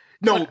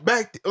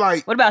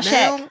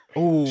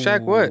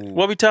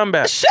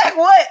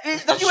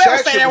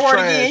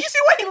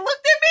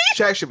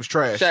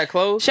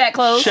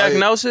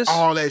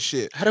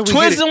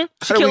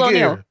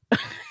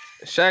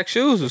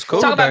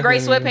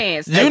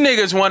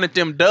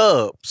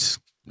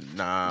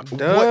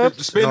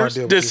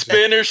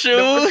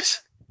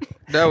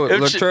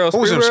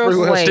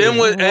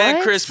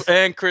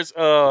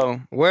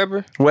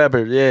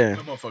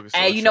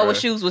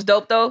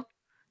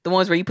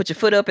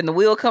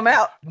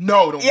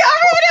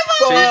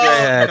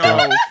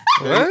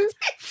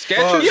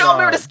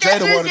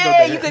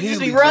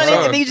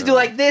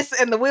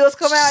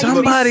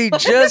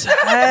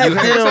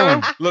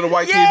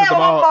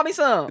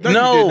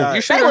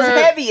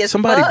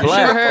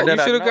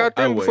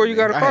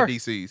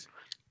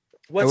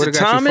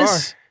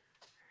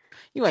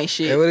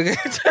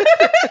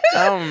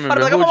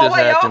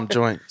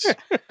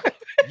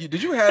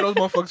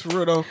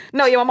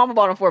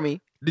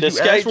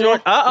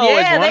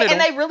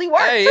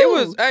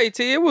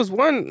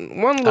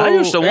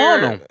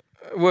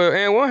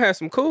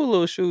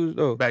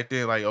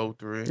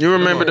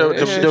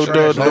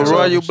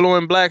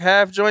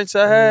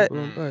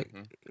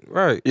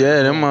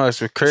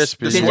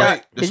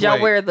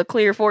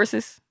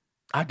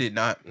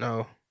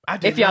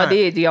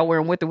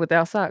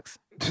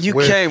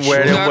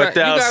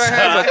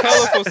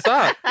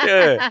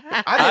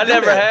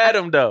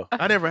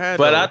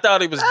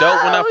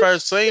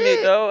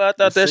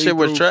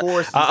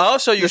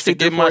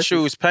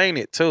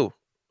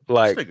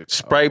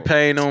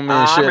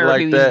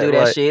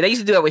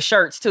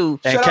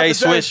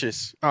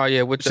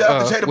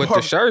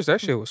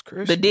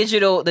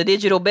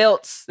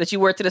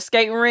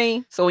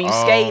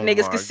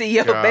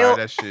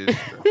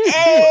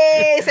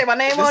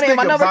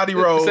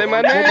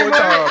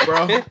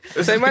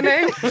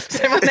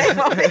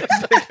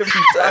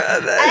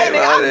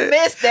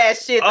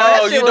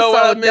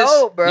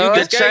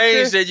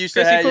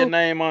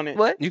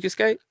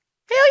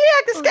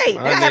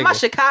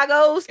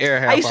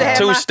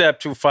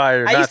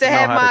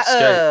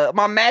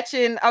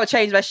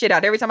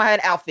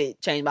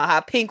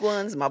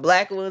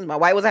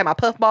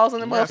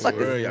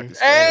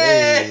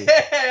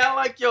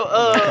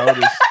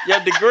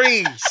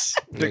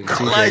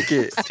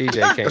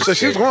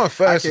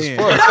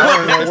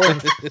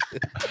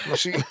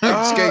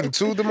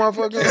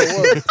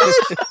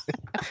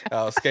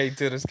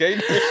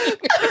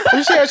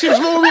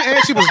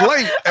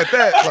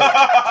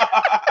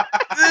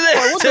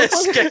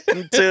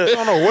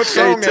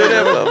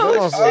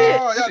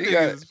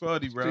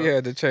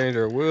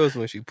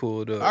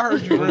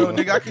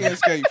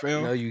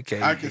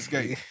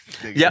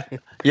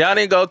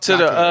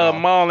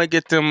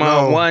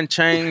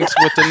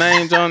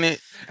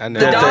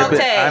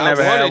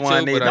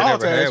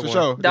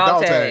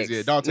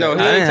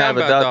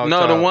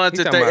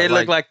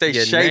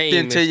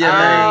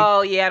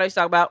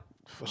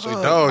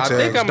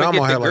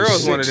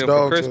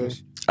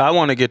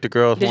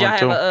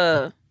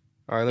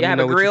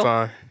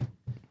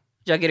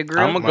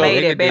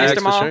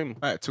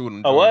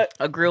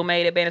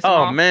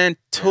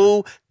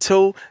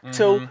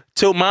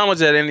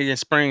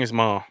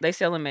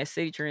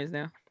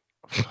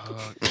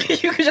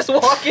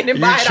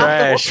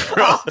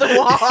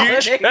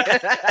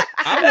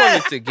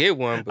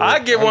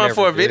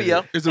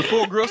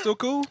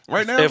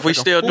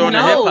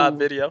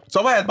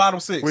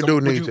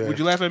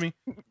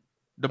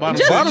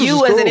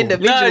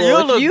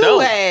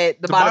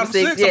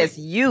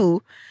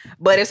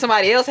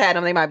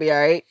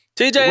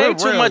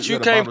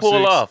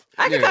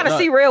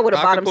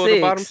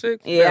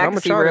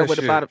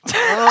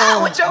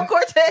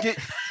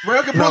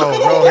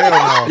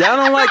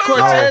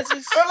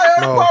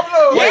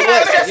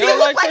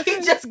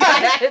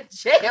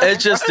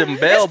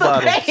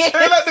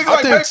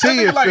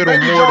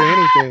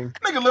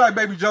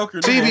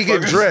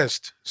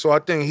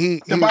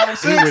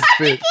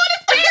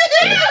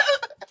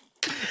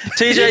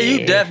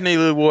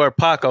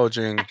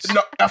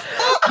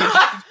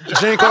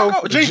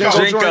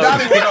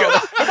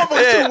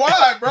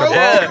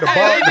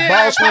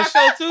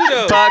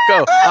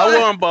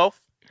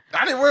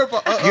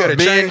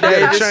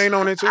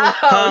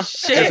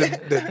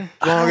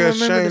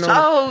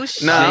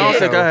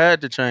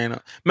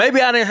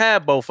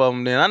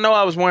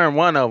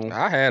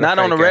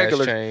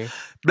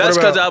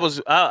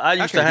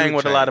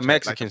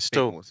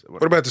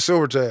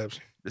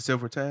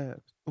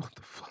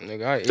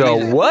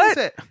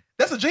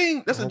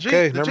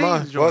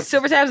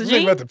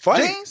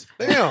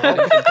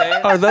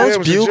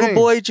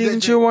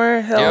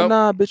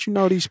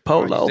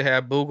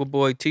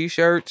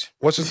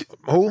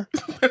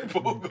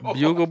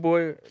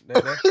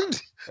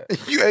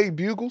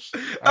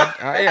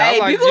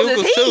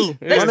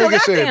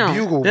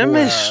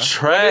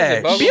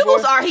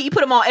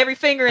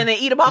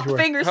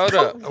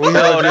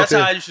 That's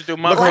like how I used to do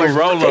my looking like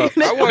roll up.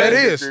 That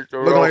is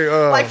looking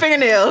like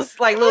fingernails,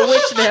 like little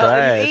witch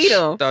nails. You eat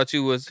them. Thought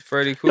you was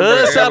Freddy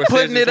Krueger. Stop ever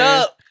putting since it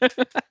up.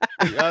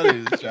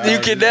 You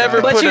can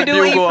never But put you a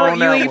do eat bugle on you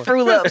that eat one.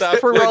 fruit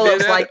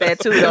roll-ups like that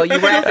too, though. You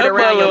wrap it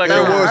around your like It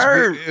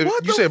thumb.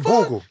 was. You said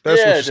bugle. That's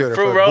yeah, what you said. the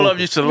fruit roll up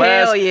used to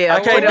last. Hell yeah. I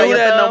can't Put it on do your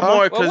that no thumb.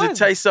 more because it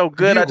tastes so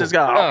good. I just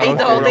got Eat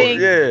the whole thing.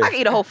 Yeah. I can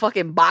eat a whole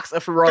fucking box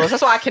of fruit roll-ups.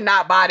 That's why I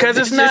cannot buy them. Because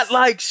it's not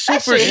like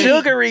super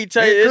sugary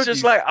taste. It's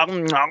just like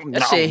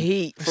that shit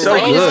heat. So So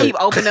you just good. keep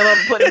opening them up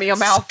and putting them in your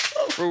mouth.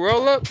 Fruit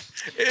roll up.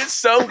 It's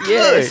so good.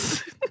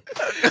 Yes.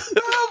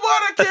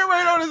 I can't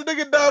wait on this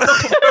nigga dog.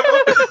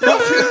 Y'all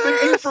see this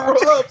nigga eat for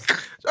roll-ups.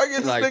 I get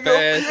this Like nigga.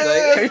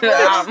 fast,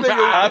 Yeah, this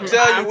nigga. I'm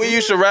telling you, we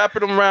used to wrap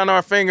them around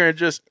our finger and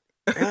just.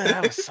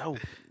 That was so.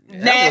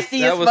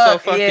 Nasty that as was fuck. so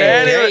fucking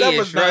yeah. gay. That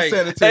was not Right.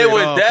 sanitary. It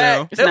was at all, that.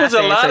 fam. It's There not was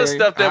a lot of sanitary.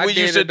 stuff that I we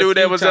did used to it a do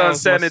that few was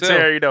times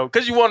unsanitary though,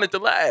 because you wanted to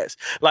last.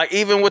 Like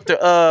even with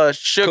the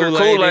sugar Kool-Aid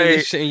Kool-Aid,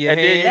 and shit in your and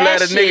then you hand.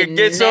 let a That nigga shit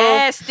get some.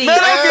 nasty. Man,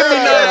 don't give me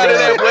none of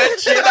that wet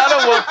shit. I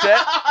don't want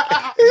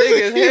that.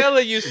 Niggas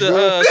hella used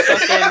to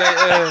suck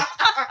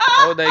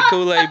on they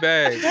Kool-Aid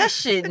bag. That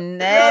shit Y'all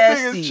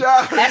nasty. niggas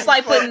childish. That's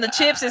like putting the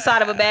chips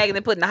inside of a bag and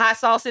then putting the hot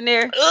sauce in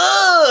there.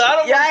 I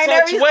don't Yeah, I ain't want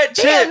never such used- wet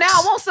chips. Damn, now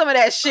I want some of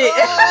that shit.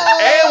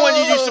 And when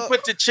you used to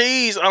put the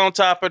cheese on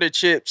top of the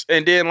chips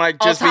and then like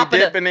On just be top of the-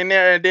 dipping in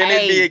there and then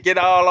Hey. it did get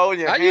all over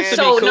your I hand. used to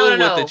be So, cool no, with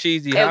no. the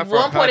cheesy At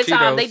one point in time,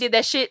 hot they Cheetos. did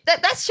that shit.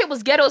 That shit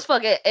was ghetto as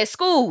fuck at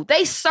school.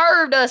 They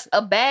served us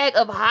a bag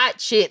of hot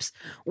chips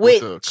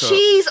with the cup.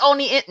 cheese on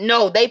the end.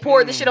 No, they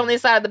poured the shit on the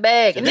inside of the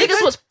bag. And Did niggas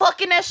they? was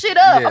fucking that shit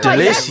up. Yeah. I'm like,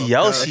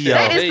 Delicioso.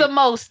 that is the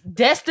most with a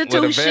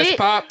destitute vest shit.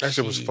 pop. That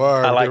shit was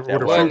fire. I like with that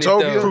the one.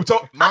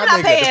 Fruitopia. My I'm not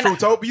nigga, paying the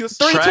Fruitopias.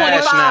 Trash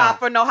now. $3.25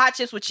 for no hot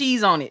chips with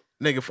cheese on it.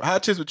 Nigga,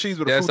 hot chips with cheese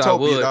with a Yes, I Fruitopia,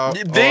 would. dog.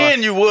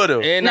 Then you would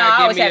have. And No, I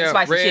I always give me had the a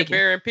spicy red chicken.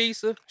 bearing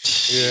pizza.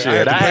 Shit, I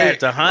had to I pay- had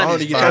the I honey.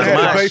 only get I had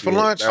to those pay for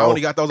lunch. I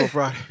only got those on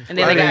Friday. And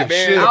then I they got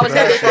didn't shit, I always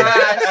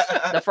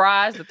had man. the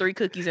fries, the 3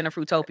 cookies, and a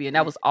Fruitopia. And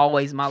that was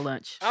always my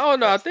lunch. I don't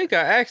know. I think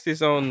I asked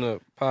this on the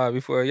pod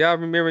before. Y'all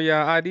remember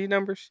y'all ID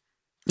numbers?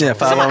 Yeah, I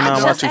just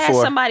asked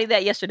 509-124. somebody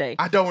that yesterday.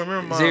 I don't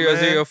remember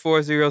mine,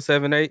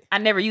 004078. I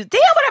never used.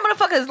 Damn, but that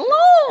motherfucker is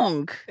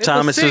long.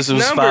 Thomas's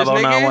was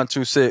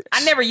 509-126.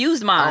 I never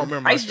used I mine. don't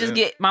remember I used to my just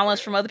shit. get my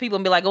lunch from other people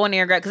and be like, go in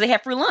there and grab, because they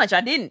had free lunch.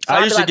 I didn't. So I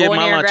I'd used be to like, get go in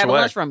my there and lunch grab a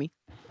away. lunch from me.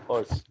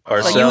 Or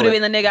So you would have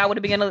been the nigga I would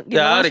have been getting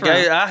Yeah, lunch from.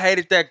 I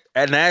hated that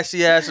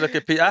nasty ass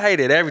looking pizza. I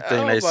hated everything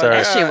Oh they my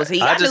served. That shit was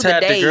heat. I I just knew the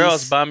had the days.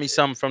 girls buy me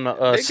something from the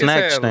Niggas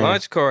snack had stand.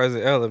 lunch cards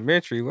in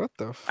elementary. What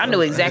the fuck? I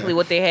knew exactly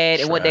what they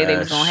had and what day they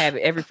was gonna Trash. have it.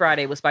 Every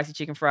Friday was Spicy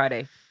Chicken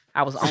Friday.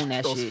 I was on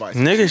that Those shit. spicy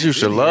Niggas chicken used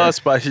to really love hurt.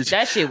 spicy.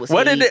 That shit was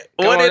What heat. did it?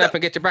 Come What on did up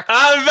and get your breakfast.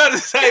 I was about to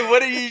say? What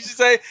did he used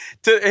to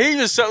say? He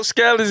was so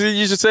scandalous. He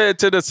used to say it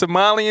to the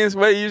Somalians.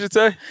 What he used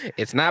to say?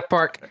 It's not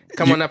pork.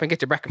 Come on up and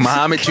get your breakfast.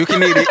 Muhammad, you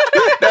can eat it.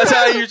 That's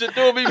how he used to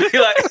do it. He be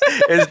like,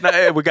 "It's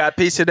not. We got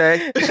pizza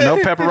today. No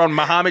pepperoni.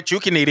 Muhammad, you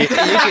can eat it. You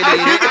can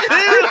eat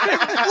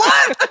it."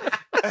 What?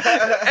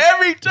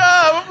 Every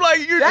time I'm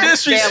like, you're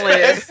That's scandalous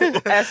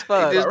disrespectful. as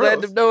fuck. Just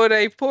let them know it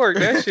ain't pork.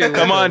 That shit.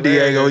 Come was on,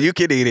 hilarious. Diego, you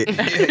can eat it.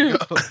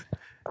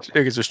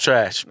 Niggas was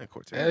trash.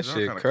 That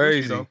shit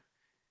crazy.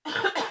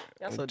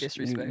 That's so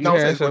disrespectful. No,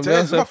 Yeah, I'm saying some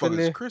else Cortez, up in motherfuckers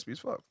there. is crispy as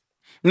fuck.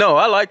 No,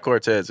 I like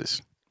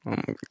Cortez's. I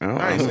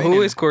ain't seen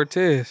Who it. is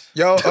Cortez?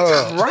 Yo,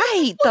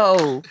 Right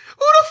though.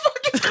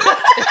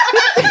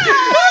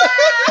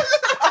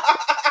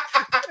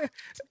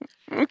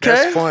 Okay.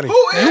 that's funny.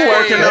 You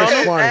working on That's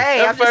it. funny. Hey,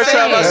 That I'm just first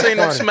time I saying. seen him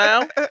That's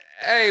smile.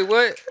 Hey,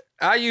 what?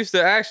 I used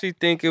to actually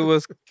think it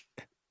was.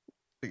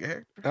 I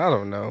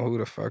don't know who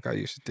the fuck I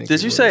used to think. Did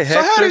it you was. say So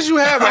how Hector? did you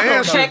have an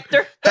answer?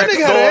 Hector. That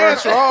nigga had an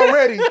answer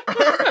already.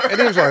 And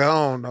he was like, I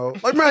don't know.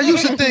 Like, man, I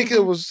used to think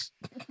it was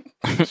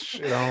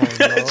shit, I don't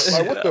know.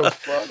 Like, what the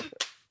fuck?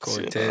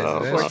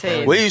 Cortez?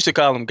 Cortez. We used to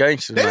call them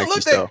gangsters. They didn't Nike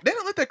look style. that. They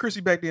didn't look that crispy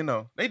back then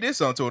though. They did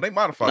something to it. They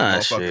modified Nah,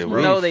 the shit. motherfuckers, we-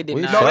 bro. No, they did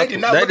we not. No, they fuck-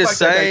 did not They look the like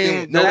that back same.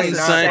 then. They No, That's the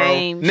the same.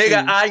 same Nigga,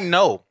 shoes. I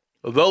know.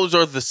 Those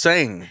are the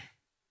same.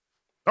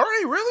 Are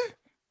they really?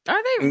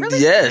 Are they really?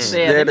 Yes,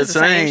 Yeah, they're them the is the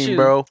same same, shoe.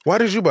 bro. Why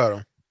did you buy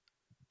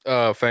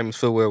them? Famous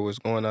Footwear was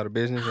going out of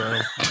business.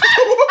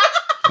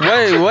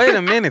 Wait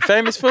a minute.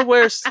 Famous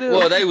footwear still.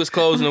 Well, they was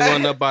closing the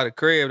one up by the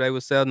crib. They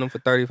was selling them for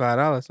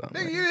 $35.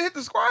 Something. Nigga, you didn't hit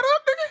the squad up,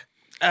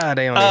 nigga.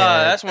 They only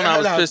had. That's when I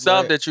was Nah, pissed boy.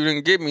 off that you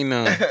didn't get me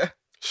none.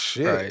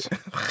 Shit. Right.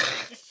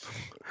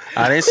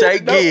 I didn't say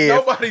give.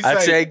 nobody I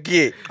say- said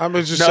get. I'm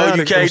just No, saying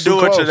you it can't was too do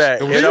it to close.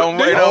 that. was- It don't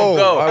Oh,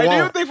 go. I Hey, do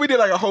you won't. think we did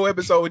like a whole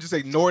episode and just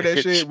ignore that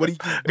shit? What do you?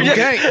 You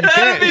can't. You That'd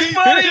can't. be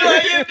funny.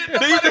 Like,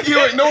 Do you think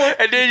you ignore?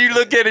 and then you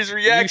look at his You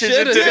reaction should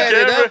to have the set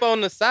it camera. up on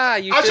the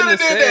side. You I should shouldn't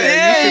have have did said that. it.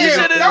 Yeah, You you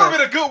should've- should've That would have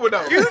been a good one though.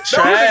 That would have been a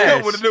trash.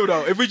 good one to do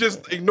though. If we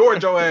just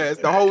ignored your ass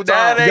the whole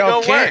That time. ain't Y'all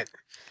gonna can't. work.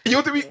 You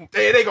think we?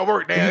 It ain't gonna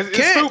work, man. It's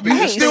can't. stupid.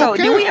 Hey, It's so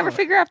stupid. did we ever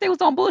figure out if they was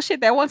on bullshit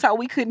that one time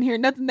we couldn't hear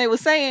nothing they was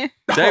saying?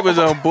 They was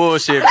on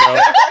bullshit, bro.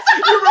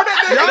 You remember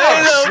that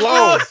nigga?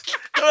 Y'all slow.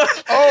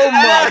 Oh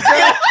my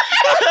god.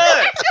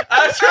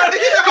 I tried to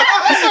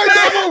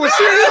That one was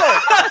serious.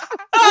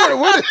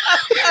 What?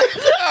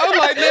 I was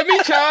like, let me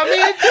chime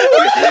in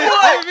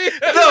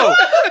too. No,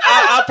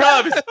 I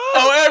promise.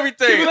 On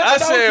everything. I I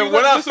said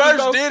when I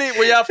first did it,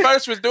 when y'all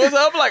first was doing it,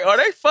 I'm like, are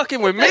they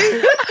fucking with me?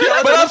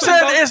 But I'm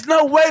saying there's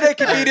no way they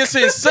can be this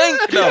in sync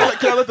though.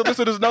 Can I let the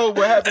listeners know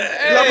what happened?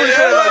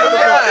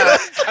 I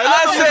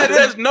said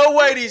there's no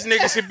way these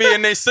niggas can be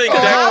in this sync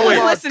that quick.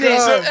 I was listening.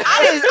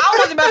 I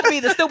wasn't about to be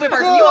the stupid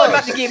person. You wasn't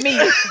about to get me.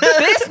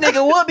 This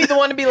nigga would be the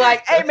one to be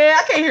like, hey man,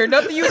 I can't hear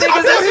nothing you niggas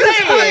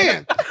are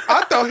saying.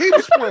 I thought he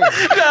was playing.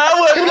 I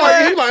wasn't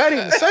playing. He like, I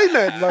didn't even say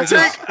nothing.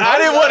 Like, I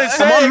didn't want to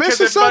say am I it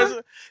missing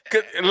something?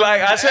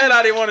 Like I said,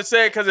 I didn't want to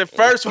say it because at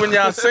first when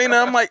y'all seen it,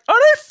 I'm like, are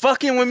they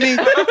fucking with me?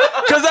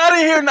 Because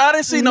I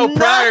didn't see no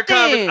prior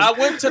conversation. I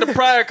went to the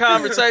prior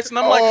conversation.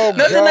 I'm like,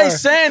 nothing they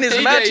saying is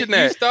matching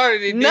that. You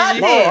started it.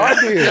 Nothing. I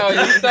did. No,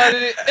 you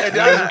started it.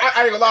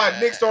 I ain't gonna lie,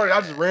 Nick started.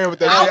 I just ran with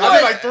that shit. I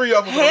did like 3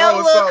 of them.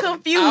 Hella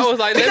confused. I was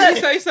like, let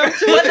me say something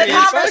to But it. the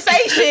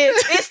conversation,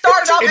 it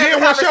started off And as a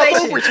then once y'all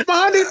conversation. both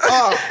responded,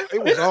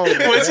 it was on.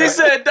 When she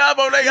said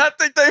Dabo, I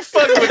think they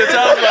fucking with us.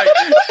 I was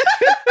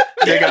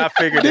like, nigga, I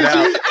figured it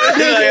out.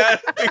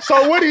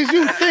 So what did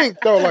you think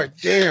though? Like,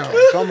 damn,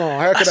 come on,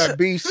 how could I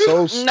be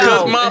so stupid?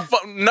 No. I'm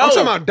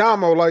talking about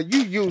Damo. Like,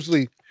 you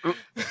usually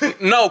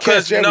no,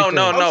 because catch everything.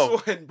 no.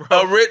 Sweating,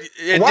 bro.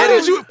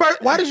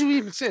 Why did you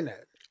even send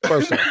that?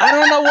 First off, I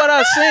don't know what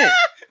I sent.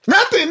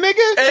 nothing,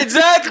 nigga.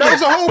 Exactly. That was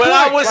the whole but point.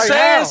 I was Like,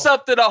 saying how?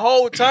 something the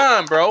whole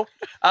time, bro.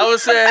 I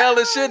was saying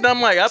hella shit, and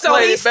I'm like, I So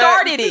played he it back.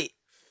 started it.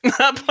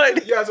 I played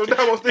it. Yeah, so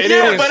that was the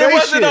Yeah, but it say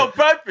wasn't shit. on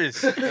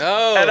purpose.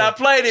 Oh. And I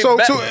played it So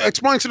back. to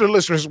explain to the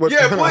listeners what.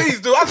 Yeah,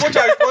 please, dude. I want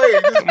y'all to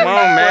explain. Just Come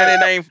on,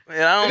 man. It ain't. I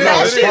don't know.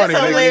 That it's shit's funny,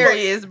 nigga.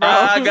 hilarious, bro.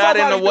 I got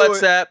into Somebody do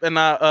it. WhatsApp and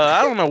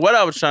I don't know what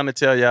I was trying to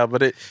tell y'all,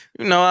 but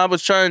I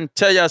was trying to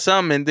tell y'all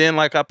something, and then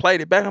like I played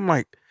it back. I'm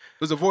like,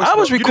 There's a voice. I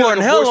was You did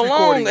recording like a voice hella long,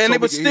 recording and so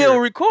it was we could still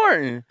hear.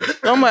 recording.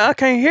 So I'm like, I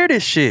can't hear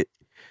this shit.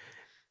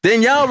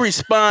 Then y'all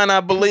respond, I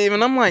believe,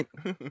 and I'm like,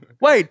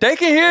 wait, they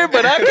can hear it,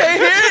 but I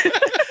can't hear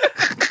it.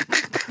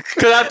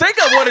 Cause I think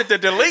I wanted to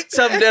delete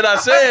something that I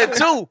said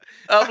too.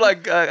 I'm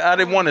like, I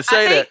didn't want to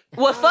say I that. think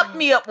what fucked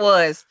me up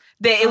was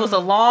that it was a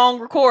long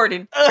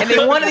recording, and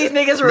then one of these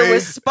niggas would Man.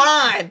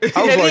 respond, and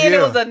like, then it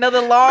yeah. was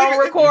another long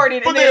recording,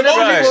 and But then the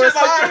another emoji nigga shit would like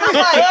respond. I'm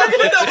like,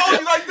 put the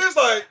emoji like this,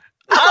 like.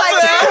 I'm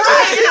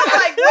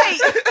like,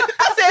 wait.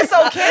 I said, so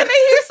can they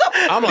hear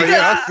something? I'm like,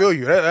 yeah, I feel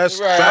you. That's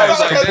Right. I facts. was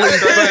like, that's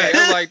crazy.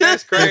 I'm like,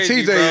 that's And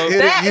crazy, TJ bro.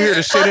 hit it, you hear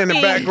the shit in the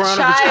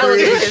background of his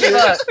crib and shit.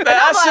 And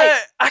I said,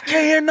 I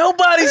can't hear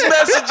nobody's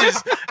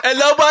messages, and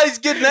nobody's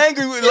getting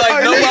angry.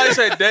 Like nobody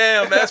said,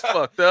 "Damn, that's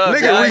fucked up."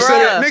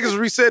 Niggas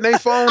resetting their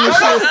phone and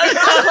shit.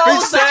 I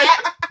closed the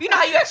app. You know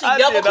how you actually I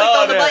double did click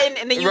all on the that. button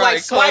and then you Right,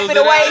 like swipe close it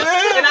it away,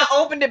 out. and I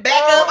opened it back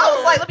up. I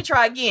was like, let me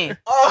try again.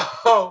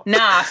 Oh. Nah,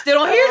 I still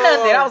don't hear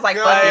nothing. I was like,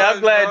 fuck Hey, it.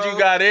 I'm glad you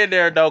got in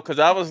there though, because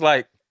I was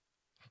like,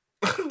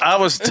 I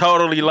was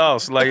totally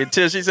lost. Like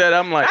until she said,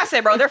 I'm like, I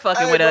said, bro, they're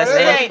fucking Hey, with bro, us.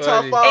 that's It ain't. top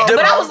funny. five, But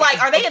bro. I was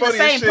like, are they in the Funniest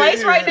same shit place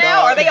here, right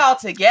now? dog. Are they all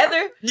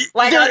together?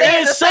 Like, they're are they in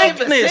in the same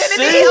syncness,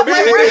 vicinity? see? I'm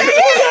like, where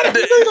they at?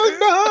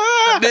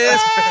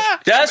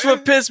 that's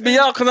what pissed me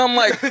off because I'm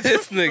like,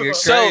 This nigga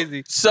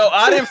crazy. so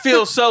I didn't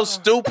feel so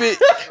stupid.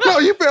 No,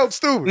 you felt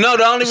stupid. No,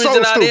 the only So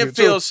reason I didn't stupid,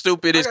 feel too.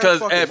 stupid is I got because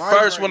fucking at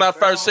first when I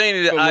migraine, first seen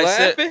it, From I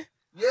said. laughing?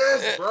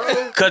 Yes,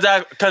 bro. Cause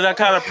I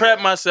kind of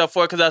prepped myself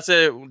for it. Cause I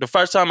said the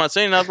first time I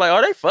seen it, I was like,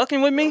 "Are they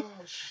fucking with me?"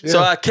 So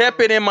I kept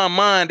it in my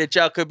mind that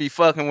y'all could be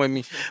fucking with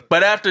me.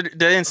 But after the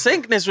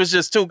insyncness was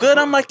just too good,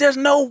 I'm like, "There's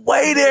no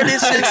way they're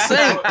this in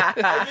sync."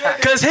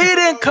 Cause he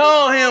didn't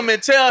call him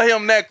and tell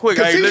him that quick.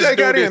 Because Hey, let's TJ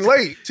do got this. in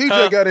late.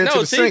 TJ got into the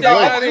TJ sync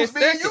got late. in It was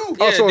me and second. you.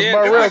 Oh, so then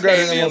Barrell I got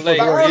came in in late.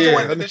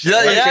 motherfucker. Yeah,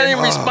 I didn't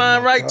Oh,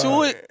 respond right my to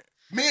God. it.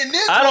 Me and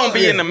Nick. I don't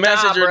be in the Nah,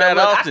 messenger bro, that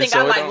look, often. I think so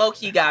I it like don't- low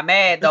key got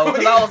mad though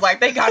because I was like,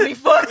 they got me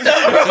fucked up.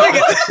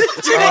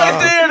 She went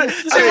there.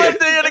 She went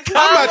there in the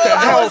I'm at the comments.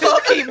 I was house. low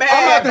key mad.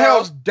 I'm at the bro.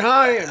 house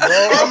dying, bro.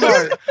 I'm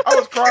like, I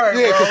was crying,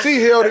 yeah, bro. because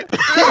he held it. I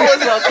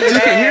was low key You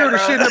mad, can hear the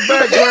bro. shit in the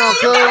background, You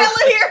can cuz.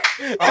 hella hear.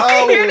 You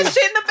can hear the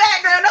shit in the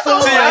background. That's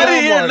all. See, I'm I like,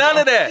 didn't hear my none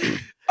of that.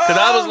 Because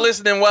I was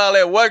listening while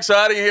at work, so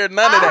I didn't hear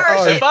none of I that.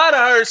 heard If I'd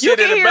have heard You shit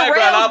can in the hear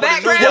background, I Rail's would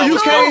have knew background, y'all Well, you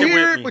was too. can't fucking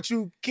hear with it, me. but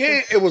you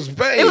can't. It was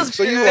vague. It was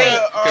so you fake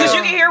like, because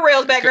you can hear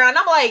Rail's background.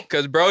 I'm like,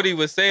 Because Brody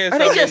was saying Are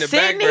they something in the just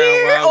sitting background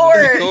here, while I was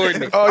or-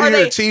 recording it. oh, Are you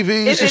hear they-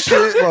 TVs is and it-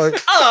 shit.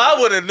 Like, Oh,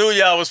 I would have knew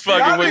y'all was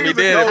fucking Y'all with me niggas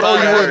then. is If no I oh,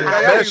 shit. you had- wouldn't. Y'all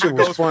That niggas shit is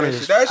was ghost funny for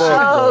as that shit. fuck. That shit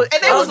bro. oh, and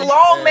there was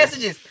long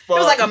messages. It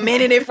was like a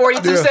minute and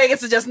 42 Yeah. seconds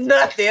to just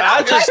nothing.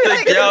 I was just like,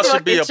 think niggas y'all is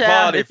should be fucking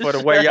applauded childish. for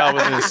the way y'all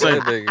was in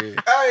sync.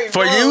 Hey,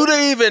 For bro. you to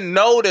even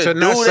know to To do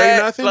not say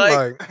that, nothing, like,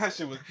 like, That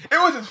shit was. It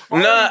was just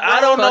funny. nah,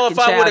 I don't know if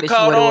Fucking I would have childish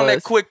caught what it on that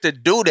was. quick to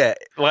do that.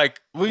 Like,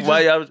 We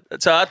why y'all,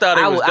 so I thought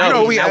it I was would- dope. you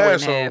know, we I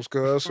wouldn't assholes,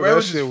 cuz. So Bro, it that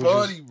was shit just was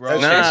funny, just, bro.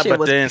 that Nah, shit but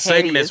was the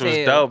petty insyncness as was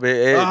hell. dope.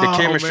 The Oh,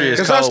 chemistry man. is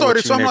Because cold I started,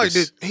 with so I'm you like,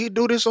 niggas. did he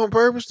do this on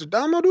purpose? Did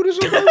Damo do this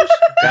on purpose?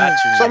 Got you.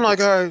 So I'm niggas.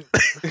 like, all right,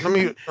 let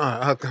me,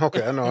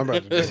 okay, I know I'm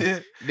about to do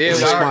it. Then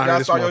Just when, mind y'all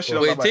this saw your motherfucker. shit.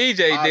 when I'm like,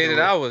 TJ I'll did do it,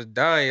 it. I was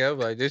dying. I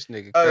was like, this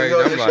nigga Yo, crazy.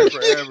 yo, I'm this like, shit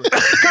forever.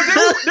 Because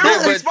they Yeah,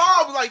 would but-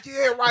 respond, was like,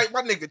 yeah, right,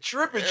 my nigga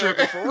tripping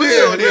for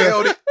real. They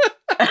held it.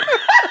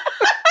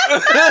 Oh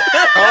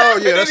Oh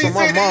yeah, that's on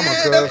my mama,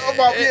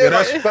 cuz. Yeah,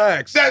 that's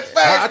facts. That's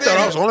facts. I thought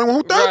I was the only one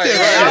who thought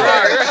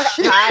that.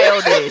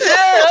 Childish. Yeah,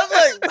 I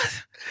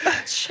was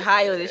like,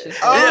 Childish.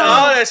 yeah,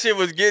 all that shit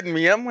was getting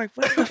me. I'm like,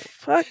 what the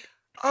fuck?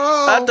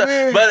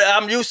 Man. But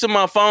I'm used to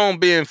my phone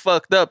being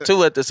fucked up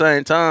too at the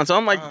same time. So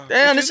I'm like,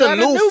 damn, it's a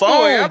new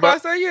phone. I'm about to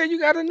say, yeah, you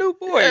got a new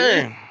boy.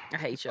 Damn. I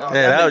hate y'all.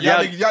 Yeah,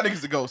 y'all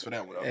niggas the ghost for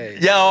that one. Hey.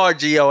 Y'all are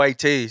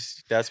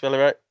GOATs. Did I spell it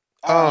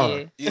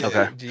right? Yeah.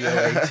 Okay.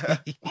 GOAT.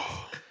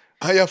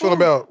 How y'all feel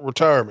about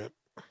retirement?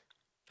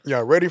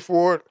 Y'all ready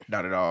for it?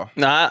 Not at all.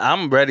 Nah,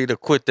 I'm ready to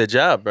quit the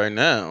job right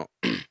now.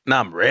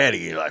 Now I'm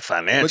ready, like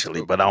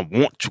financially, but I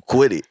want to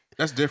quit it.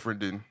 That's different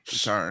than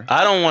retiring.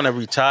 I don't want to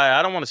retire.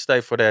 I don't want to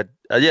stay for that.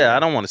 I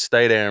don't want to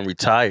stay there and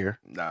retire.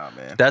 Nah,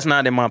 man. That's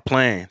not in my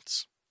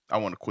plans. I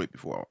want to quit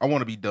before. I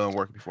want to be done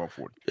working before I'm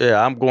 40.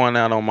 Yeah, I'm going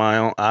out on my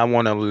own. I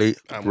want to leave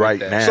right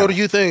now. So do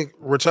you think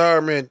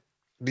retirement,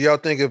 do y'all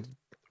think of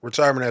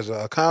retirement as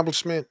an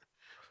accomplishment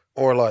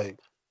or like,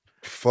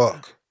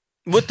 fuck?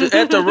 At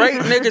the rate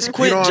niggas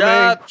quit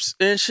jobs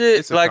and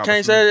shit, like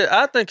can't say it,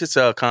 I think it's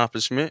an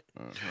accomplishment.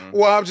 Mm-hmm.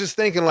 Well, I'm just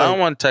thinking like, I don't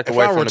want to take if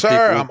away I from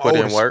retire, the people who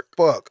put in work.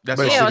 Fuck. That's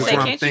what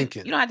I'm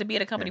thinking. You don't have to be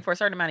at a company for a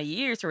certain amount of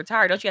years to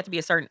retire. Don't you have to be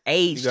a certain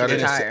age to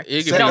retire?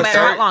 It It don't matter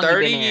how long you've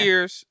 30 been there.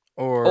 years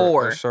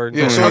or a certain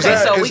Yeah, so okay,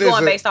 so we is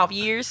going it based off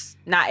years,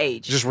 not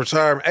age. Just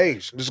retirement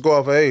age. Just go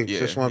off of age.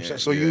 That's what I'm saying.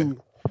 So you,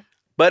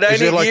 but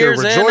is it like a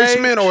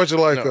rejoicement or is it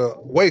like a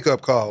wake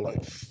up call?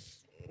 Like,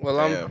 well,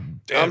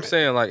 I'm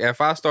saying like if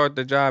I start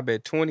the job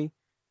at 20,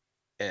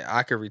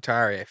 I could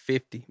retire at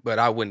 50, but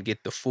I wouldn't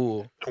get the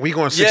full. We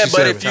going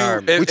 67.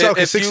 Yeah, but we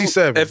talking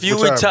 67. If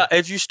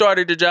you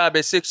started the job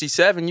at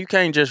 67, you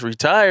can't just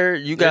retire.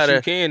 You gotta.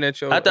 You can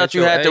at your. I thought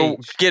you had to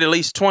get at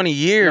least 20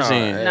 years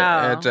in.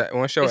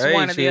 Once your It's age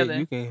one or the hit, other.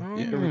 you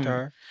can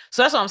retire.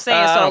 So that's what I'm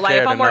saying. I So don't like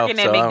care if I'm enough, working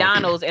at so I don't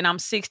McDonald's and I'm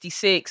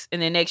 66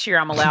 and then next year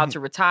I'm allowed to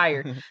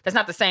retire, that's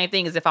not the same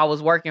thing as if I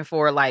was working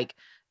for like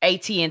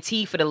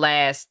AT&T for the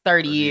last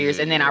 30 years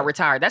and then I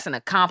retired. That's an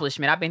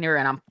accomplishment. I've been here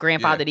and I'm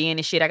grandfathered in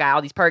and shit. I got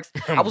all these perks.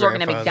 I was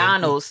working at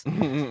McDonald's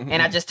and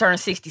I just turned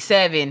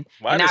 67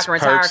 Why and now I does can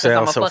retire perks because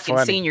I'm a sound so fucking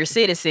funny? senior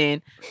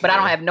citizen, but I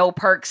don't have no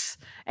perks.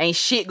 Ain't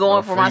shit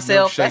going for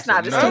myself. That's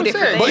not just two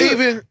different But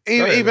things.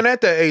 even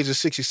at that age of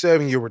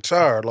 67, you're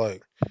retired.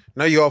 Like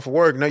now you off of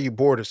work. Now you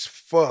bored as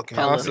fuck. And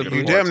Possibly.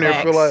 you damn near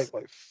feel like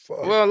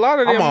fuck. Well, a lot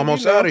of them, I'm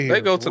almost out of here. They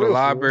go to for the real, for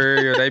real.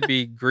 library or they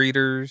be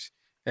greeters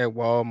at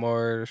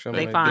Walmart or something.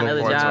 They like find that.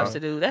 other jobs to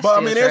do. That's But I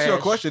still mean, answer your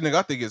trash. question, nigga.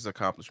 I think it's an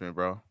accomplishment,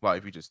 bro. Like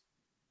if you just.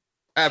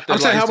 After I'm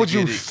saying, how to would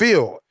you get it.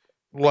 feel?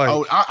 Like,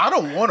 Oh, I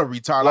don't want to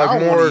retire. Like, Like I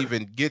don't more- want to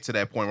even get to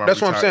that point where That's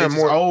I'm what I'm retired. saying, It's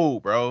just more-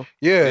 old, bro.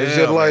 yeah, is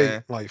it Damn,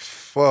 man. like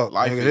fuck?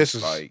 Life Nigga, is this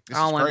is like this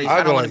I don't is wanna crazy. be- I I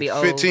don't go wanna like be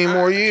old. 15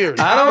 more years.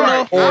 I don't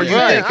know. Or are you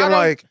Right. thinking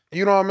like,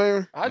 you know what I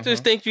mean? I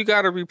just think you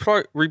got to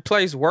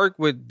replace work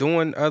with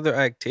doing other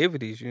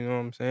activities. You know what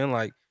I'm saying?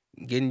 Like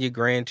getting your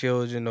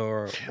grandchildren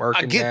or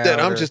working. I get that.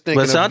 out I'm or- just thinking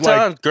But of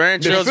sometimes like,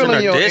 grandchildren the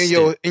feeling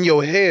are in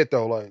your head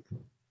though, like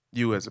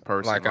You as a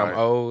person, like I'm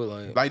old.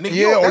 Like nigga,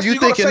 yeah, or that's- you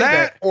gonna thinking say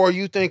that, or are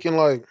you thinking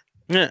like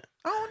yeah.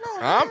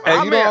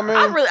 Hey, you know what I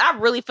mean? I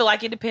really feel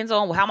like it depends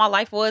on how my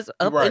life was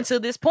up Right. until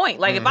this point.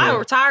 Like if I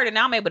retired and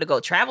now I'm able to go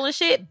travel and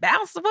shit,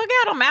 bounce the fuck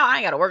out. I'm out. I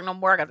ain't gotta work no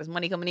more. I got this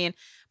money coming in.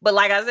 But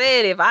like I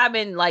said, if I've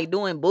been like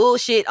doing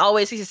bullshit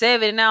always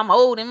 67 and now I'm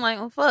old, I'm like,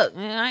 oh fuck,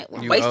 man, I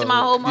ain't You wasting my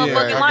whole old.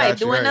 motherfucking Yeah, I life got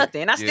you, doing right.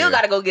 nothing. I still Yeah.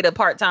 gotta go get a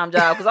part-time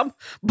job because I'm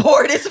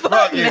bored as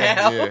fuck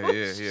now.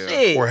 Yeah.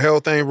 Shit. or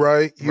health ain't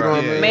right. You know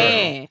what I Right. mean?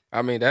 Man.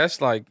 I mean,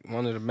 that's like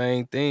one of the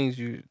main things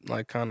you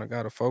like kind of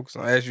got to focus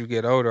on as you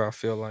get older. I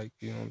feel like,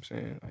 you know what I'm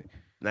saying? Like,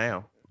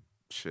 Now,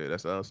 shit,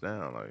 that's us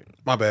now. Like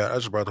My bad. I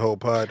just brought the whole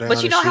pod down. But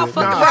you and know how shit.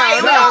 fucking Nah.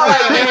 right.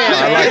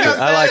 I like it.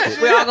 I like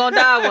it. We all gonna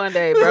die one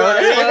day, bro.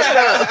 That's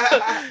fucked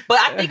up. But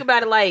I think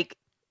about it like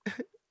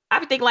I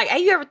be thinking like, hey,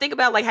 you ever think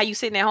about like how you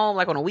sitting at home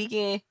like on a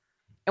weekend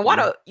and why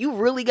do you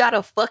really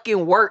gotta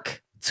fucking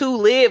work to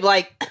live?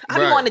 Like I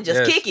be Right, wanting to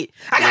just yes. kick it.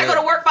 I gotta go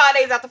to work 5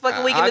 days out the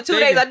fucking week, and I the 2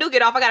 think days I do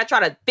get off, I gotta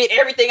try to fit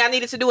everything I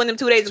needed to do in them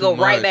 2 days and go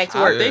Too right much. back to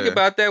I work. think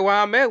about that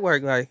while I'm at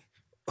work. Like,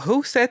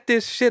 who set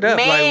this shit up?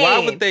 Like, why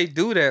Man. would they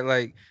do that?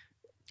 Like,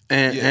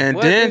 And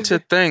What then is to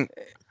it? think,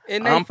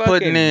 and they I'm fucking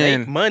putting make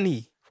in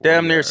money.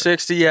 damn near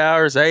 60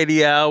 hours,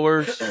 80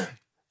 hours,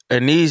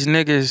 and these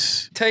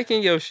niggas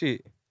Taking your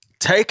shit.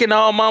 taking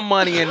all my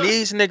money, and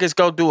these niggas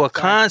go do a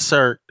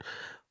concert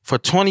for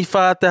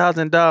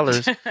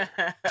 $25,000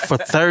 for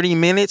 30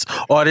 minutes,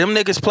 or them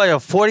niggas play a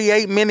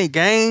 48-minute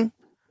game,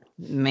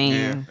 Man.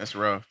 yeah, that's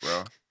rough,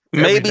 bro.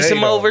 maybe day,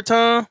 some though.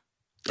 overtime,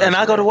 and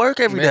I go to work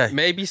every day.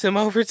 Maybe some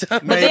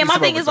overtime. But then my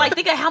some thing is like,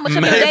 think of how much of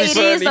a Maybe day it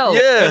is though.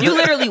 yeah. You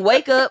literally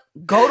wake up,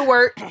 go to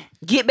work,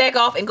 get back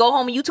off, and go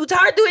home, and you too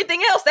tired to do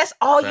anything else. That's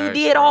all you Facts,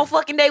 did bro. all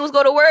fucking day was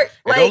go to work.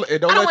 Like I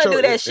don't want to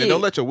do that shit. And don't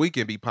let your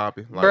weekend be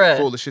popping. Like Bruh.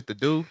 full of shit to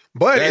do.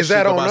 But is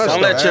that on us?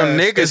 Don't though? let your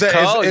niggas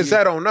call Is you.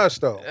 that on us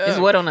though? It's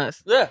what on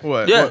us? Yeah,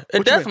 What? yeah, What it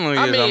you definitely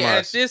I is mean, on at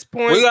us. this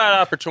point, We got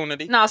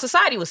opportunity. No,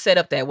 society was set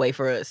up that way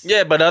for us.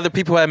 Yeah, but other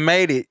people have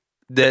made it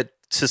that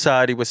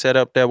society was set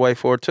up that way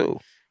for too.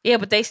 Yeah,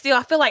 but they still.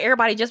 I feel like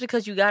everybody just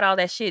because you got all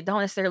that shit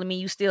don't necessarily mean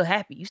you still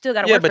happy. You still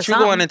got to work. Yeah, but for you're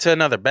something. going into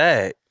another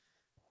bag.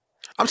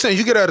 I'm saying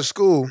you get out of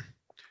school,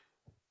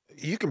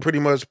 you can pretty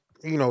much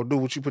do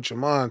what you put your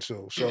mind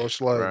to. So it's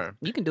like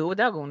you can do it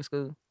without going to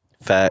school.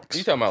 Facts.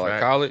 You talking about like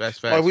college?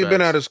 Facts, like we've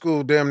been out of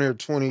school damn near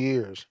 20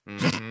 years.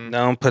 No,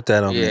 don't put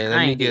that on me. Yeah,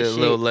 let me get a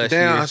little less.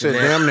 Damn, I years said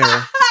than that. damn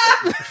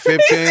near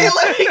 15.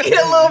 Let me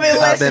get a little bit I've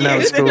less. been out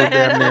of years school than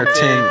damn that. near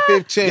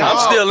 10. 15. I'm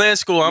still in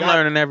school. I'm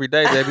learning every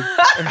day, baby.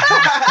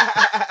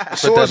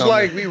 So that it's on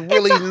like me. we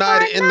really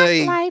not in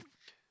a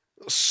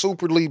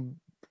superly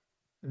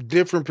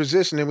different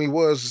position than we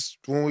was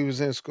when we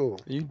was in school.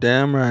 You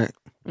damn right.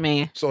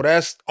 Man. So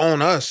that's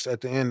on us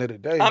at the end of the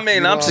day. I mean,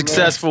 You know I'm what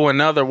successful in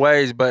other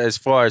ways, but as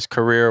far as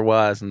career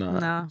wise, no.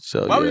 No.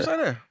 So Why would you yeah. say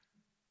that?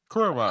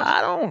 Career wise.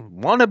 I don't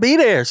want to be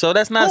there, so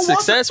that's not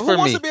success who for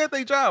wants me. to be at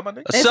their job, my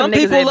nigga? There's Some niggas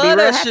people that be love real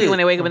that happy shit when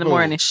they wake up in the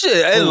morning.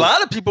 Shit, a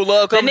lot of people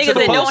love The coming to niggas the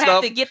that don't post have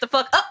office. to get the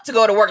fuck up to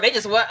go to work, they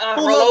just roll love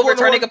over, going to turn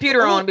their work?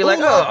 computer on, and be like,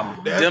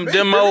 oh.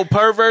 Them old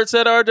perverts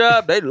at our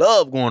job, they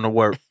love going to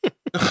work.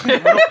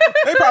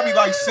 They probably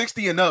like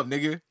 60 and up,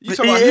 nigga. You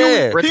talking about Yeah.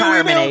 Huey?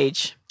 Retirement Huey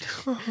age.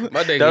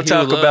 My nigga, Don't he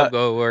talk love about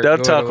go work. don't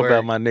go talk to about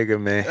work. my nigga,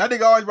 man. That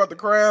nigga always about the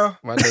crown.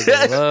 My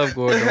nigga love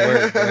going to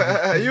work.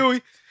 Bro.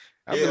 Huey.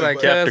 I be Yeah, like,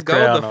 but- Kept cuz the go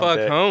crown the on fuck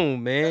deck.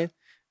 home, man.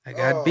 I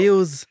got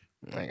bills.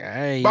 Like,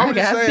 I ain't. But I'm I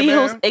just got saying,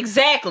 bills. man.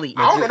 Exactly.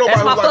 I don't know nobody That's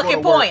who my like going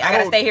fucking to work. point. I I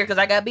gotta don't- stay here because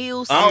I got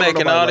bills. I I'm don't know making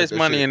nobody all like this that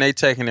money shit. and they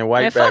taking it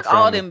right Man, back fuck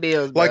all from me. them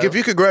bills. Like bro. if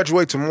you could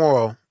graduate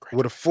tomorrow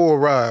with a full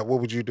ride, what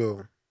would you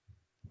do?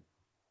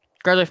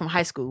 graduate from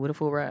high school with a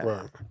full ride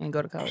Right. and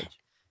go to college.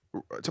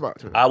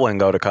 I wouldn't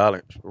go to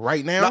college.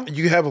 Right now? No,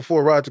 you have a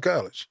full ride to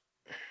college.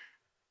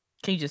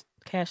 Can you just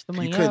cash the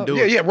money couldn't out? do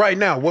Yeah, yeah. Right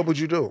now, what would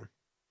you do?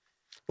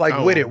 Like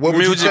Oh. with it, what would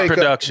Music you take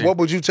production. Up? What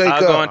would you take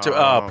I'll up? go into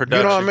production.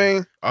 You know what I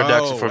mean?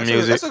 Production for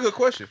music. That's a good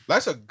question.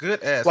 That's a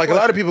good ass Like question. a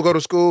lot of people go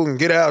to school and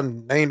get out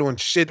and they ain't doing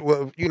shit.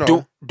 Well, you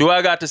know, Do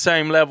I got the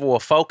same level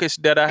of focus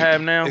that I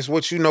have now? it's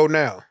what you know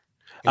now.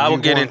 And I you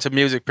would get want- into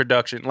music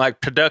production,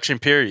 like production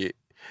period,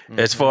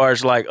 as far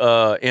as like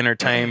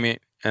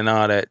entertainment and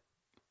all that.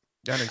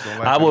 Y'all niggas gonna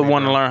laugh I at would me,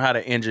 want to bro. learn how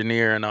to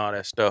engineer and all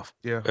that stuff.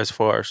 Yeah. As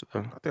far as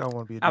I think I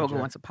want to be a DJ. I would go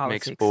into mixed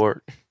politics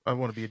board. I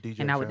want to be a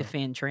DJ. and I would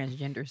fam. defend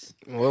transgenders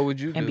What would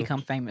you and do?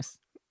 become famous.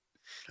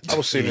 I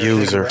was sitting there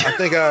User. thinking, I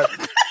think I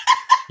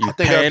You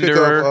pick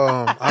panderer.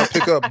 up. I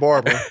pick up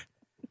barber. A I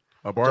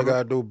think barber.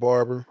 I do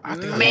barber,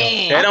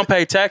 They don't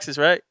pay taxes,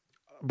 right?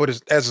 but it's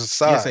as a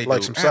side, Yes, they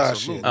like do. some side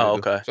Absolutely. shit. Oh,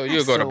 okay. So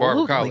you'll go to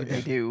barber college.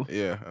 They do.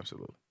 Yeah,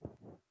 absolutely.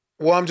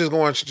 Well, I'm just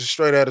going just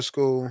straight out of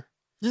school.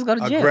 Just go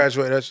to I jail.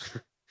 graduate. That's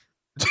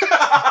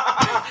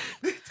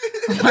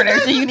Learn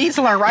everything you need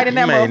to learn right in You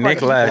that made Nick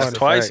motherfucker. laugh Funny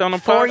twice fact. on the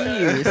 4 podcast.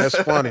 years. that's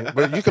funny,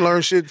 but you can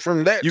learn shit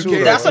from that You too. can.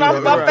 though. That's what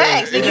I'm Right.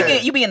 facts. Nigga, Yeah.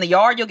 you be in the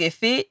yard, you'll get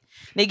fit.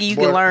 Nigga, you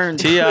can But- learn.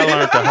 T, I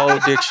learned the whole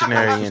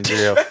dictionary in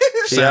jail.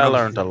 T, I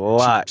learned a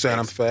lot. Saying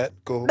I'm fat.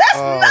 Cool. That's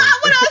not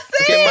what I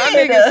said. Can my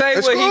nigga say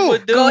It's what he cool.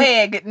 would do? Go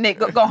ahead, Nick.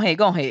 Go ahead.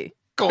 Go ahead.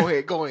 Go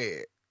ahead. Go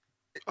ahead.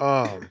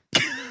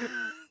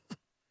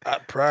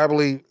 I'd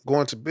probably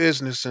go into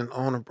business and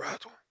own a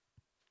brothel.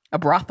 A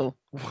brothel.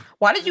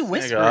 Why did you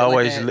whisper? Nigga it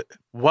always. like that?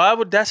 Why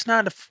would that's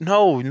not a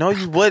no?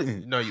 You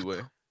wouldn't. No, you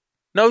would.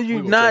 No, you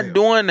We gonna not tell him.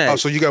 doing that. Oh,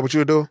 so you got what you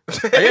would do?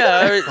 Yeah,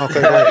 I already,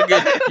 Okay, go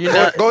ahead. you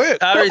not. Go ahead.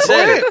 I already Go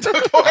said ahead.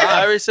 it.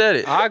 I already said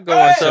it. I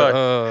go into Sorry.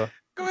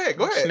 Go ahead.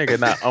 Go This ahead. nigga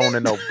not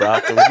owning no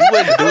brothel. You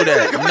wouldn't do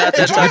that. You're not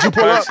that type of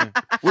pull up? person.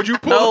 Would you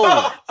pull No,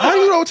 up? How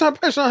you know what type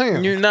of person I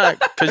am? you're not,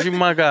 cause you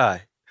my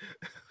guy.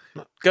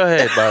 Go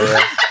ahead,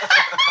 Bobby.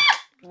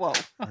 Whoa.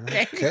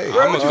 Okay. Okay. I'm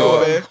gonna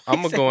go. man?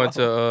 I'm gonna go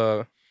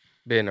into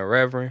being a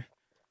reverend,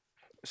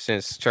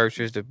 since church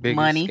is the biggest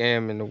Money.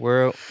 scam in the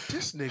world.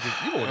 This nigga,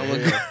 you want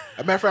to hell.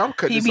 As a matter of fact, I'm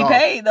cutting He this be off.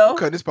 paid though. I'm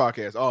cutting this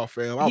podcast off,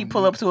 fam. He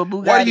pull up to a Why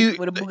Bugatti do you-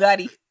 with a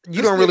Bugatti.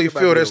 You don't really nigga about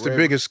feel to be that's a the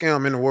reverend. biggest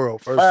scam in the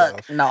world, first Fuck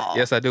off. no.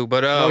 Yes, I do.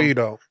 But No, you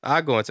don't.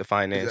 I go into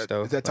finance Is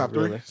though. that top like,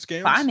 three really.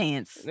 scams?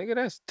 Finance. Nigga,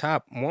 that's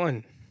top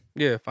one.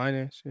 Yeah,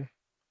 finance. Yeah.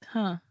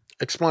 Huh.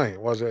 Explain.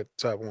 Why is that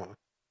top one?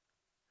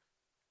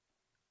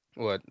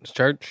 What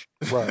church?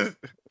 Right.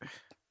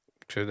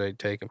 Should they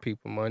taking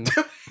people money?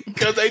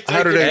 Because they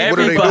How do take they? What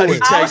do they Everybody do?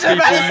 takes people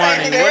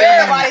money. Nigga,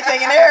 everybody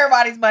taking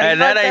everybody's money. And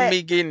Fuck that ain't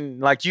me getting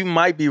like you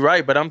might be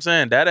right, but I'm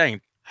saying that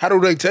ain't. How do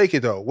they take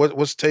it though?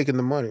 What's taking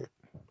the money?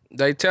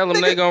 They tell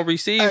them they gonna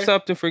receive Hey.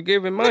 something for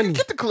giving money.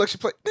 Get the collection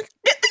plate. Get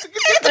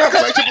the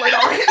collection plate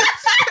already.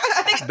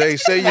 They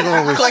say you're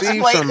gonna Collection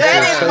receive plate. something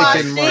That for is my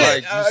taking shit. money.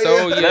 Like you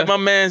sold Let my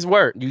man's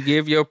work. you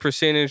give your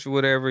percentage,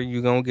 whatever,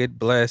 you gonna get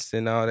blessed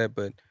and all that.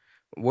 But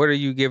what are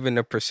you giving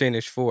the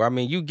percentage for? I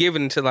mean, you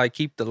giving to like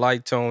keep the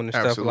lights on and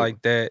stuff Absolutely.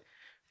 like that.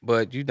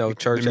 But you know,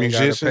 church The ain't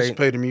gotta musicians pay.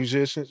 pay the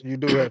musicians. You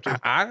do have to.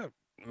 I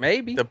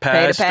maybe The Pay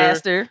the pastor,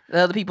 pastor, the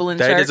other people in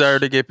the they church.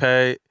 deserve to get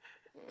paid.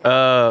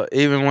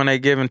 Even when they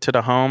giving to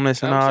the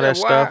homeless and I'm all that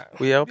saying, stuff, why?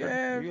 we helping.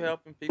 Yeah. You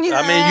helping people. Yeah,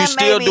 I mean, you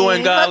still maybe. doing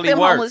Fuck godly them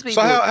work. homeless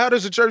people. So how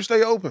does the church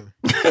stay open?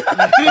 Like,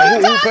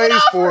 who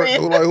pays for it?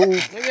 Like who?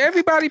 Nigga,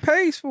 everybody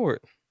pays for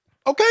it.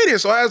 Okay then.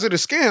 So how's it a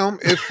scam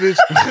if it's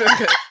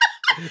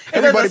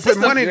Everybody put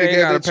money You ain't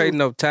together. gotta pay too.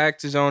 no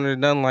taxes on it,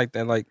 nothing like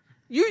that. Like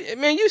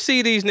you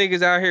see these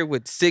niggas out here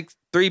with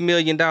 $3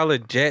 million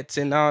jets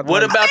and all.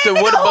 What about the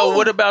My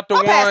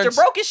pastor ones?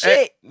 broke his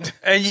shit.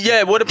 And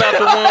yeah, what about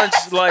the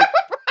ones like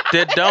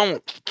that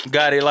don't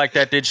got it like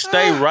that? That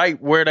stay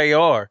right where they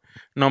are,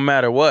 no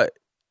matter what.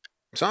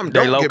 Some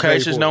They don't get paid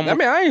locations for no it. more. I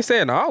mean, I ain't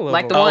saying all of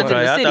Like them. the ones in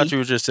Okay, the I city. thought you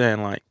was just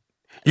saying like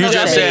you No,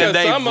 just yeah, saying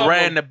because some they of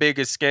ran them- the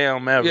biggest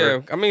scam ever. Yeah,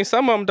 I mean,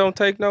 some of them don't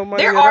take no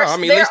money There at are- all. I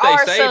mean, there at least they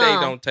are say they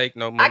some. don't take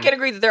no money. I can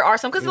agree that there are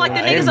some because like the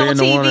I ain't niggas on been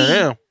to one of TV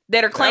them.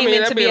 that are claiming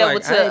that'd to be able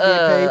like, I ain't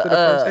getting paid for the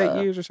first 8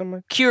 to years or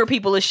something. cure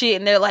people of shit,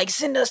 and they're like,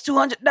 send us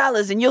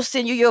 $200 and you'll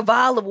send you your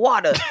vial of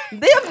water.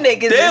 Them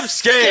niggas Them is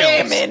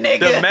scams. scamming,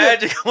 nigga. The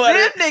magic Them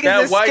niggas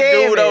that is white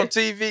dude scamming. on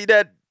TV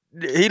that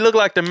he looked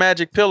like the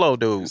magic pillow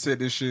dude. Said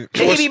this shit.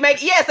 And he be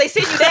making, yes, they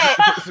send you that.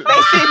 They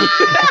send you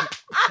that.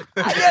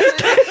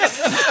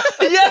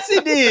 Yes, he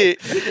did.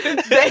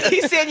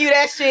 They send you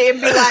that shit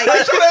and be like,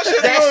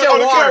 that's your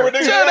water.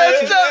 They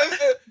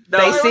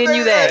send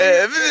you that.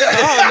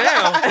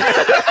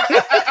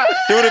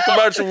 Do the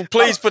commercial.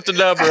 Please put the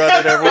number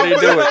under there when you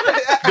do it.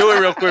 Do it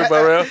real quick,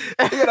 Burrell. You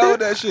gotta hold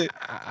that shit.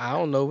 I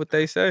don't know what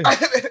they say.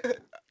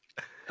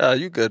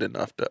 You good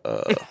enough to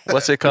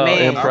what's it called?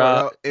 Man.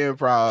 Improv.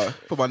 Improv.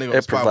 Put my nigga on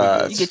the spot.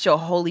 Improvise. with You this. get your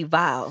holy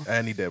vial.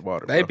 I need that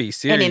water. They bro. be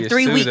serious. And in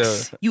 3 too,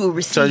 weeks, though. you will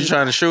receive. So you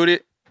trying to shoot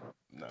it?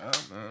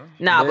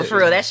 Nah, but for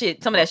real, that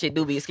shit, some of that shit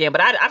do be a scam.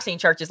 But I've seen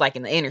churches like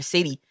in the inner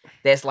city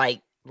that's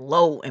like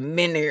low and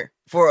been there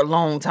for a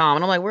long time.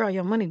 And I'm like, where all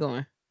your money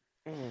going?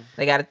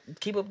 They got to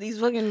keep up these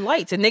fucking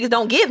lights. And niggas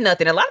don't give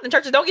nothing. A lot of the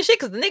churches don't get shit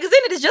because the niggas in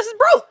it is just as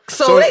broke.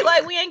 So they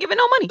like, we ain't giving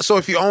no money. So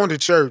if you owned a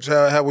church,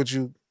 how would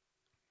you?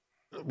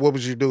 What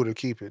would you do to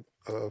keep it?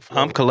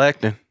 I'm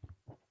collecting.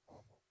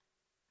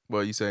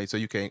 Well, you say so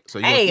you can't. So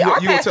you Hey, you,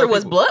 our you would pastor tell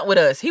was people- blunt with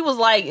us. He was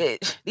like,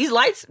 these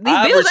lights, these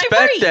I bills ain't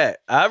respect free. that.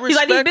 I He's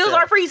like, these respect bills that.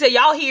 aren't free. He said,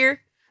 y'all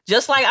here,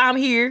 just like I'm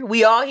here.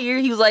 We all here.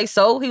 He was like,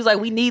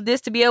 we need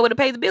this to be able to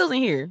pay the bills in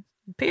here.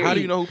 Period. How do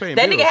you know who paying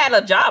That bills? nigga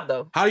had a job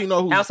though. How do you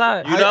know who's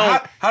outside?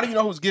 How do you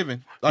know who's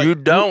giving? Like, You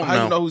don't How do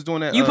know. you know who's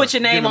doing that? You put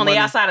your name giving on the money?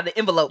 outside of the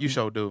envelope. You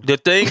sure do. The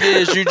thing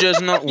is, you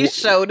just know. You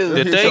sure do.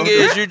 The thing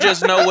is, you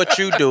just know what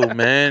you do,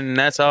 man. And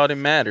that's all that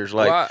matters.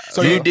 Like, Well,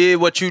 so you you- did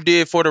what you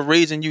did for the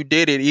reason you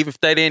did it. Even if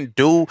they didn't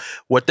do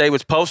what they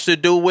was supposed to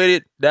do with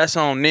it, that's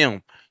on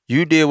them.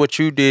 You did what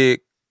you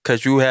did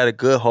because you had a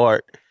good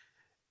heart,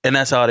 and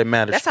that's all that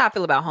matters. That's how I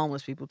feel about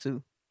homeless people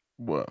too.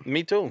 Well,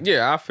 Me too.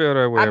 Yeah, I feel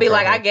that way. I'd be about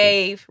like, I homeless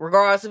gave,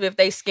 regardless of if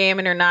they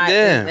scamming or not.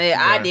 Yeah. and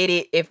I did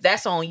it. If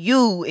that's on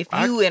you, if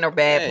you in a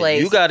bad Hey,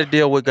 place, you got to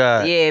deal with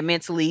God. yeah,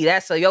 mentally,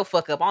 that's so your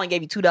fuck up. I only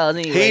gave you $2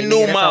 anyway. He knew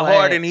nigga, that's my all I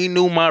heart had. and he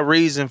knew my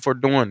reason for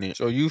doing it.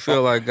 people. So you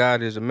feel like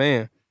God is a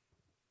man?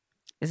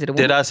 Is it a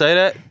woman? Did I say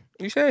that?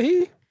 You said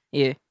he?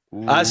 Yeah.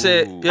 I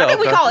said, yeah, I think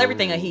we okay. call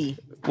everything a he.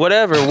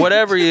 Whatever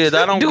he is.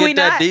 I don't Do we get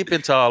that not? deep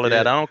into all of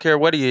that. I don't care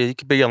what he is. He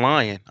could be a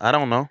lion. I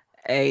don't know.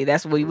 Hey,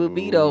 that's what he would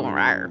be though.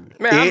 Right.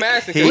 Man, I'm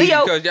asking he-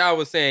 because y'all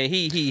was saying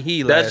he.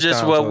 That's last just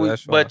time, what so we.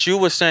 that's fine. But you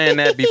were saying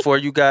that before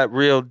you got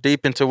real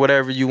deep into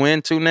whatever you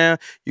into now.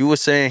 You were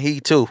saying he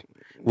too.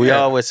 We Yeah.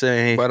 always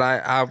saying he. But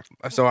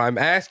so I'm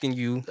asking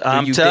you. do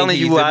I'm you telling think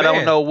you, he's a I don't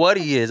man? know what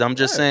he is. I'm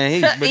just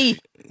saying he.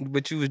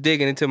 But you was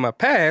digging into my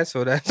past,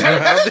 so that's.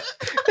 I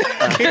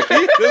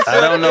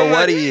don't know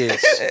what he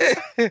is.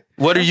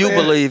 What do you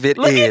believe it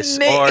Look at is,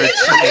 Nick. or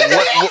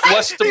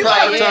what's the He's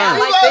proper like, yeah,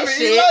 term? I like this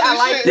shit. I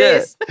like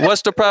this. Yeah,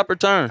 what's the proper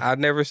term? I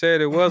never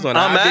said it was one.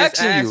 I'm I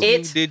just asking you. asked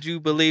It's- did you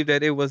believe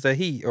that it was a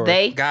he or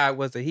They- God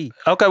was a he?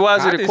 Okay, why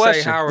is I it a just say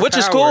question? higher Which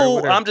is power or cool.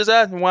 whatever. I'm just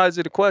asking why is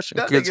it a question?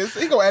 that 'Cause-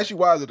 nigga, he gonna ask you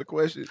why is it a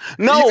question?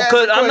 No, You ask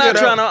because the I'm not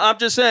question, trying to. I'm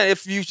just saying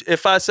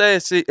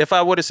if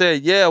I would have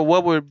said yeah,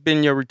 what would have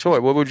been your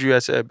retort? What would you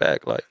have said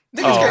back? Like,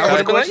 Niggas oh, can't I would ask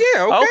have been like, questions.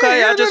 yeah, okay.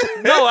 yeah,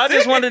 I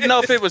just wanted to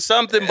know if it was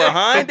something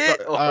behind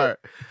it. All right.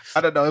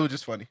 I don't know. It was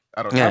just funny.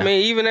 I don't know. Yeah. I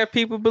mean, even if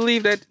people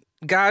believe that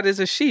God is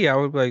a she, I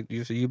would be like,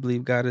 you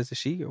believe God is a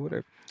she or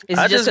whatever. Is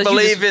I it just 'cause you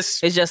believe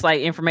it's. It's just like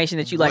information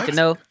that you like to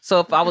know. So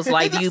if I was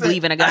like, do you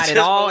believe in a God just at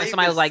all? And believe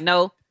somebody was it's- like,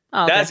 no.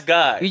 Oh, okay. That's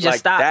God. You just like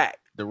stop. that.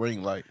 The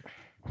ring light.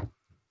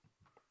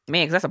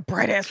 Man, because that's a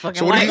bright ass fucking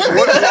So what do light.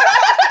 you?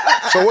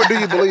 So what do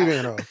you believe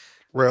in,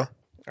 Rel?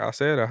 I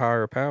said a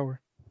higher power.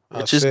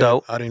 Which is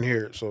dope. I didn't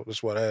hear it, so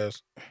that's what I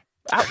asked.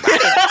 I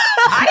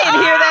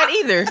didn't hear that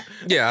either.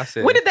 Yeah, I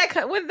said. When did that?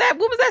 When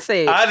was that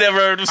said? I never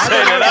heard him say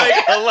that. I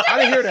ain't gonna lie. I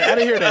didn't hear that. I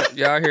didn't hear that.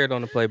 Yeah, I hear it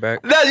on the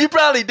playback. No, you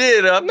probably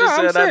did. I'm No, just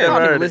I'm saying, saying, I I never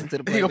don't even heard listen it. to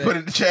the He gonna put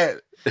it playback. in the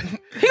chat.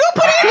 He gonna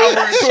put it in.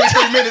 Hour and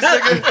 23 minutes,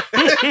 nigga.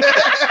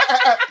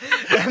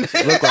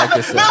 Look like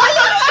it's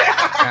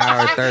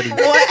hour 30. 1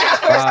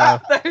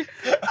 hour. 30.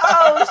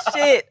 Oh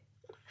shit!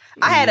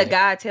 I had a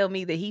guy tell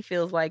me that he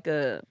feels like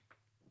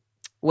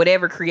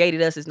whatever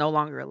created us is no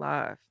longer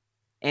alive.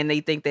 And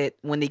they think that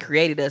when they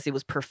created us, it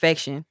was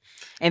perfection.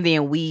 And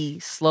then we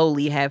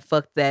slowly have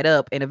fucked that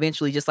up. And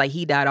eventually, just like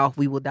he died off,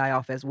 we will die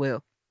off as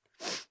well.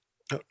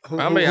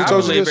 I mean, I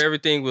told you believe this?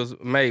 everything was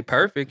made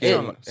perfect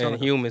and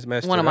humans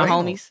messed One it of my up.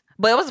 homies.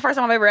 But it was the first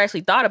time I've ever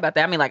actually thought about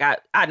that. I mean, like,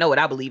 I know what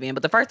I believe in.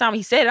 But the first time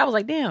he said it, I was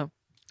like, damn.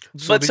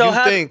 But so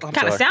how?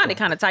 Kind of sounded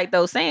kind of tight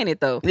though, saying it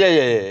though. Yeah.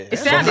 It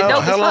sounded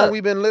dope. How long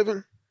we been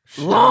living?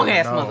 Long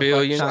ass motherfucker.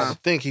 Billions. I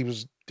think he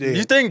was dead.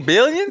 You think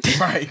billions?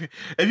 Right.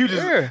 If you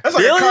just that's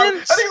like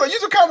billions. I think like use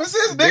some common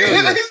sense,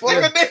 nigga. He's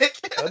like a dick.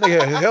 I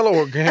think had hella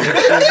organic.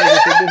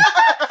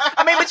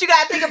 I mean, but you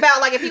gotta think about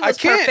like if he was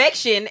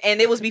perfection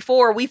and it was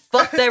before we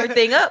fucked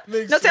everything up.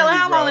 No telling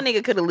how long a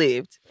nigga could have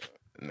lived.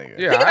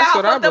 Yeah, think about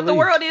how fucked up the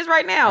world is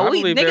right now.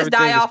 Niggas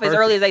die off as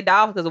early as they die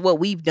off because of what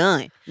we've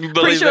done.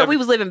 Pretty sure if we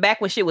was living back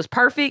when shit was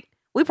perfect,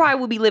 we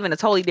probably would be living a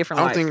totally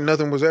different life. I don't think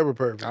nothing was ever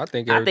perfect. I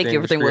think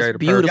everything was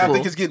beautiful. Yeah, I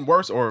think it's getting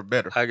worse or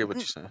better. I get what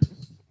you're saying.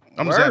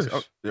 I'm just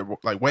asking,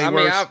 like way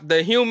worse. I mean,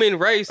 the human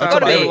race. Go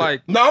to bed.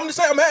 Like, no, I'm just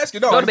saying. I'm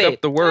asking. No, go to bed.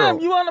 The world.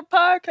 Damn, you on a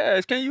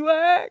podcast? Can you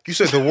act? You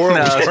said the world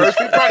was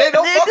perfect. Bro, they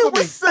don't fuck with me.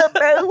 What's up,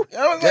 bro?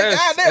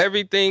 Yes,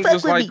 everything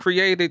was like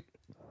created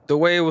the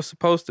way it was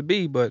supposed to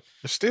be, but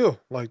it's still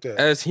like that.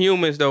 As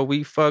humans, though,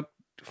 we fuck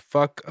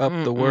up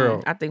the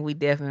world. I think we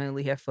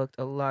definitely have fucked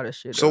a lot of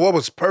shit. So what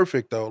was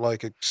perfect though?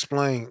 Like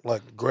explain,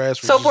 like grass.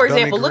 Was so for just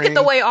example, dummy look at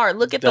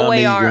the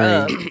way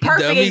our perfect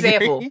Dummy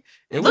example. green.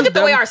 Look at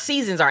the way our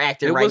seasons are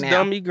acting right now. It was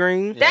dummy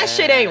green. That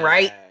shit ain't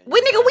right.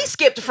 We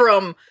skipped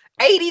from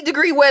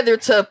 80-degree weather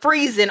to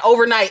freezing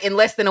overnight in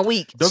less than a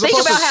week. Think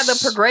about how the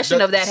progression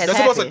of that has happened.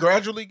 That's supposed to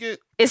gradually get.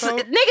 It's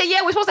nigga,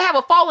 yeah, we're supposed to have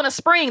a fall and a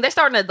spring. They're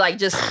starting to like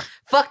just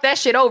fuck that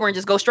shit over and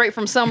just go straight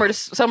from summer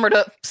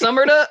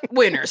to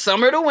winter.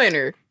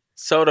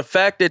 So the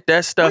fact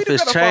that stuff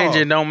is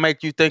changing don't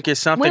make you think it's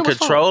something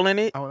controlling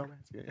it?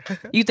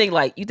 You think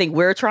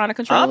we're trying to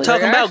control it? I'm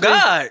talking about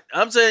God.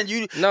 I'm saying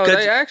you. No,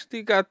 they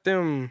actually got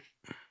them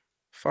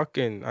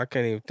fucking, I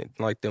can't even think,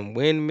 like them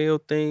windmill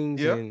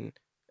things and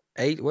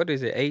what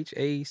is it?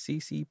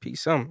 HACCP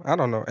something. I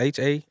don't know.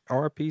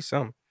 HARP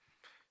something.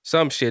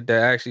 Some shit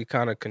that actually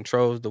kind of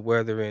controls the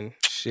weather and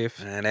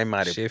shift. Man, they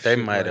might have.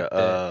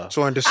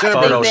 So in December,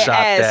 I think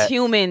that as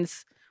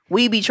humans,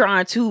 we be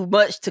trying too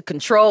much to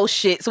control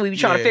shit, so we be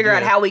trying to figure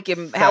out how we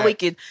can,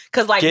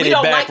 because like we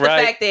don't like the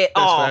fact that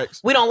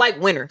we don't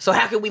like winter, so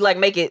how can we like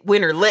make it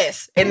winter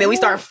less, and then we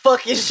start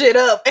fucking shit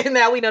up, and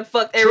now we done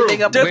fucked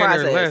everything up in the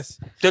process.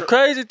 The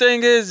crazy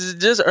thing is,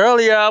 just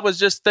earlier I was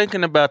just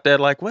thinking about that,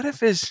 like, what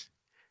if it's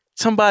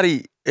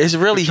somebody? It's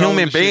really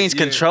human beings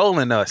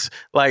controlling us,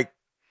 like.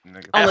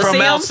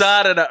 From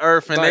outside of the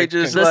earth, and they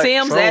just the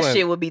Sims. That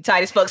shit would be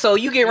tight as fuck. So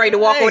you get ready to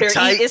walk over there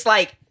and eat. It's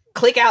like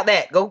click out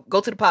that go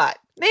to the pot.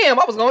 Damn,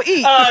 I was gonna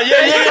eat. Yeah.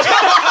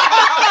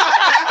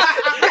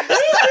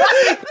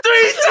 3 times.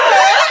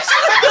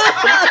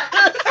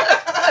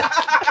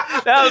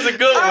 That was a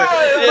good one.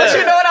 But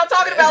you know what I'm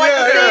talking about, like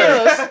the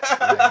Sims.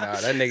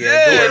 That nigga.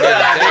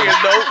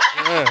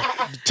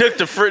 Took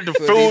the food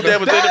that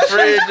was in the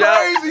fridge.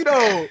 Crazy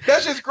though.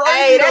 That's just crazy.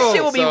 Hey, that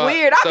shit would be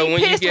weird. I'd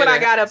be pissed when I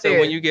got up there. So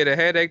when you get a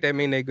headache, that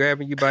mean they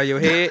grabbing you by your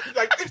head,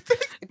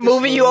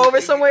 moving you over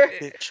somewhere.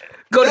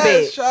 Go to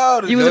bed.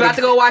 You was about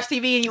to go watch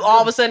TV and you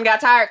all of a sudden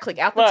got tired. Click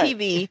out the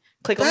TV.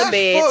 Click on the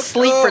bed.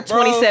 Sleep for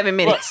 27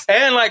 minutes.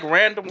 And like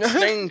random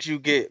things you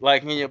get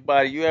like in your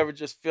body. You ever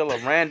just feel a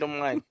random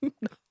like.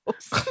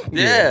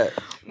 Yeah,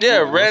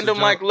 random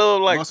like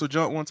little like muscle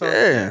jump one time.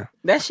 Yeah,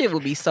 that shit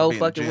would be so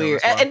fucking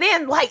weird. And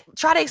then like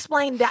try to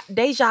explain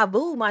deja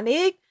vu, my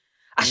nigga.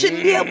 I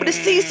shouldn't be able to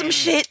see some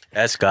shit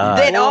that's God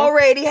that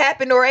already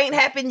happened or ain't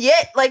happened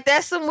yet. Like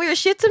that's some weird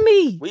shit to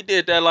me. We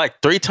did that like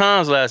 3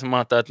 times last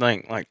month, I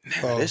think. Like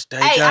this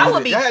deja vu. Hey, I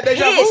would be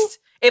pissed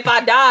if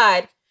I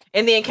died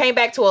and then came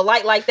back to a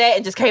light like that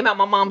and just came out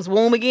my mom's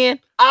womb again.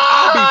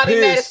 I'd be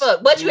mad as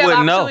fuck. But you have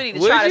an opportunity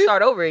to try to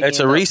start over again. It's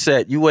a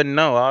reset. You wouldn't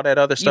know. All that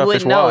other stuff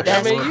is washed.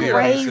 That's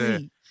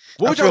crazy.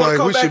 What y'all want to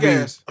come back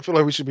as? I feel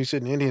like we should be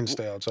sitting Indian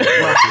style.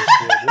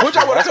 What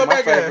y'all want to come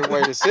back as?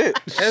 Way to sit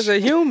as a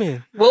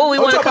human. What we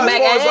want to come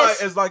back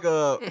as like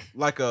a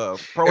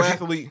pro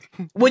athlete.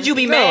 Would you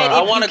be mad?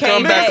 I want to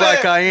come back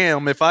like I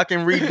am. If I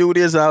can redo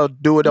this, I'll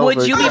do it over.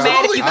 Would you be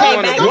mad if you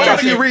came back? What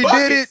if you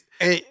redid it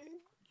and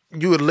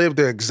you would live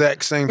the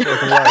exact same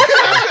fucking life?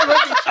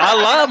 I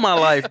love my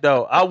life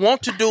though. I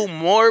want to do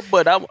more,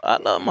 but I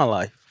love my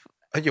life.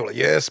 And you're like,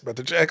 yes, but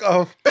the jack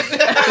off.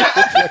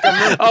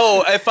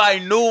 If I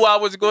knew I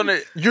was gonna,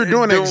 you're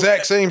doing the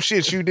exact same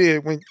shit you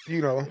did when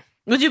you know.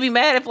 Would you be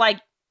mad if like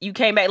you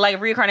came back,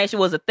 like reincarnation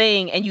was a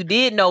thing, and you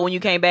did know when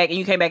you came back, and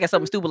you came back as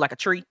something stupid like a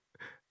tree?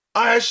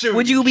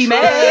 Would you be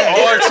mad?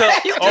 Or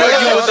you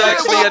was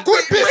actually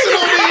quit pissing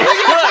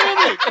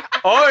on me.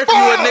 Or if you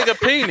a nigga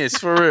penis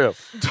for real.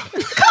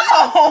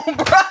 Come on,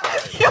 bro.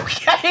 You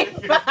can't.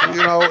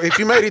 You know, if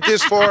you made it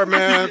this far,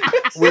 man,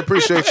 we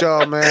appreciate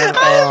y'all, man.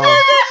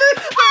 I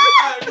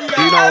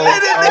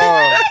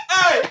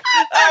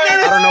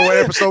don't know what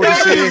episode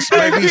this is.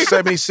 Maybe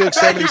 76,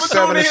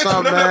 77 or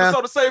something, man.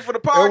 Episode to save for the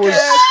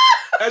podcast.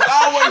 As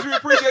always, we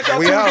appreciate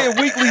y'all tuning in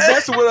weekly,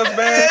 messing with us,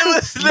 man.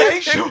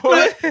 Make sure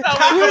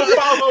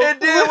follow. It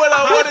did what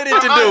I wanted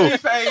it to do.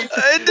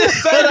 It did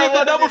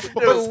the number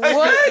 4.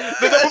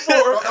 The number 4.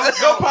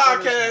 Go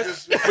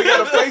podcast. We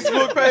got a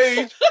Facebook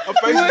page, a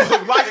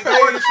Facebook like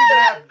page.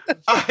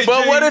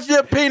 But what if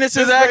your penis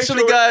has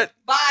actually got?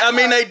 I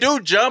mean, they do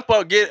jump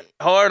or get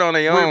hard on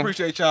their We own.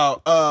 appreciate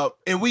y'all.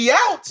 And we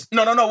out.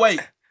 No, wait.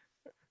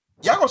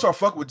 Y'all gonna start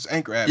fucking with this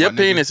Anchor app. Your my nigga.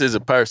 penis is a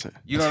person.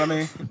 You know what I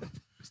mean?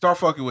 Start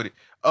fucking with it.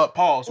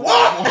 Pause.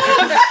 What?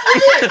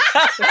 Here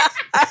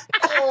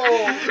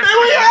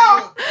we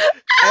out.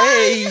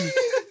 Hey,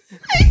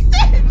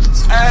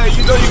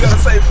 you know you gotta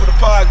say it for the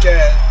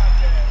podcast.